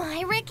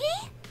 My Ricky?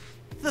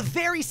 The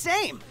very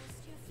same.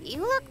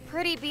 You look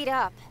pretty beat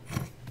up.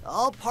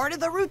 All part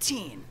of the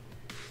routine.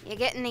 You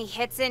get any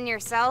hits in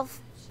yourself?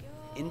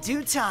 In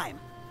due time.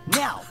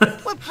 Now,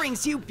 what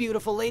brings you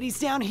beautiful ladies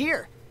down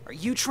here? Are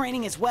you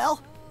training as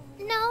well?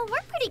 No,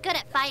 we're pretty good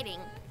at fighting.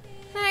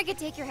 I could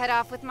take your head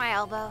off with my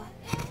elbow.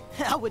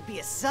 That would be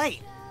a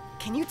sight.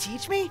 Can you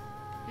teach me?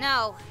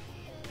 No.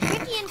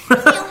 Ricky and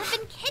Surreal have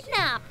been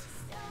kidnapped.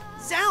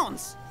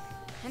 Zounds!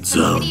 And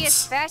some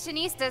hideous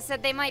fashionista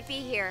said they might be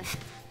here.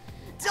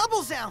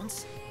 Double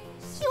zounds!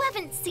 You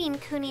haven't seen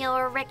Kunio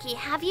or Ricky,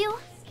 have you?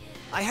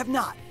 I have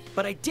not,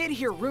 but I did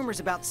hear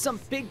rumors about some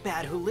big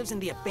bad who lives in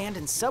the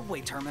abandoned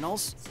subway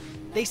terminals.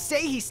 They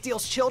say he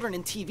steals children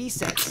in TV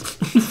sets.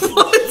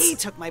 He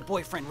took my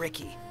boyfriend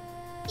Ricky.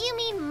 You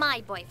mean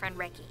my boyfriend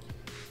Ricky?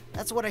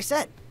 That's what I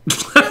said.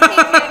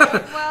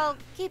 Okay, well,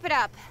 keep it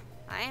up.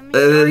 I'm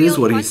sure that is you'll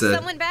what he punch said.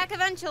 someone back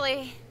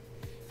eventually.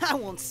 I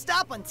won't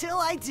stop until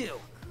I do.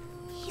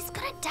 He's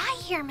gonna die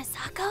here,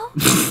 Misako.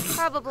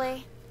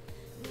 Probably.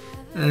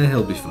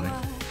 He'll be fine.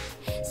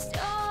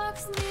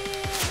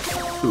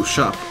 Ooh,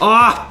 shop.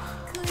 Ah!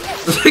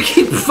 I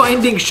keep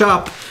finding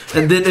shop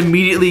and then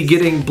immediately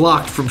getting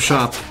blocked from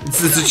shop.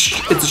 It's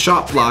a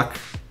shop block.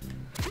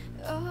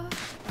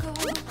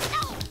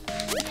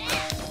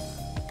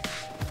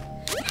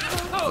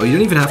 Oh, you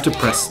don't even have to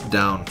press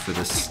down for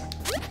this.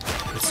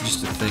 It's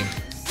just a thing.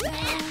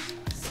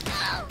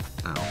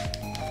 Ow.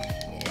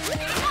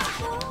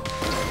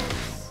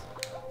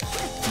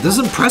 Does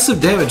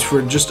impressive damage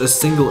for just a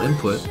single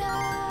input.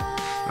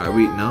 Alright,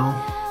 wait, no.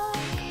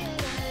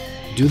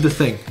 Do the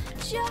thing.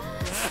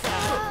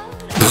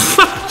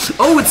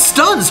 Oh, it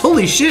stuns!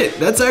 Holy shit!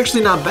 That's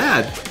actually not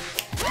bad.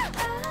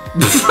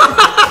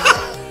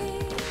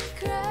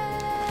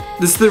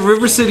 This is the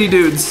River City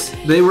dudes.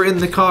 They were in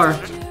the car.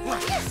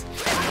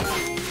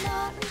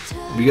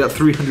 We got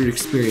 300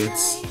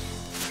 experience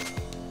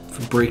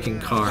for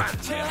breaking car.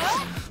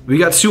 We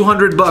got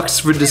 200 bucks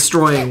for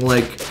destroying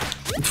like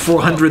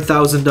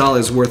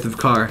 $400,000 worth of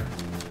car.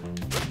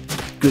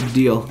 Good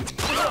deal.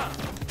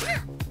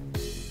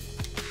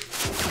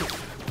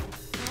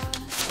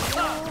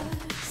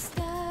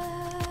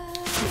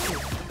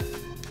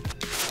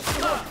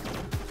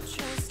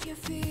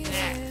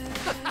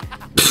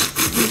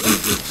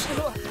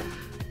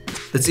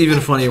 It's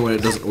even funnier when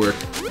it doesn't work.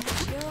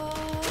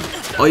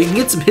 Oh, you can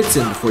get some hits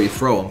in before you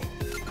throw them.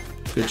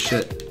 Good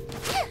shit.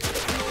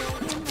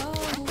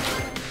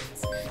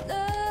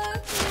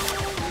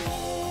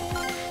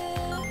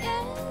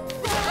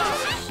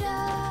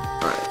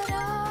 Alright.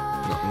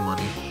 Got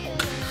money.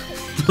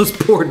 Those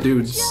poor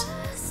dudes.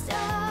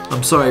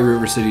 I'm sorry,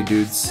 River City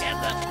dudes.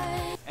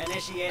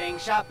 Initiating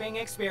shopping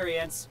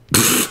experience.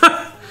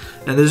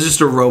 And there's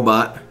just a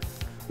robot.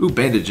 Ooh,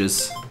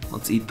 bandages.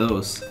 Let's eat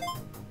those.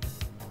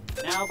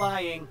 Now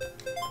buying.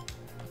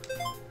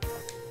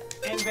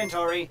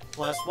 Inventory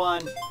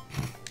 +1.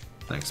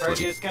 Thanks, buddy.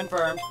 Purchase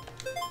confirmed.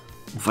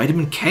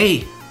 Vitamin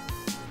K.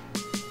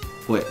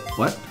 Wait,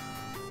 what?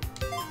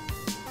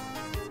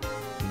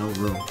 No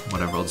room.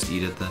 Whatever, I'll just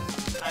eat it then.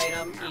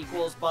 Item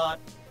equals bought.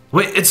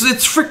 Wait, it's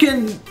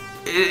freaking.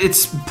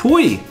 It's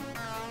Pui.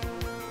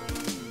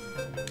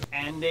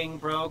 Ending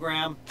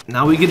program.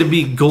 Now we get to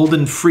be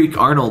Golden Freak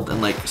Arnold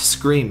and like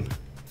scream.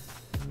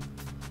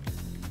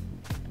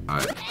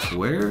 Alright,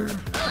 where?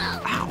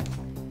 Ow.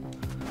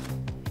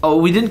 Oh,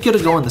 we didn't get to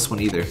go on this one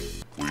either.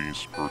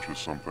 Please purchase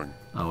something.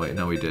 Oh wait,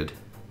 no we did.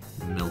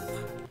 Milk.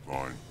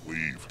 Fine,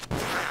 leave.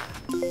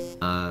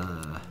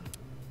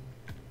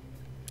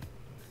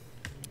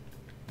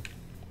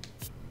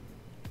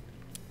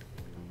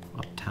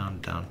 Uptown,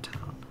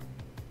 downtown.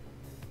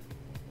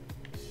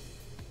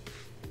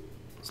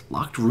 There's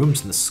locked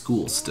rooms in the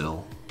school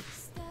still.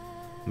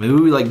 Maybe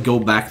we like go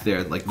back there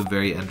at like the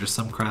very end or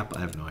some crap. I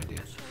have no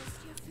idea.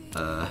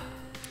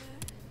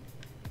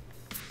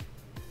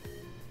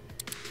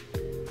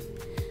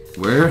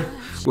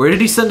 Where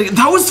did he send it?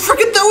 That was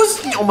freaking. That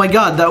was. Oh my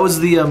god! That was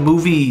the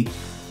movie.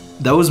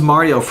 That was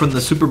Mario from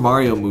the Super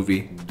Mario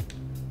movie.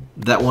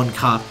 That one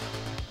cop.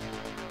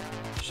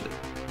 Shit.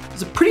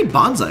 There's a pretty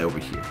bonsai over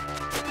here.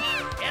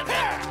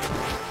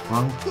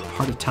 Wrong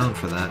part of town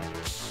for that.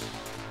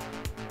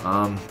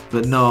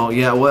 But no,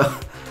 yeah, well...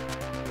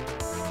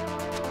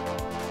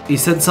 He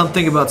said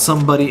something about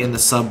somebody in the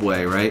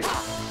subway, right?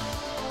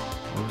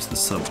 What was the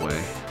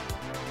subway?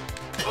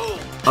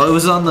 Oh, it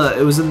was on the...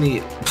 It was in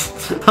the...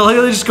 I like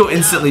how they just go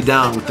instantly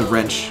down with the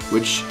wrench,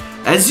 which,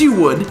 as you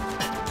would...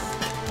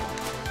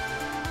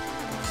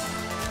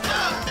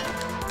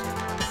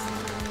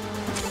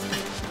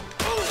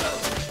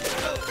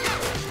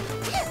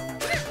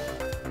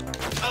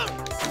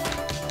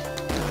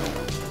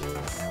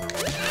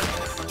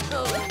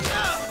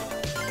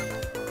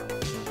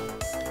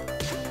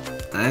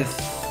 I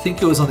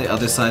think it was on the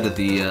other side of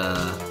the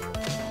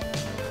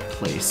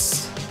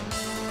place.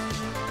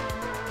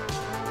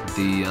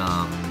 The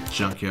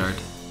junkyard.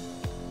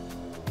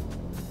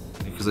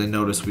 Because I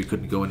noticed we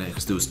couldn't go in it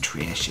because there was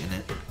trash in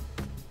it.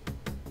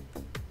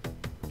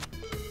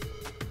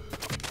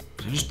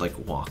 Should I just like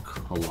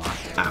walk a lot?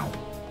 Ow.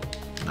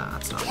 Nah,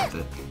 it's not worth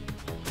it.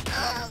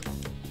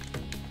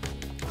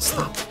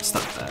 Stop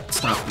that.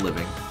 Stop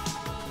living.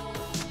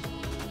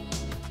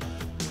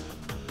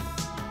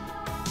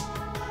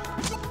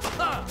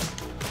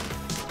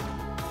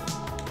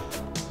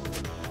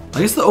 I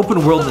guess the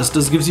open worldness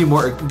does give you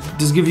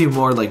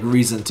more like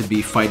reason to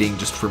be fighting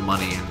just for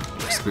money and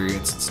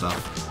experience and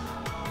stuff.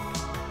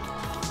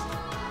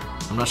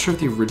 I'm not sure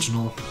if the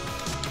original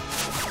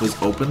was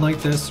open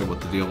like this or what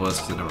the deal was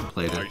because I never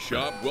played it. My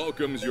shop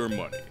welcomes your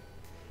money.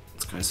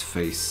 This guy's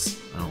face,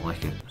 I don't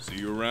like it. See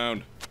you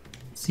around.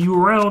 See you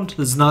around.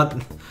 That is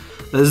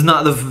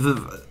not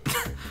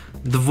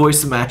the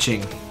voice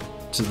matching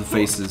to the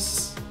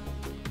faces.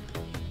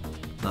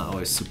 Not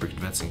always super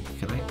convincing.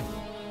 Can I?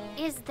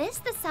 Is this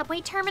the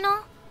subway terminal?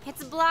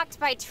 It's blocked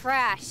by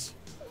trash.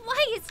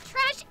 Why is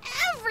trash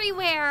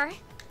everywhere?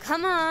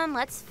 Come on,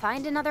 let's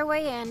find another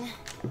way in.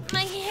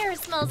 My hair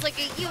smells like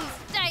a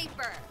used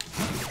diaper.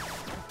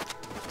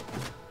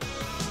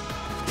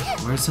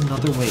 Where's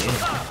another way in?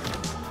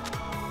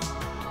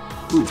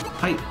 Ooh,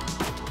 pipe.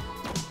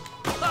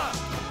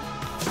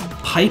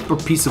 Pipe or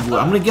piece of wood?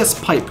 I'm gonna guess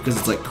pipe because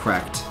it's like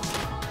cracked.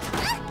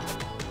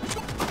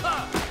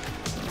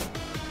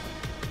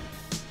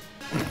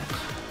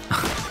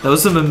 That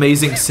was some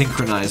amazing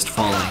synchronized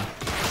falling.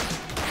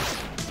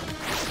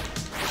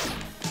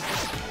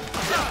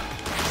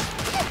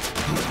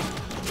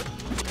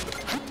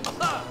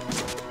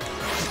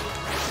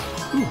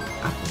 Ooh,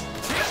 apple.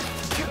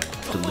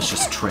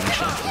 Delicious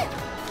trash apple.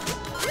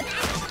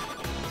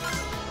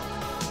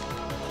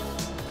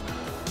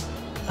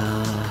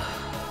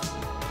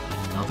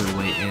 Another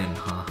way in,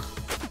 huh?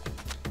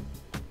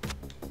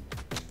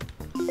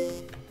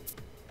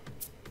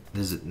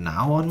 Is it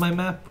now on my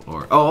map?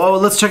 Or oh,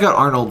 let's check out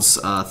Arnold's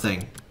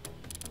thing.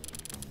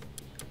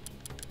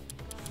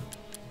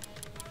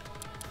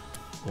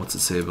 What's it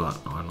say about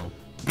Arnold?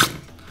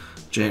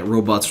 Giant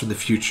robots from the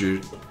future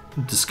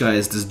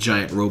disguised as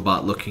giant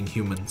robot-looking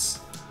humans.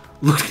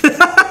 Look,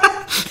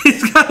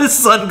 he's got his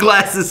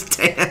sunglasses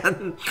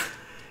tan.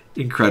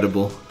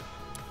 Incredible.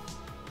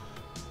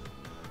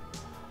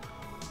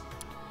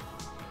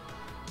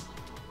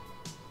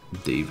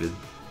 David.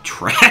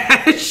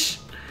 Trash.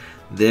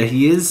 There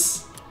he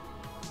is.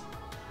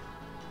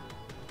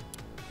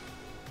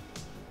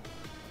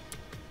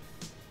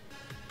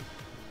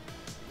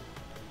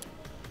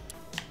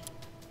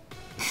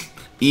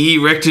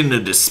 Erecting a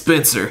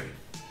dispenser.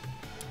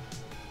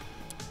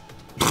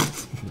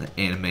 The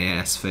anime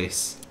ass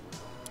face.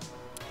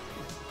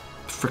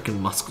 Frickin'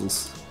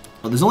 muscles.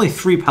 Oh, there's only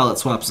 3 palette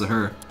swaps of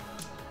her.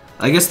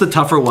 I guess the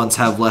tougher ones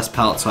have less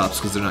palette swaps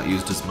because they're not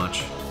used as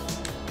much.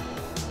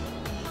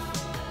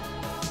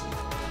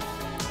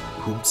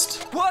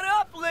 What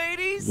up,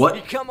 ladies? What?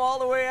 You come all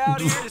the way out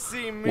here to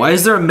see me? Why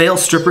is there a male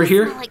stripper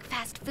here? Smell like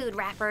fast food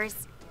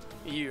wrappers.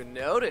 You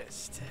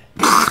noticed.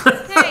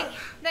 Hey,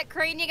 that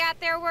crane you got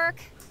there work?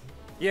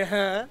 Yeah,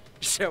 huh?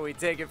 Shall we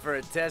take it for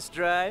a test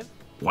drive?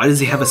 Why does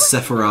he have a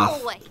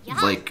Sephiroth, yeah.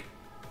 like,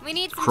 We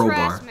need some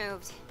crowbar? trash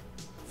moved.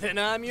 Then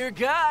I'm your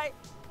guy.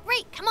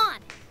 Great, come on.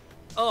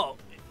 Oh,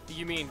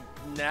 you mean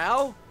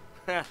now?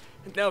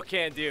 No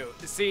can do.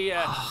 See,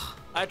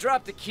 I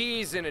dropped the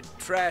keys in a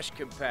trash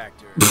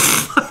compactor.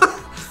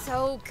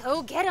 So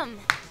go get them.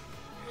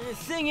 The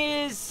thing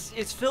is,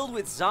 it's filled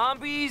with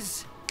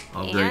zombies.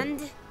 Oh, great.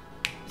 And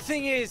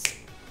Thing is,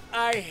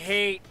 I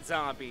hate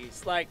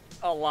zombies, like,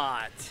 a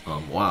lot.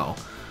 Wow.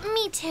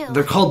 Me too.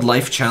 They're called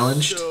life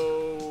challenged.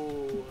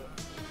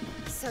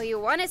 so you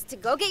want us to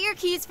go get your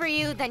keys for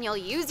you, then you'll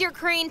use your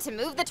crane to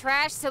move the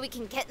trash so we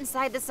can get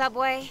inside the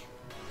subway?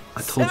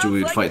 I told you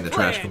we would fight in the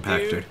trash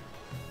compactor. Dude.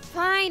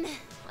 Fine.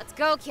 Let's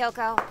go,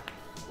 Kyoko.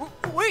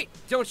 Wait,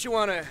 don't you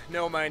want to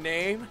know my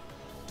name?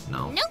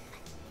 No. Nope.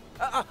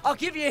 I'll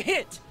give you a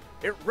hint.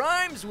 It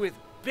rhymes with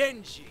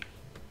Benji.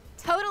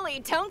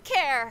 Totally don't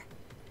care.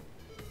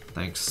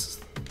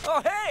 Thanks.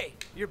 Oh, hey,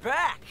 you're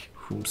back.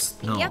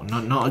 No, Yep.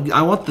 no,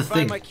 I want the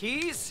Find thing. my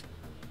keys?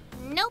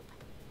 Nope.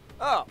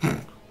 Oh,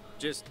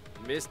 just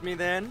missed me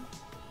then?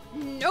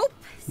 Nope.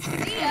 See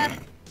ya.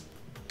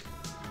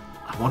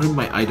 I wanted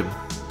my item.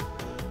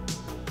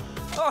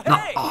 Oh, No,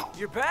 hey! oh.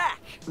 You're back!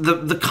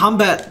 The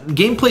combat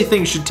gameplay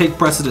thing should take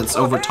precedence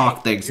over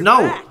talk things. You're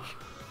No! back.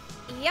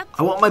 Yep.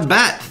 I want my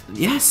bat!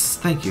 Yes,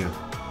 thank you.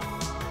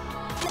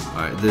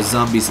 Alright, there's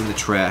zombies in the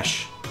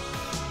trash.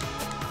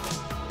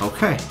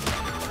 Okay.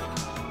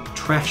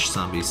 Trash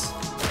zombies.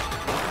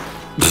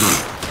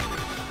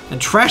 And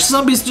trash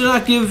zombies do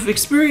not give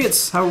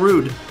experience! How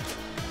rude.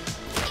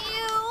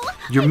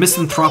 You're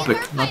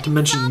misanthropic, not to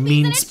mention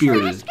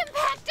mean-spirited.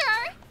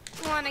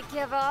 Wanna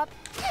give up?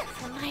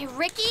 For my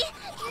Ricky?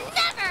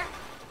 Never!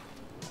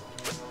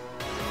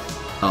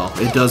 Oh,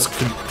 it does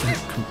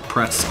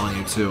compress on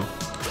you too.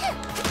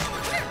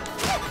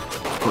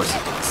 Of course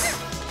it does.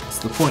 That's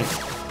the point.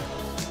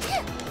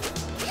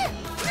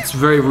 It's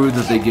very rude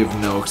that they give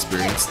no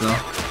experience though.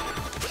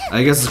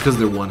 I guess it's because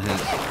they're one hit.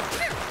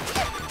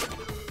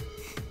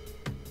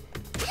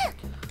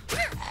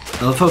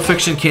 I love how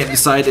fiction can't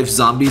decide if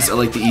zombies are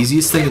like the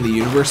easiest thing in the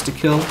universe to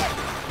kill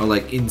or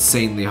like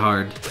insanely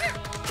hard.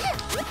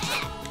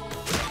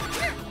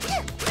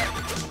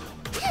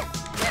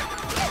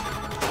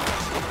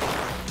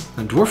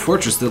 In Dwarf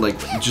Fortress, they're like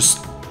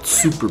just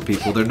super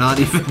people. They're not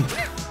even.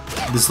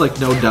 There's like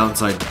no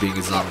downside to being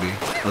a zombie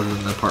other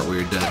than the part where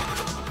you're dead.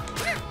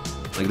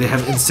 Like they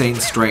have insane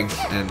strength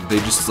and they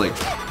just like.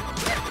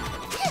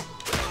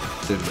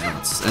 They're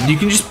nuts. And you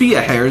can just be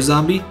a hair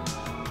zombie.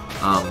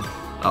 Oh.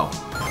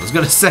 I was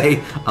gonna say,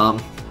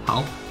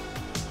 how?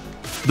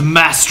 The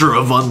master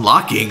of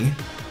unlocking.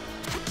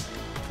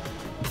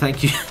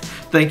 Thank you.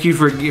 Thank you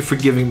for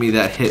giving me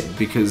that hit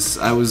because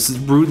I was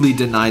rudely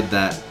denied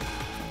that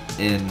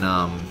in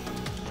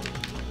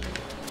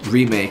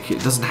remake.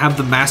 It doesn't have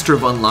the master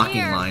of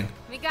unlocking line.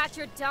 We got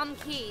your dumb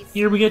keys.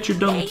 Here we get your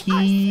dumb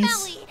keys.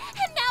 Smelly,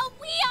 and now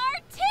we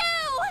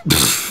are too.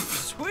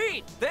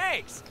 Sweet,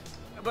 thanks.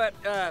 But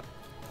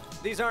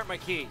these aren't my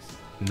keys.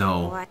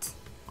 No. What?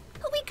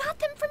 We got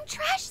them from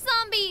trash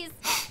zombies.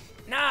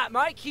 Nah,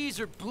 my keys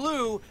are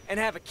blue and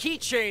have a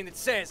keychain that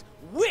says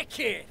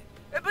Wicked.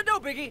 But no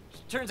biggie.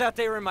 Turns out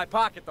they were in my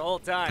pocket the whole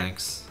time.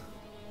 Thanks.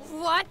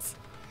 What?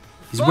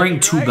 He's wearing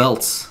two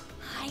belts.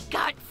 I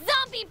got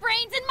zombie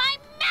brains in my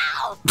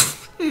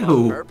mouth. Ew.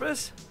 On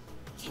purpose?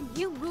 Can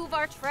you move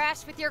our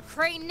trash with your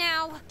crane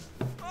now?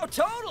 Oh,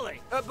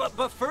 totally.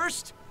 But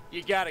first,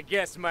 you gotta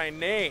guess my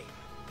name.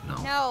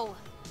 No.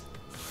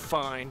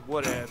 Fine,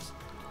 whatevs.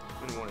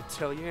 I didn't want to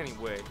tell you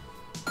anyway.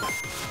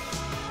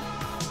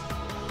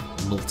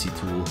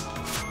 Multi-tool.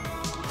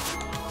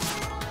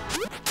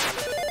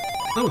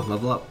 Oh,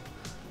 level up.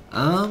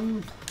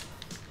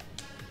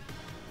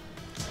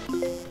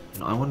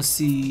 No, I want to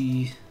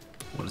see.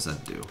 What does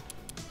that do?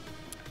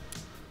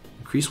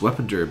 Increase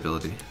weapon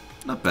durability.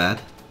 Not bad.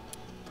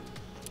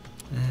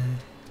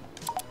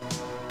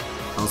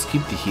 I'll just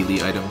keep the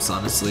Healy items,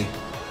 honestly.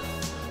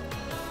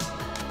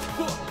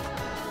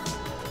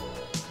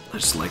 I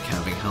just like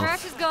having health.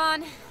 Trash is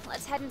gone.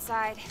 Let's head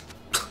inside.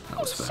 That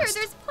was I'm fast.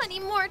 sure there's plenty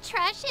more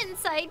trash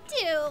inside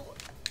too.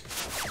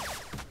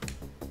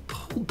 The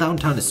whole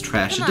downtown is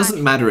trash. Come It doesn't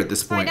on. matter at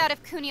this point. Find out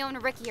if Kunio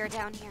and Ricky are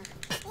down here.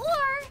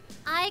 Or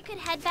I could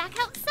head back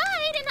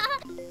outside and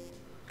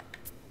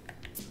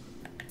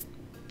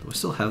Do I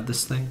still have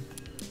this thing?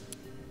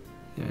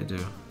 Yeah, I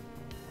do.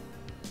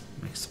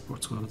 Make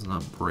sports weapons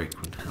not break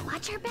when held.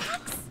 watch our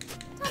backs.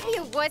 Don't be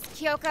a wuss,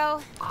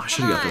 Kyoko. Oh, I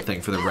should have got the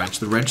thing for the wrench.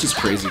 The wrench is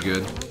crazy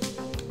good.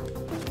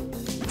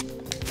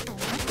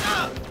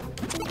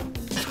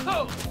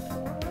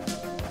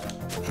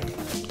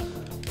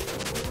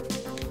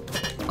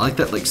 I like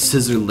that like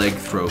scissor leg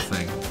throw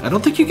thing. I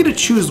don't think you get to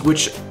choose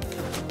which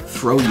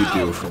throw you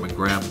do from a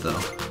grab though.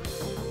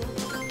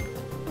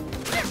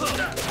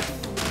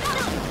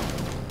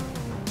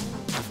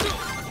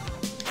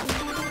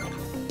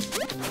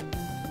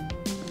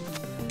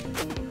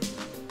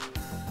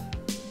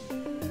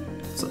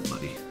 What's up,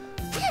 buddy?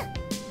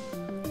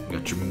 You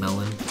got your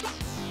melon.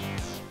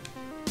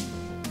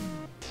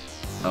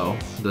 Oh,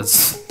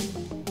 that's...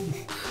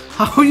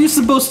 How are you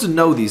supposed to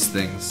know these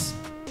things?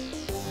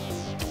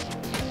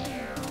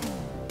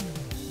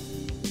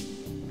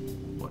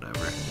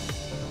 Whatever.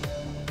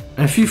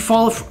 And if you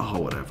fall oh,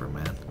 whatever,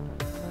 man.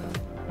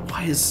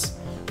 Why is...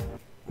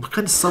 What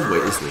kind of subway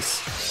is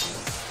this?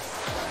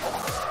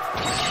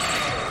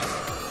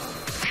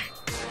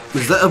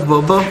 Is that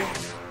Abobo?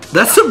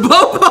 That's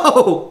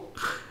Abobo!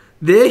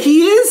 There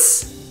he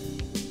is!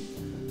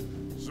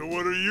 So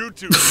what are you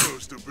two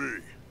supposed to be?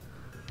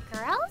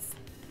 Girls?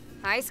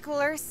 High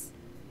schoolers?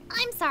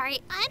 I'm sorry,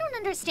 I don't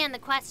understand the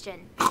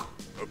question. A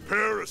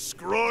pair of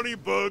scrawny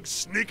bugs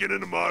sneaking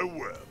into my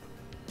web.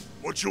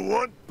 What you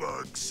want,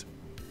 bugs?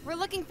 We're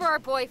looking for our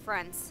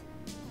boyfriends.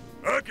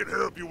 I can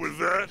help you with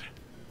that.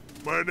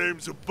 My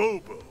name's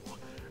Abobo,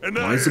 and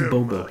Why is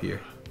Abobo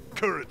here?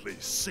 Currently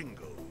single.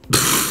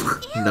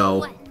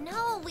 No.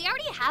 No, we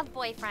already have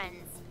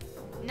boyfriends.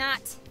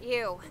 Not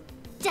you.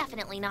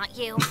 Definitely not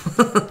you.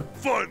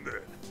 Fine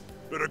then.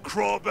 Better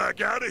crawl back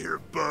out of here,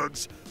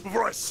 Bugs,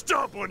 before I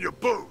stomp on you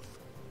both.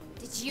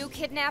 Did you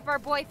kidnap our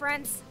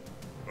boyfriends?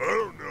 I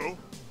don't know.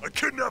 I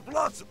kidnapped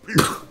lots of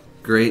people.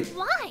 Great.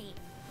 Why?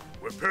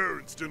 My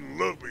parents didn't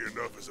love me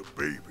enough as a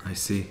baby. I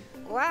see.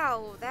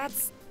 Wow,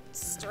 that's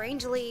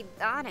strangely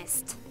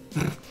honest.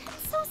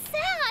 So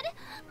sad!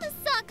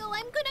 Masako,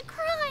 I'm gonna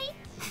cry!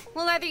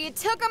 Well, either you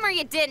took them or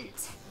you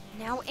didn't.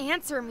 Now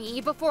answer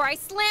me before I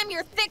slam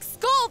your thick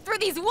skull through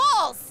these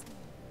walls!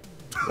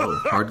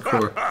 Oh,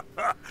 hardcore.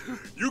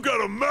 You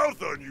got a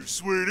mouth on you,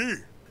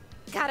 sweetie.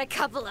 Got a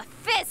couple of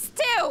fists,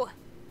 too!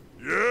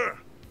 Yeah.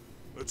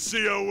 Let's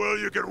see how well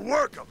you can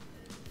work them.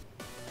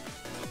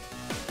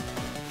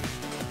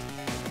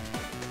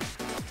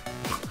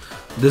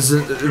 This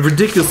is a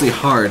ridiculously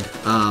hard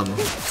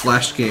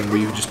Flash game where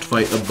you just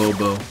fight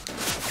Abobo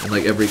in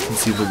like every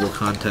conceivable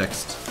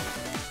context.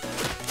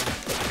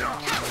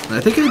 And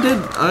I think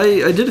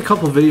I did a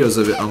couple videos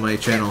of it on my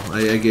channel.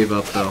 I gave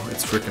up though.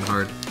 It's freaking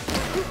hard.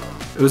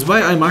 It was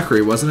by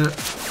iMockery, wasn't it?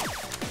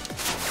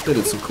 They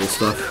did some cool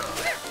stuff.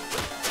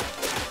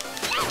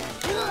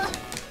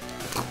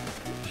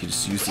 He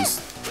just used his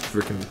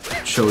freaking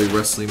showy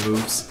wrestling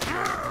moves.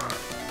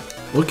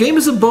 What game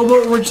is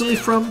Abobo originally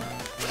from?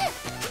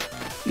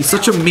 He's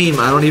such a meme,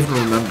 I don't even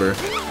remember.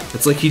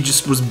 It's like he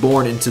just was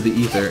born into the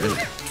ether, and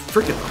it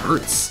freaking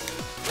hurts.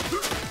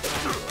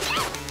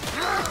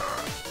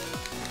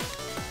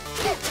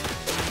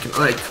 Can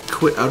I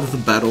quit out of the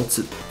battle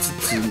to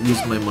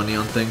use my money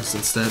on things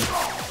instead?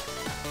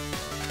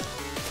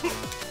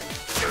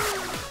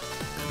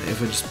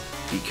 If I just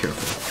be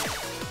careful.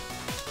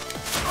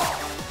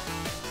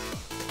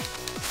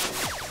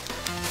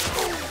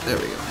 There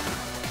we go.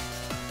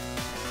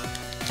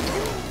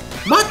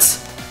 What?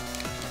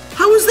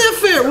 How was that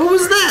fair? What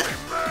was that?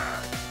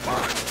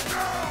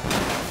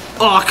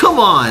 Oh, come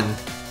on!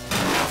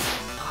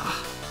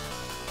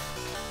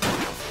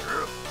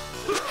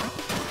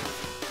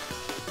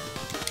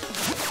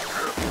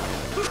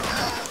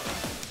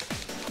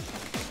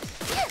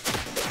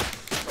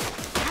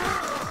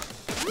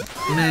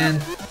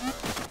 Man.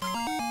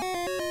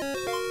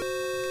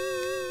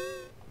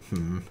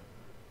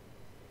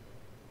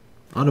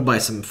 I want to buy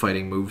some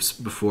fighting moves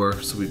before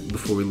we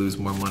lose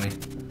more money.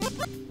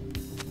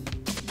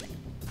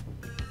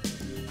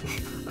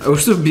 I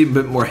wish there would be a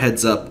bit more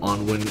heads up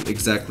on when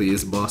exactly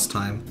is boss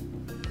time.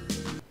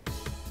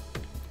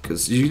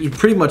 Because you're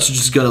pretty much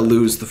just gonna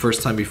lose the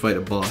first time you fight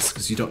a boss,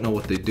 because you don't know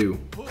what they do.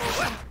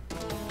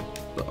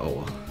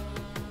 Uh-oh.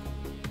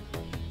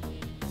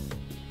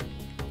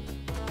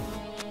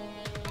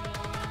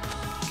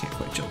 Can't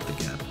quite jump the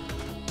gap.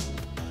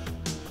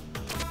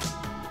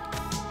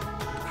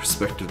 The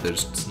perspective there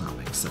just does not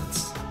make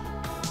sense.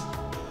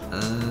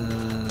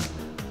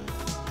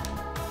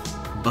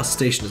 Bus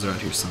station is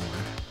around here somewhere.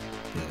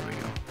 There we go.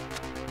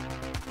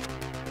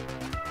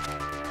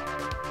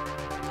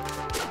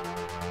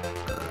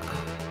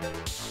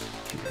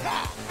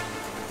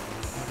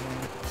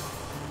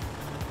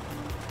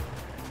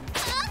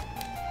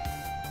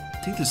 I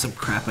think there's some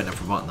crap I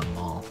never bought in the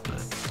mall,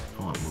 but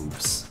I want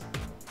moves.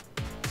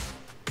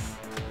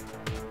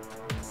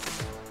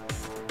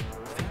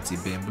 Fancy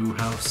bamboo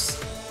house.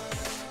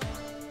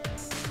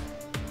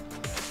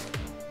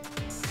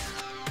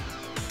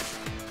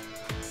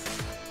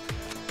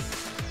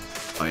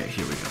 Oh yeah,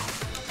 here we go.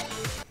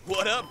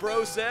 What up,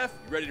 bro, Seth?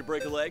 You ready to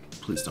break a leg?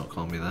 Please don't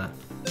call me that.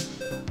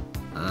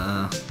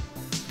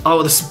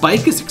 Oh, the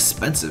spike is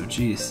expensive.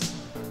 Jeez.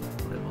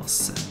 I'm all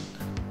set.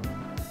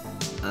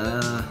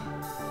 I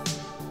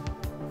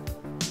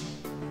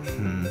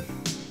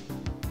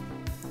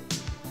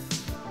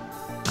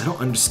don't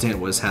understand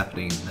what is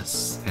happening in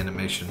this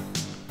animation.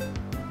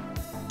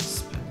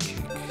 Spin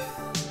kick.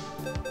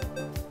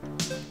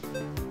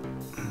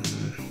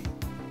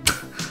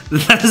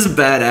 That is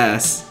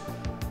badass.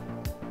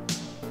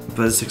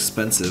 But it's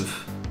expensive.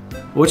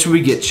 What should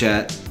we get,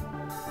 chat?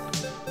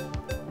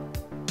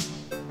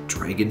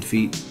 Dragon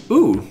feet.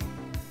 Ooh.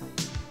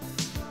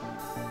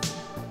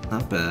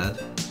 Not bad.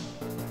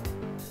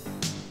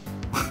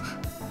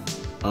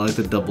 I like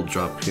the double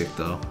drop kick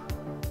though.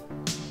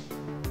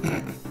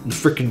 The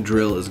frickin'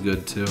 drill is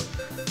good too.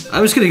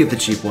 I'm just gonna get the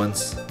cheap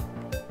ones.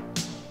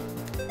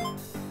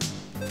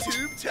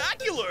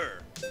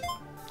 Tube-tacular!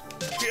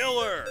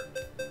 Killer!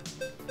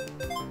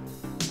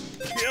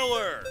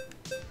 Killer!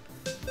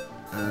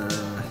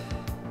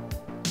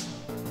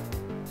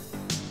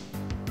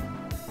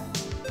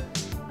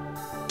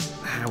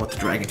 I want the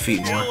dragon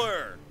feet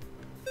more.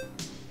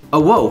 Oh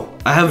whoa!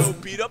 I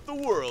have beat up the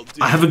world,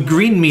 dude. I have a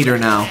green meter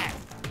now.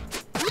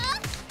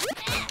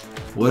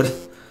 What?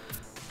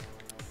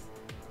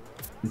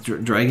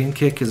 Dragon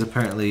kick is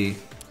apparently.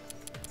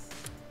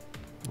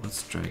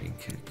 What's dragon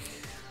kick?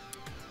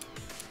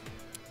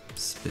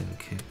 Spin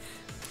kick.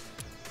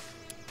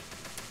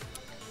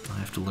 I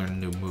have to learn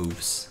new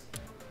moves.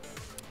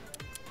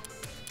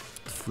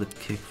 Flip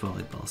kick,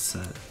 volleyball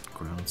set,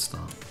 ground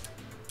stomp.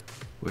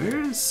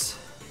 Where is?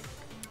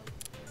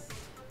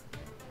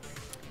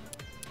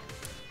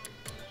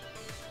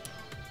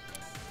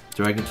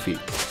 Dragon feet.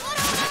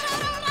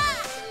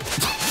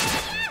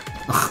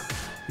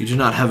 You do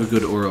not have a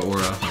good aura. I'm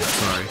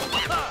sorry.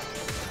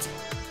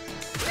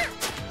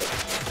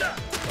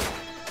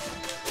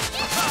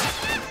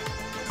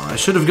 Oh, I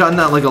should have gotten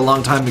that like a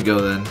long time ago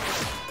then.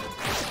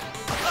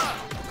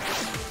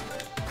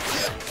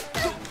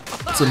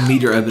 It's a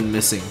meter I've been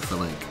missing for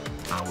like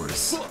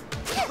hours.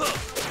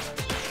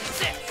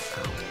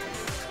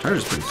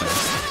 Charger's pretty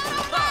fast.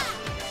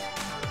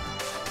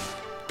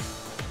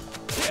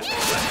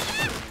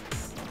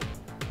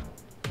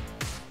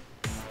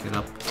 Get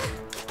up.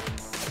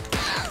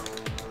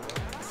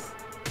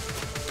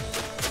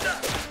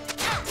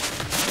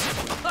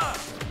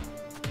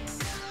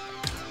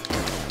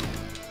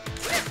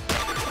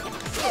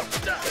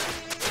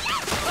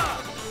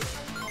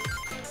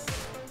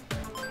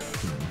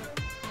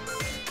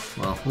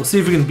 Well, we'll see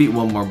if we can beat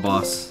one more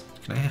boss.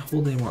 Can I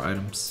hold any more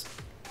items?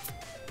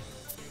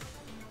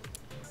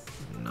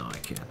 No, I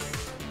can't.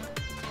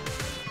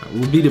 Alright,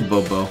 we'll beat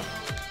Abobo.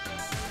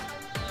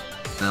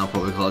 And I'll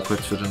probably call it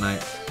quits for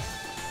tonight.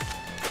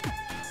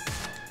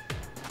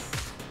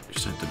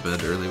 Just went to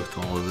bed early with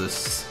all of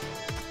this.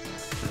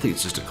 I think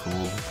it's just a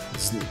cold.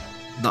 It's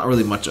not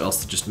really much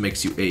else that just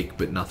makes you ache,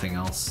 but nothing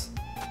else.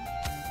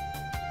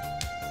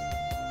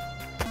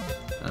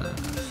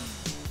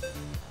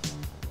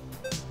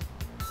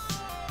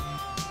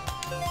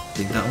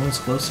 I think that one's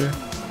closer.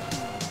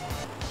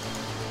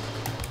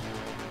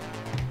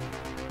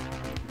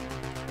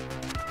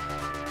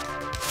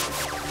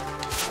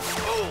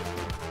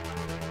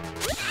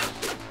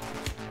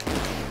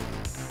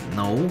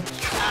 No.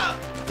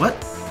 What?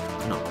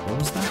 No, what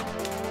was that?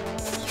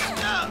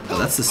 Oh,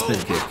 that's the spin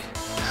kick.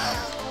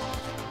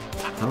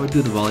 How do I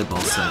do the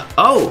volleyball set?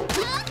 Oh!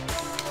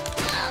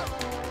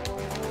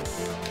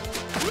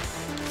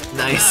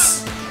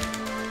 Nice.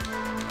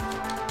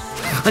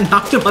 I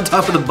knocked him on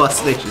top of the bus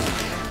station.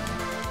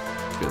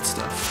 Good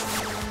stuff.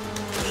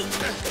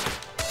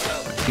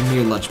 Right, give me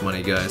your lunch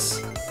money, guys.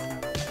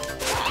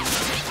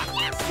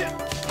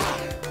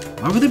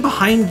 Why were they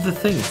behind the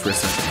thing for a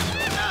second?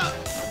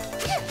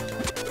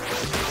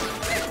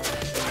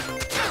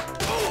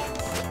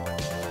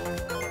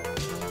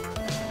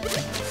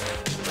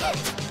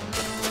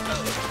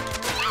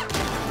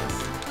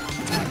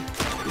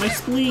 My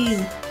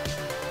spleen!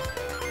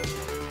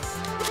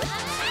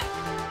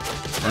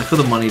 I like how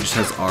the money just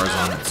has R's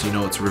on it, so you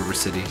know it's River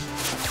City.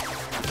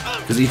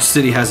 Because each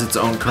city has its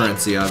own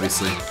currency,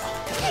 obviously.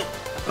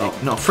 Oh,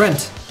 no, friend!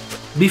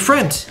 Be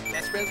friend!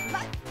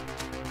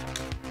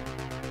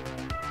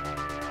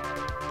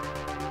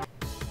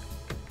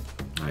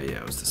 Oh yeah,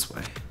 it was this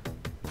way.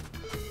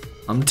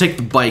 I'm gonna take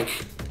the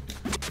bike.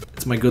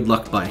 It's my good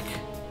luck bike.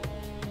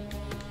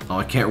 Oh,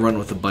 I can't run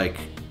with the bike.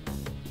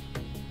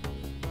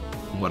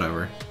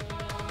 Whatever.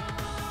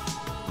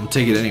 I'm gonna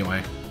take it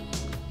anyway.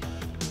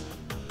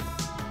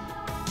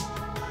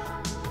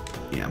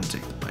 Yeah, I'm gonna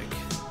take the bike.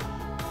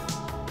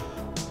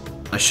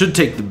 I should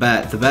take the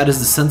bat. The bat is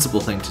the sensible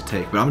thing to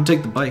take, but I'm gonna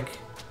take the bike.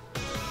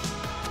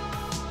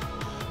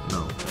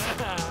 No.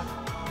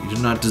 You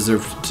do not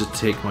deserve to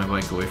take my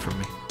bike away from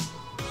me.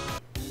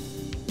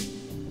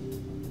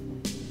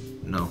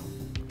 No.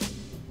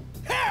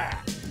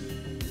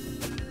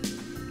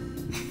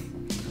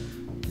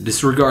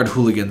 Disregard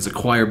hooligans,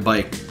 acquire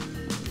bike.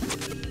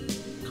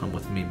 Come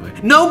with me,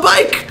 bike. No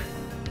bike!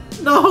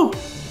 No!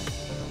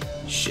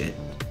 Shit.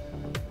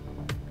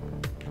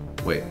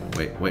 Wait.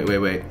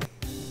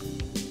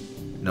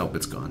 Nope,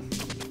 it's gone.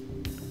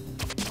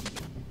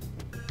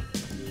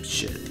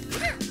 Shit.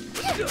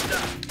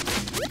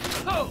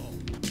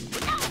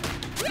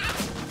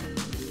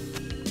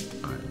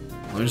 Alright,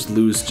 I'll just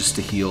lose just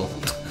to heal.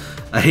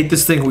 I hate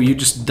this thing where you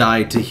just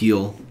die to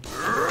heal.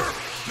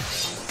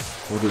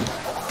 Or the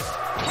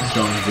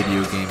dumb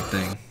video game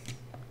thing.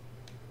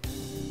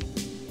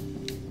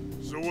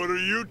 So what are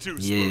you two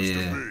supposed to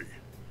be?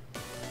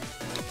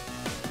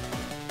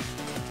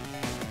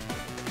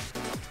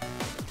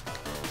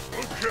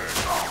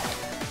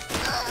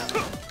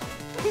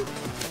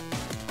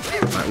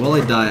 Alright, while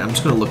I die, I'm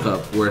just gonna look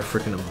up where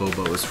frickin'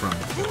 Abobo is from.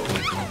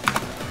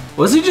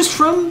 Was he just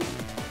from?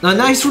 No,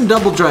 now he's from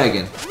Double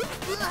Dragon.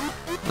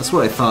 That's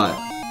what I thought.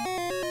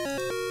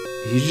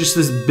 He's just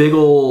this big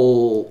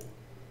ol'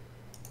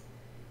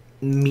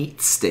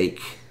 meat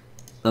steak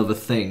of a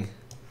thing.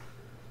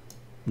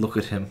 Look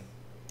at him.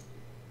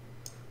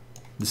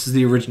 This is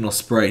the original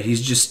sprite.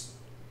 He's just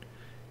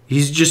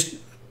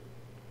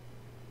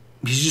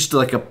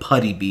like a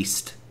putty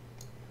beast.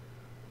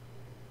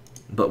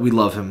 But we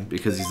love him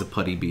because he's a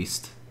putty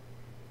beast.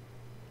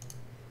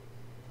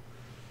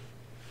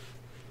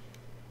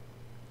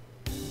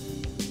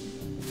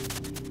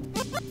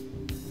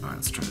 Alright,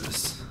 let's try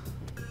this.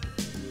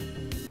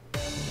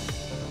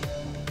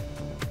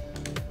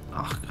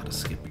 Oh, gotta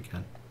skip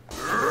again.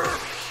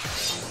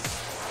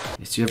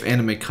 Yes, you have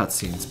anime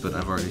cutscenes, but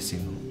I've already seen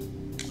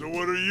them. So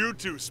what are you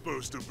two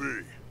supposed to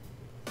be?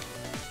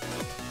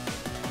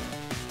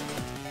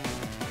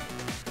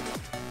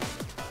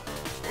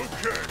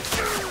 Okay.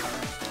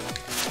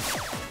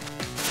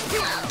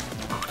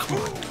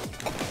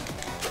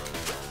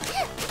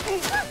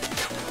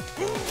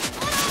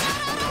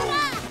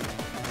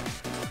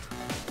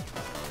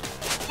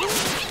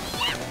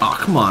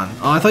 come on.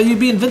 Oh, I thought you'd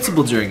be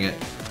invincible during it.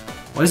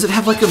 Why does it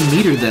have like a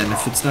meter then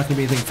if it's not gonna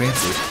be anything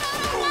fancy?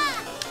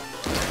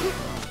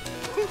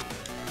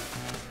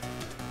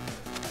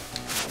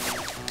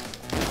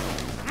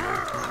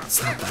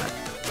 It's not bad.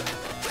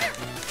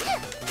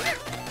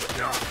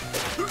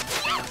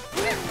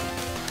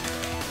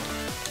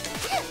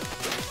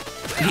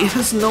 He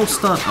has no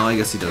stun. Oh, I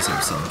guess he does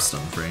have some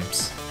stun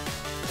frames.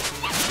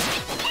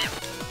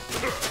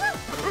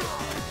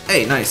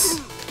 Hey, nice.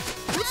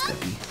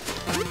 Steppy.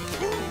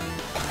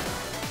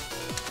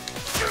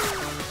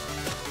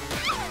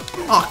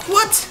 Oh,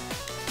 what?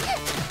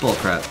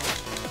 Bullcrap.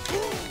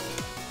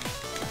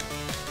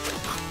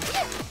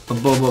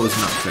 Abobo is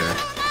not fair.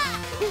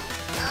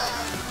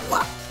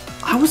 What?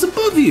 I was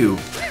above you.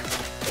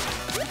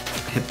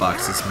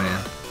 Hitboxes, man.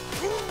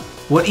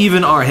 What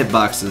even are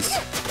hitboxes?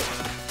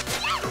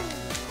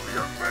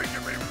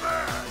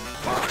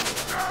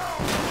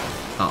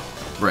 Oh,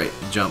 right.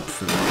 Jump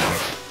for the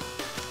thing.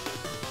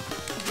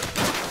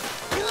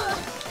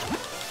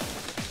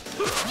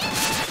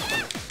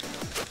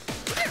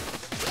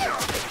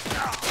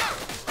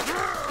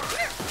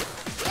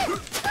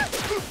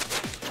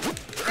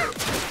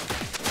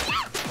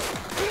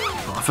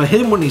 If I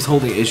hit him when he's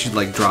holding it, it should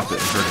like drop it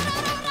and hurt him.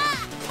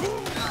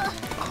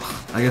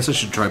 I guess I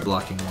should try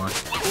blocking more.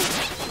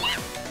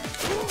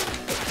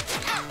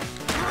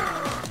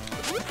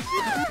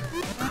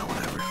 Oh,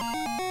 whatever.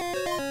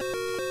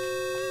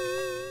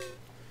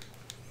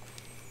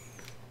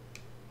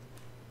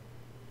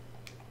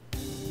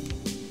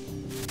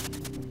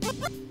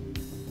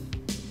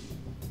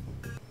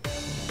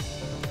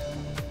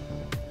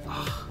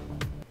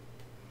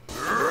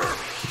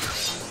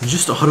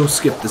 Just auto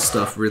skip this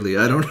stuff, really.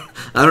 I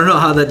don't know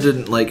how that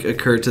didn't like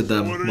occur to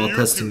them while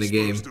testing the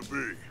game.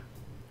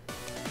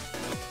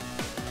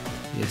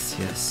 Yes,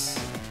 yes.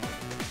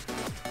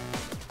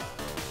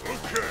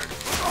 Okay.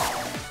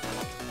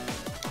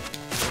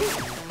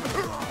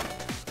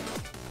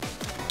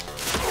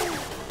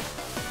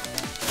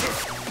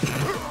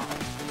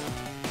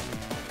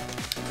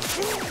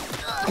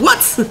 What?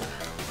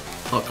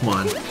 Oh, come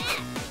on.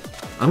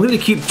 I'm gonna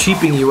keep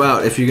cheaping you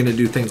out if you're gonna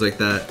do things like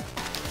that.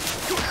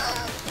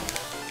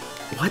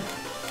 What?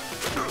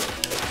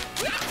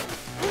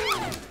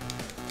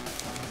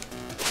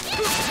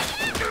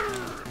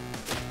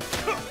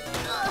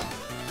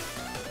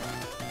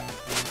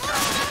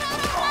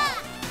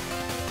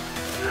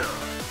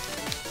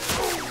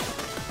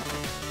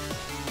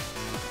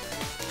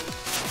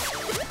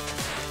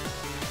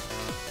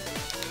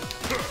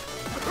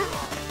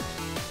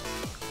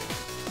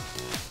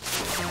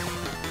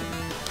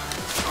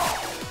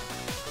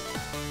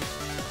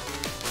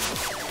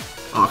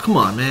 Oh, come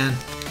on, man.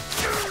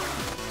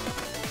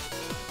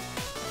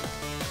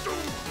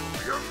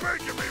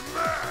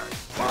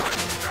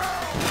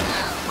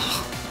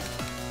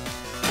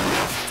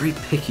 Very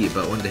picky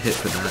about when to hit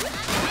for that.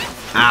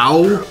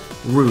 Ow!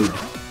 Rude.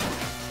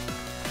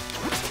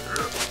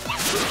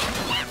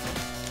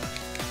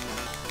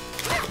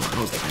 Come on, I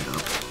was lined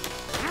up.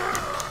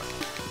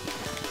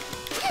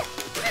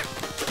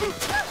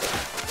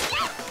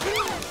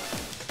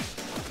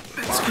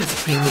 This guy's a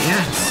pain in the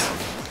ass.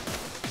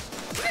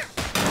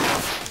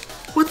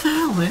 What the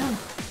hell, man?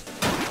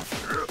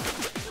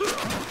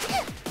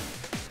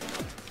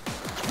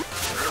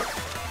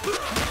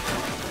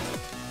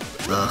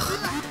 Ugh.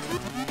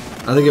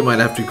 I think I might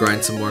have to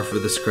grind some more for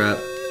this crap.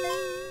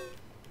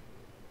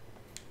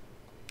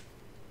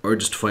 Or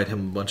just fight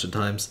him a bunch of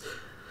times.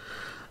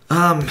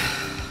 Yeah,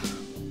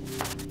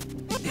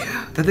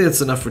 I think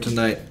that's enough for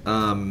tonight.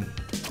 I'm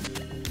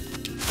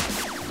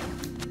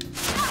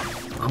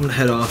gonna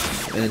head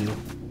off and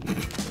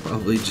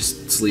probably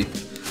just sleep.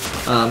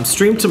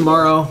 Stream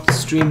tomorrow,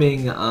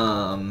 streaming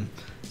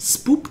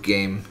Spoop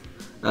Game,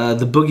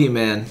 the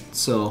Boogeyman,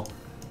 so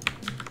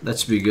that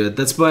should be good.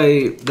 That's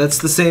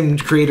the same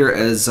creator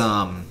as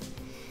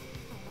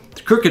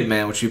Crooked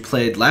Man, which we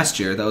played last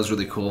year. That was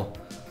really cool.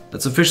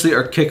 That's officially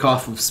our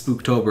kickoff of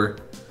Spooktober.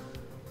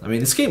 I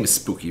mean, this game is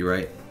spooky,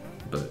 right?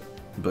 But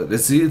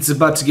it's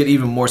about to get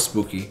even more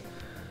spooky.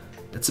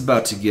 It's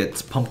about to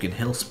get Pumpkin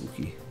Hill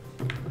spooky.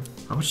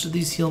 How much did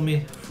these heal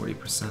me?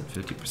 40%,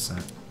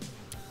 50%.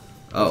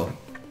 Oh.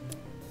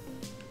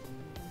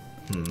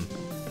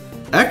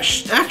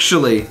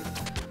 Actually,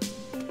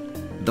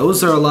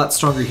 those are a lot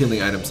stronger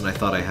healing items than I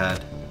thought I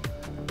had.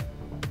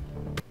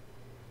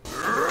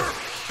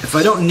 If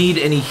I don't need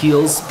any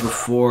heals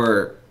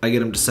before I get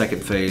them to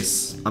second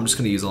phase, I'm just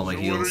gonna use all my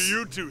heals. What are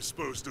you two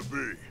supposed to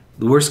be?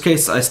 The worst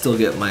case, I still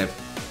get my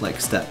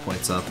stat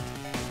points up.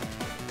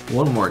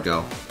 One more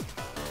go.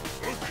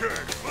 Okay,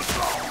 let's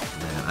go.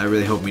 Man, I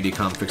really hope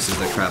Mediacom fixes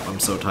that crap. I'm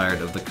so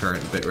tired of the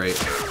current bitrate.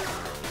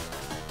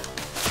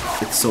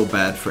 It's so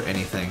bad for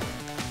anything.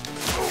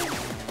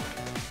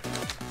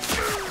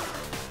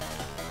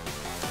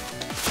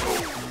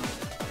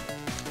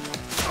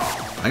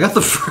 I got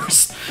the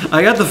first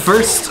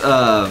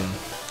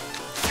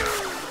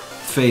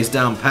phase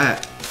down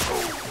pat.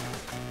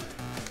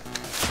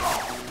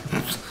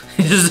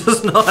 He just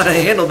doesn't know how to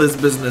handle this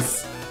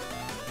business.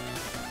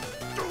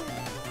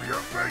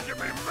 You're making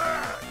me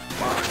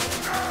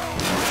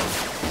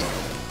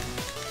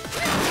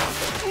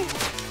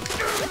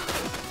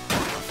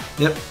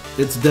Yep,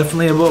 it's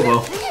definitely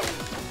Abobo.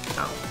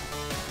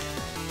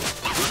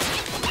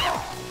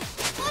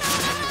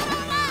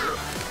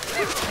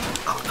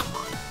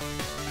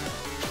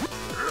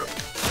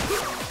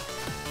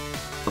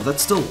 Oh, that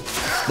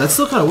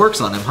still kind of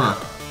works on him, huh?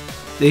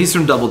 Yeah, he's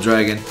from Double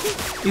Dragon.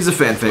 He's a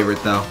fan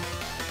favorite, though.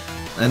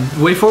 And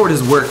Way Forward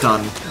has worked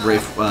on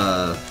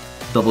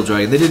Double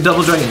Dragon. They did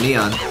Double Dragon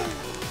Neon,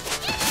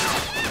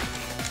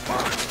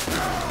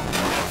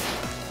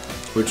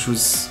 which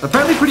was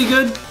apparently pretty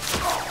good.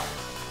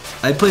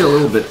 I played a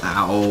little bit,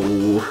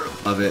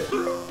 of it.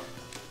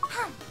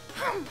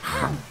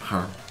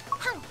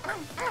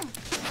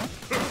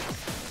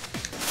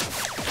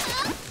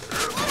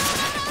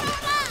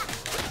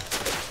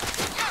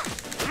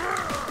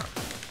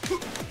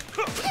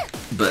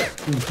 But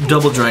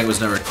Double Dragon was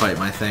never quite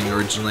my thing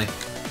originally.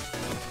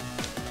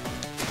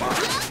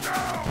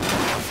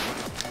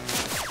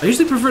 I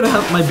usually prefer to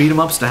have my beat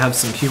 'em ups to have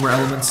some humor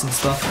elements and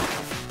stuff.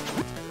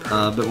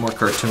 A bit more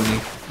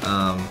cartoony.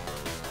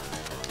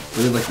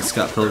 Really like the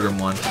Scott Pilgrim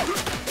one.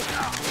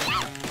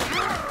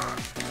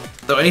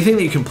 Though anything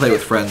that you can play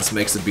with friends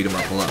makes a beat 'em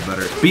up a lot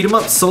better. Beat 'em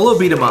ups, solo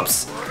beat 'em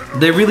ups,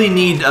 they really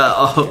need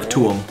a hook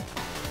to them.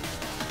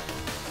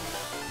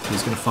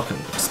 He's gonna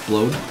fucking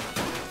explode.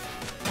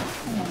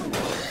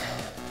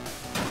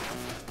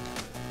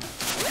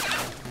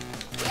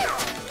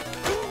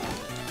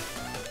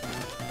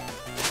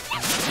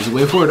 Is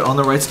Way Forward on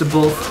the rights to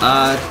both?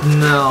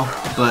 No,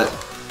 but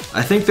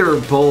I think they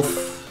were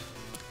both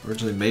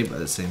originally made by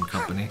the same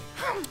company.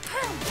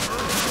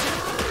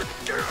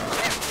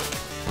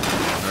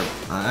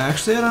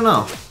 Actually, I don't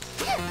know.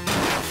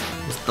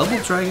 Was Double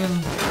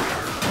Dragon?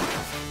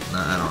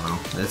 Nah, I don't know.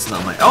 It's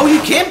not my. Oh, you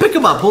can pick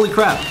them up! Holy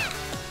crap!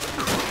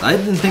 I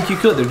didn't think you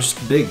could. They're just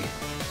big.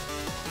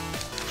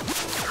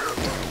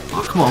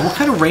 Oh, come on. What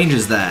kind of range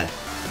is that?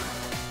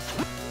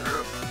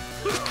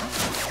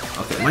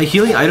 Okay, my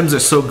healing items are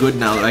so good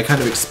now that I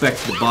kind of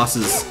expect the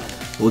bosses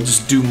will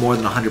just do more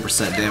than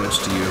 100% damage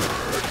to you.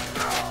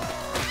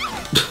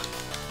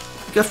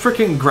 You got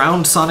freaking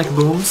ground sonic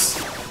booms.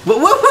 What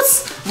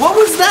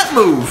was that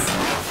move?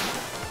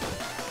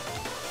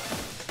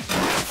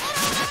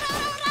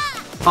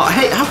 Oh,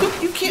 hey, how come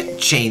you can't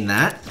chain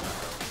that?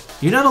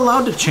 You're not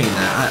allowed to chain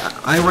that.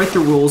 I write the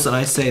rules and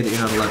I say that you're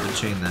not allowed to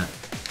chain that.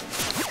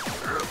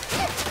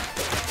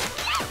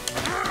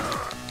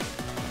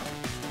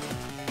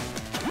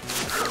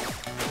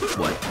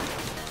 What?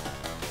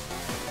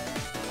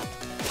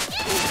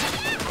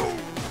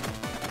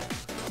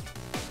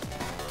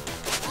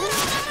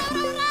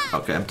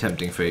 Okay, I'm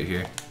tempting fate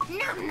here.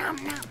 Nom, nom,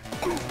 nom.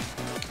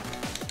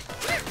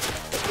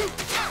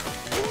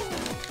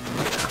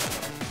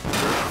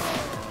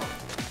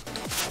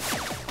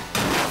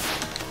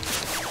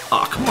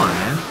 Oh, come on,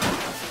 man.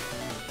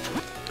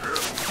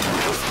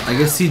 I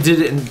guess he did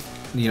it in,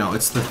 you know,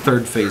 it's the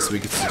third phase, so we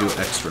get to do it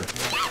extra.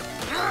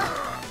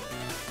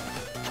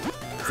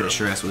 Finish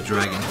your ass with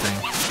dragon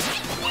thing.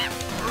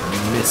 You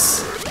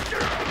miss.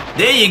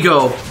 There you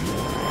go!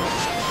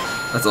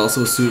 That's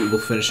also a suitable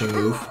finishing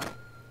move.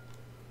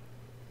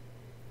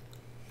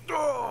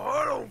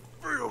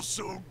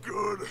 So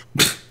good.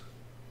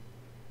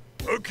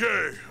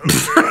 Okay,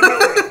 I know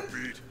it,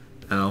 Pete.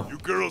 Oh. You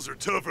girls are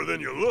tougher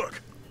than you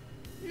look.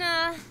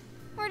 Nah,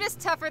 we're just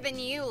tougher than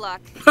you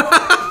look. What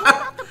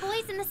about the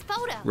boys in this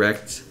photo?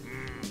 Wrecked.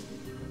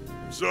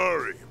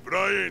 Sorry, but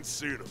I ain't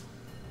seen them.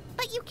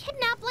 But you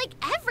kidnapped like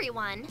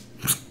everyone.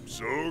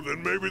 So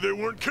then maybe they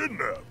weren't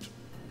kidnapped.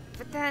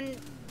 But then,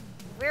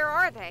 where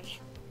are they?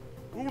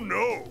 Who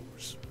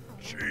knows?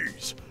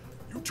 Jeez,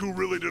 you two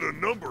really did a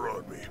number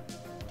on me.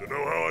 To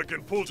know how I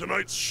can pull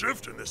tonight's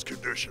shift in this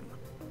condition.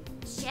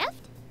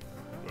 Shift?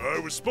 I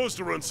was supposed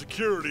to run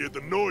security at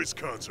the Noise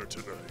concert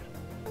tonight.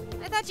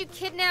 I thought you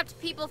kidnapped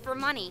people for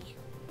money.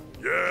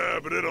 Yeah,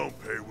 but it don't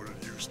pay what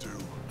it used to.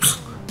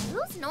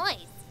 Who's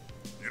Noise?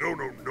 You don't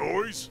know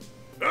Noise?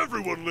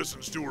 Everyone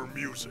listens to her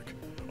music.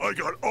 I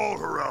got all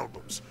her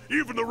albums,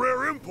 even the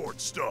rare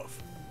import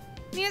stuff.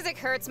 Music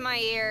hurts my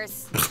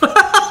ears. She's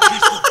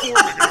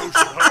performing in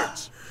Ocean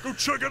Heights. Go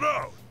check it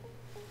out.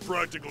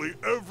 Practically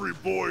every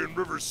boy in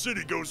River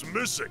City goes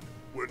missing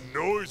when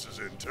Noise is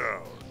in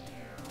town.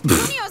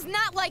 Romeo's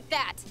not like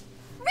that!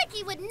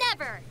 Ricky would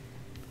never!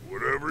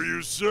 Whatever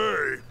you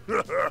say.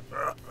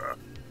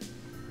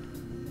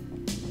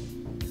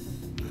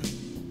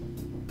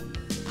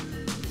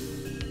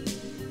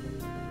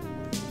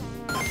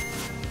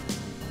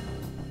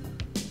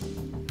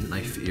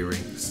 Knife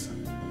earrings.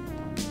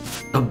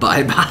 Oh,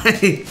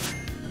 bye-bye.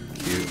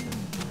 Cute.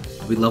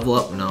 Did we level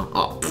up? No.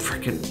 Oh,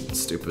 freaking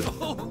stupid.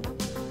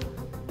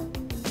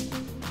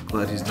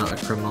 Glad he's not a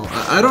criminal.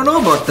 I don't know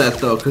about that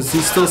though, because he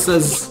still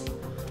says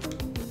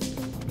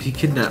he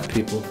kidnapped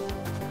people.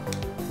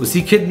 Was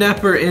he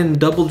kidnapper in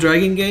Double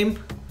Dragon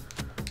game?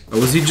 Or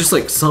was he just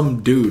like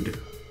some dude?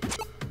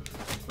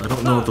 I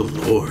don't know the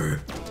lore.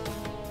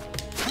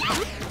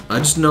 I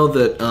just know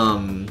that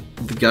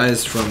the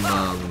guys from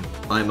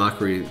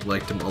iMockery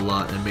liked him a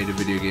lot and made a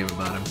video game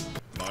about him.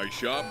 My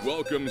shop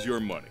welcomes your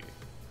money.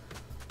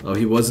 Oh,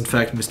 he was in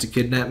fact Mr.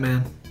 Kidnap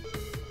Man?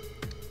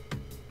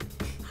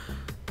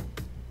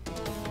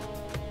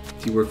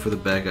 Do you work for the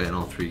bad guy in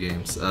all 3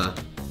 games? I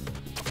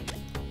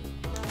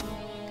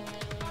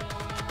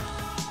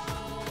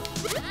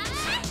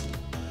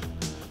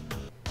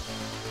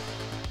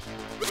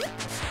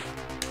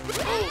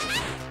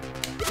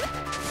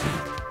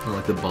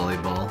like the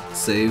volleyball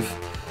save.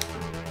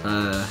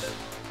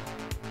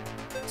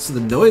 So the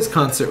noise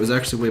concert was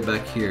actually way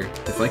back here.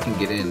 If I can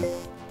get in,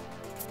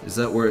 is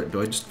that where?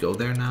 Do I just go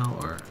there now,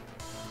 or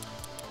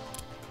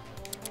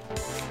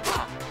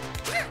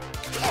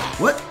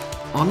what?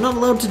 Oh, I'm not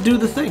allowed to do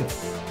the thing.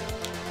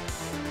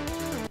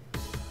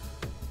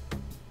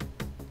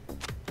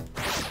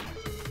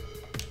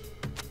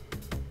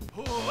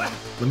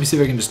 Let me see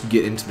if I can just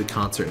get into the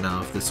concert now,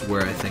 if this is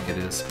where I think it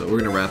is. But we're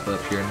gonna wrap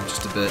up here in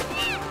just a bit.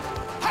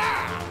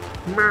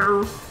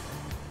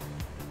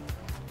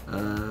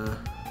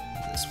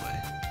 This way.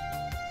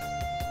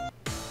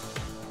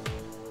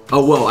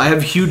 Oh, whoa, I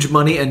have huge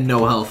money and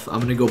no health. I'm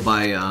gonna go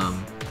buy,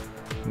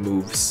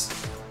 moves.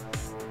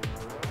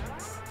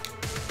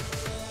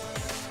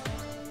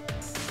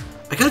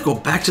 I gotta go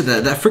back to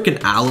that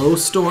freaking aloe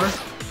store.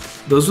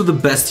 Those were the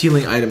best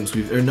healing items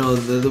we've, or no,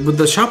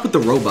 the shop with the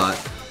robot.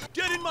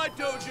 Get in my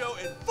dojo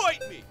and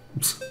fight me!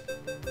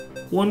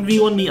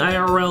 1v1 the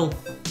IRL.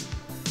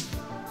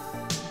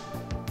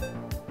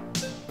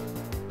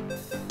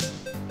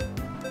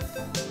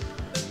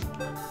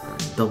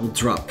 Double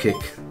drop kick.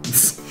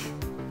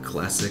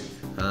 Classic.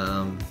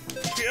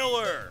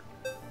 Killer!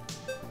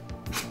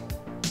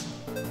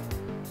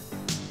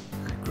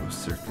 Acro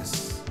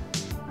circus.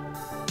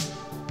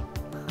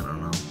 I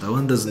don't know.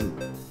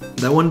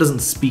 That one doesn't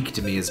speak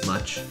to me as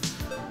much.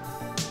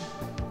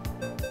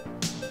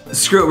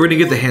 Screw it, we're gonna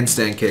get the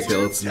handstand kick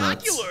though, it's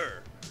nuts.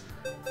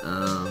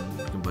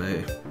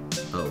 Buy,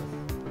 oh.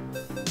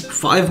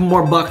 $5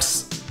 more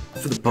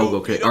for the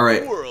pogo kick.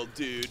 Alright.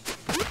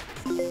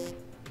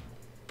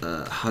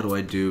 How do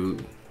I do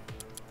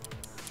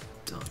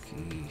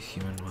donkey,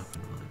 human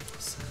weapon,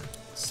 what's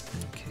that?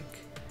 Spin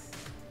kick.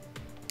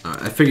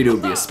 Alright, I figured it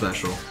would be a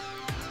special.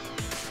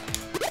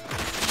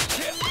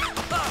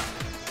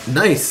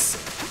 Nice!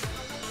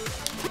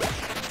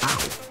 Ow.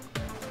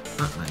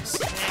 Not nice.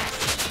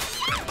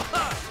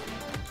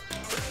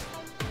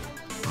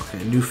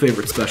 Okay, new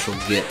favorite special,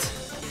 get.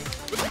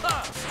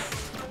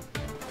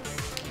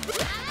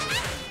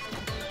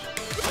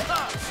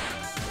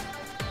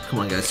 Come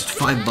on guys, just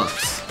 $5.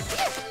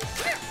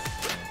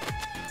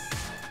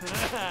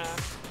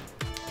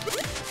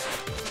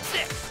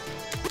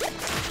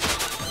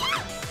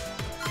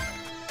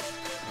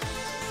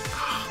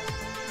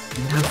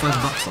 Didn't have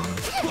 $5 on him.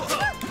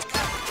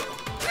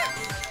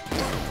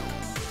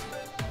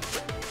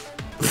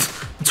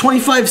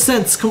 25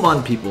 cents! Come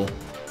on, people.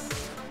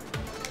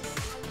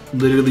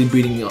 Literally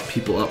beating up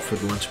people up for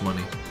the lunch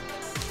money.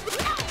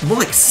 More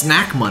like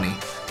snack money.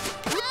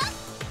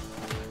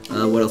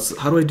 What else?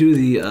 How do I do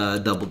the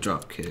double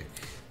drop kick?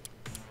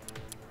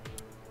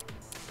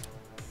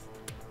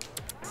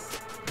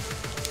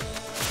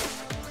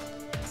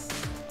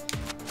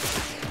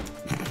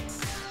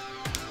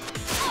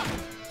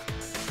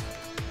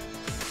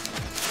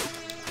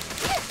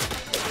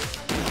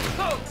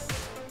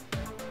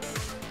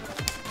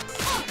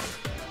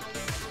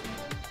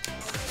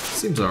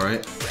 Seems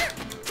alright.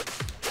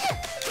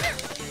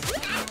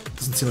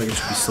 Doesn't seem like it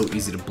should be so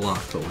easy to block,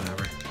 but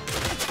whatever.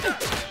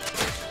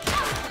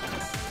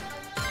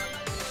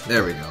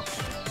 There we go.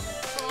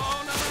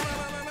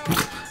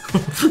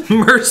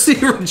 Mercy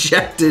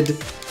rejected.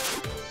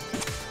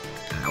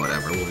 Ah,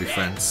 whatever, we'll be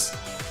friends.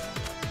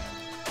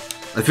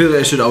 I feel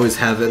like I should always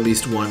have at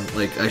least one,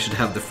 like, I should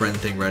have the friend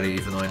thing ready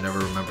even though I never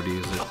remember to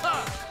use it.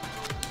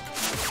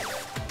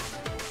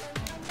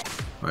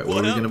 Alright,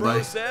 what are we gonna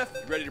buy? Seth?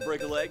 You ready to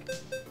break a leg?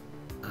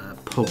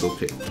 Pogo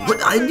kick.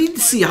 What? I need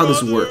to see how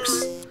this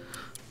works.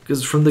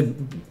 Because from the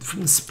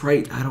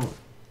sprite, I don't...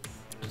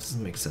 It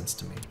doesn't make sense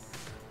to me.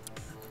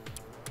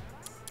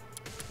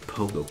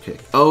 Pogo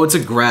kick. Oh, it's a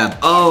grab.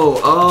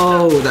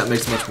 Oh, that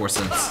makes much more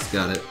sense.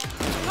 Got it.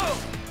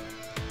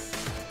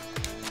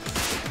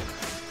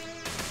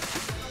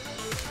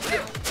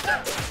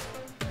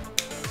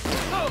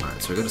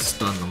 Alright, so I gotta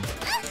stun them.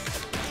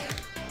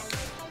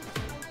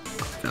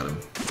 Got him.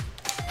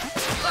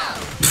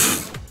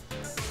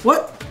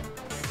 What?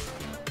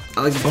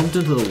 I like bumped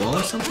into the wall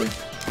or something?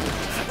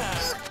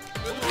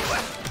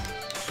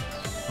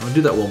 I'm gonna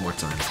do that one more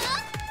time.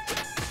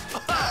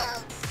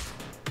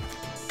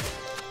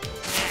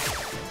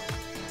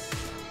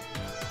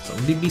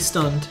 Somebody be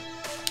stunned.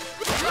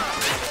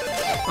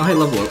 Oh, hey,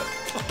 level up.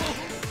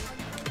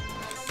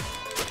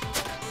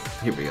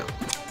 Here we go.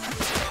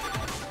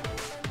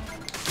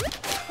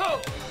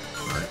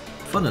 Alright,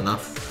 fun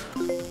enough.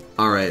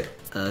 Alright,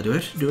 do I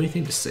have to do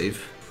anything to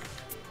save?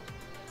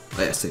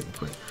 Oh yeah, save and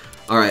quit.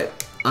 Alright,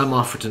 I'm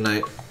off for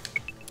tonight.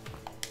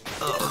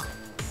 Ugh.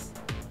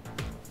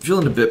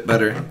 Feeling a bit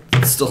better.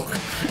 It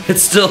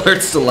still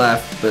hurts to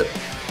laugh, but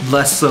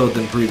less so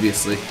than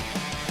previously.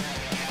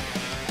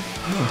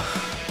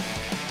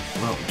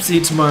 Well, see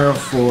you tomorrow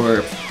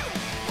for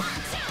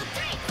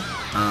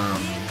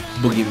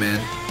Boogeyman.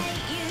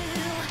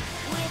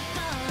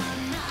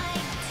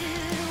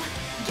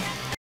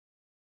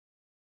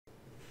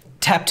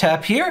 tap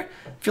tap here.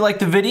 If you like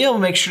the video,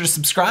 make sure to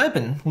subscribe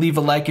and leave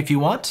a like if you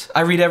want.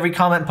 I read every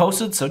comment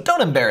posted, so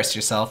don't embarrass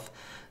yourself.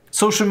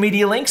 Social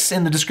media links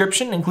in the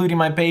description, including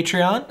my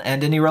Patreon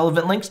and any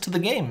relevant links to the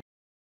game.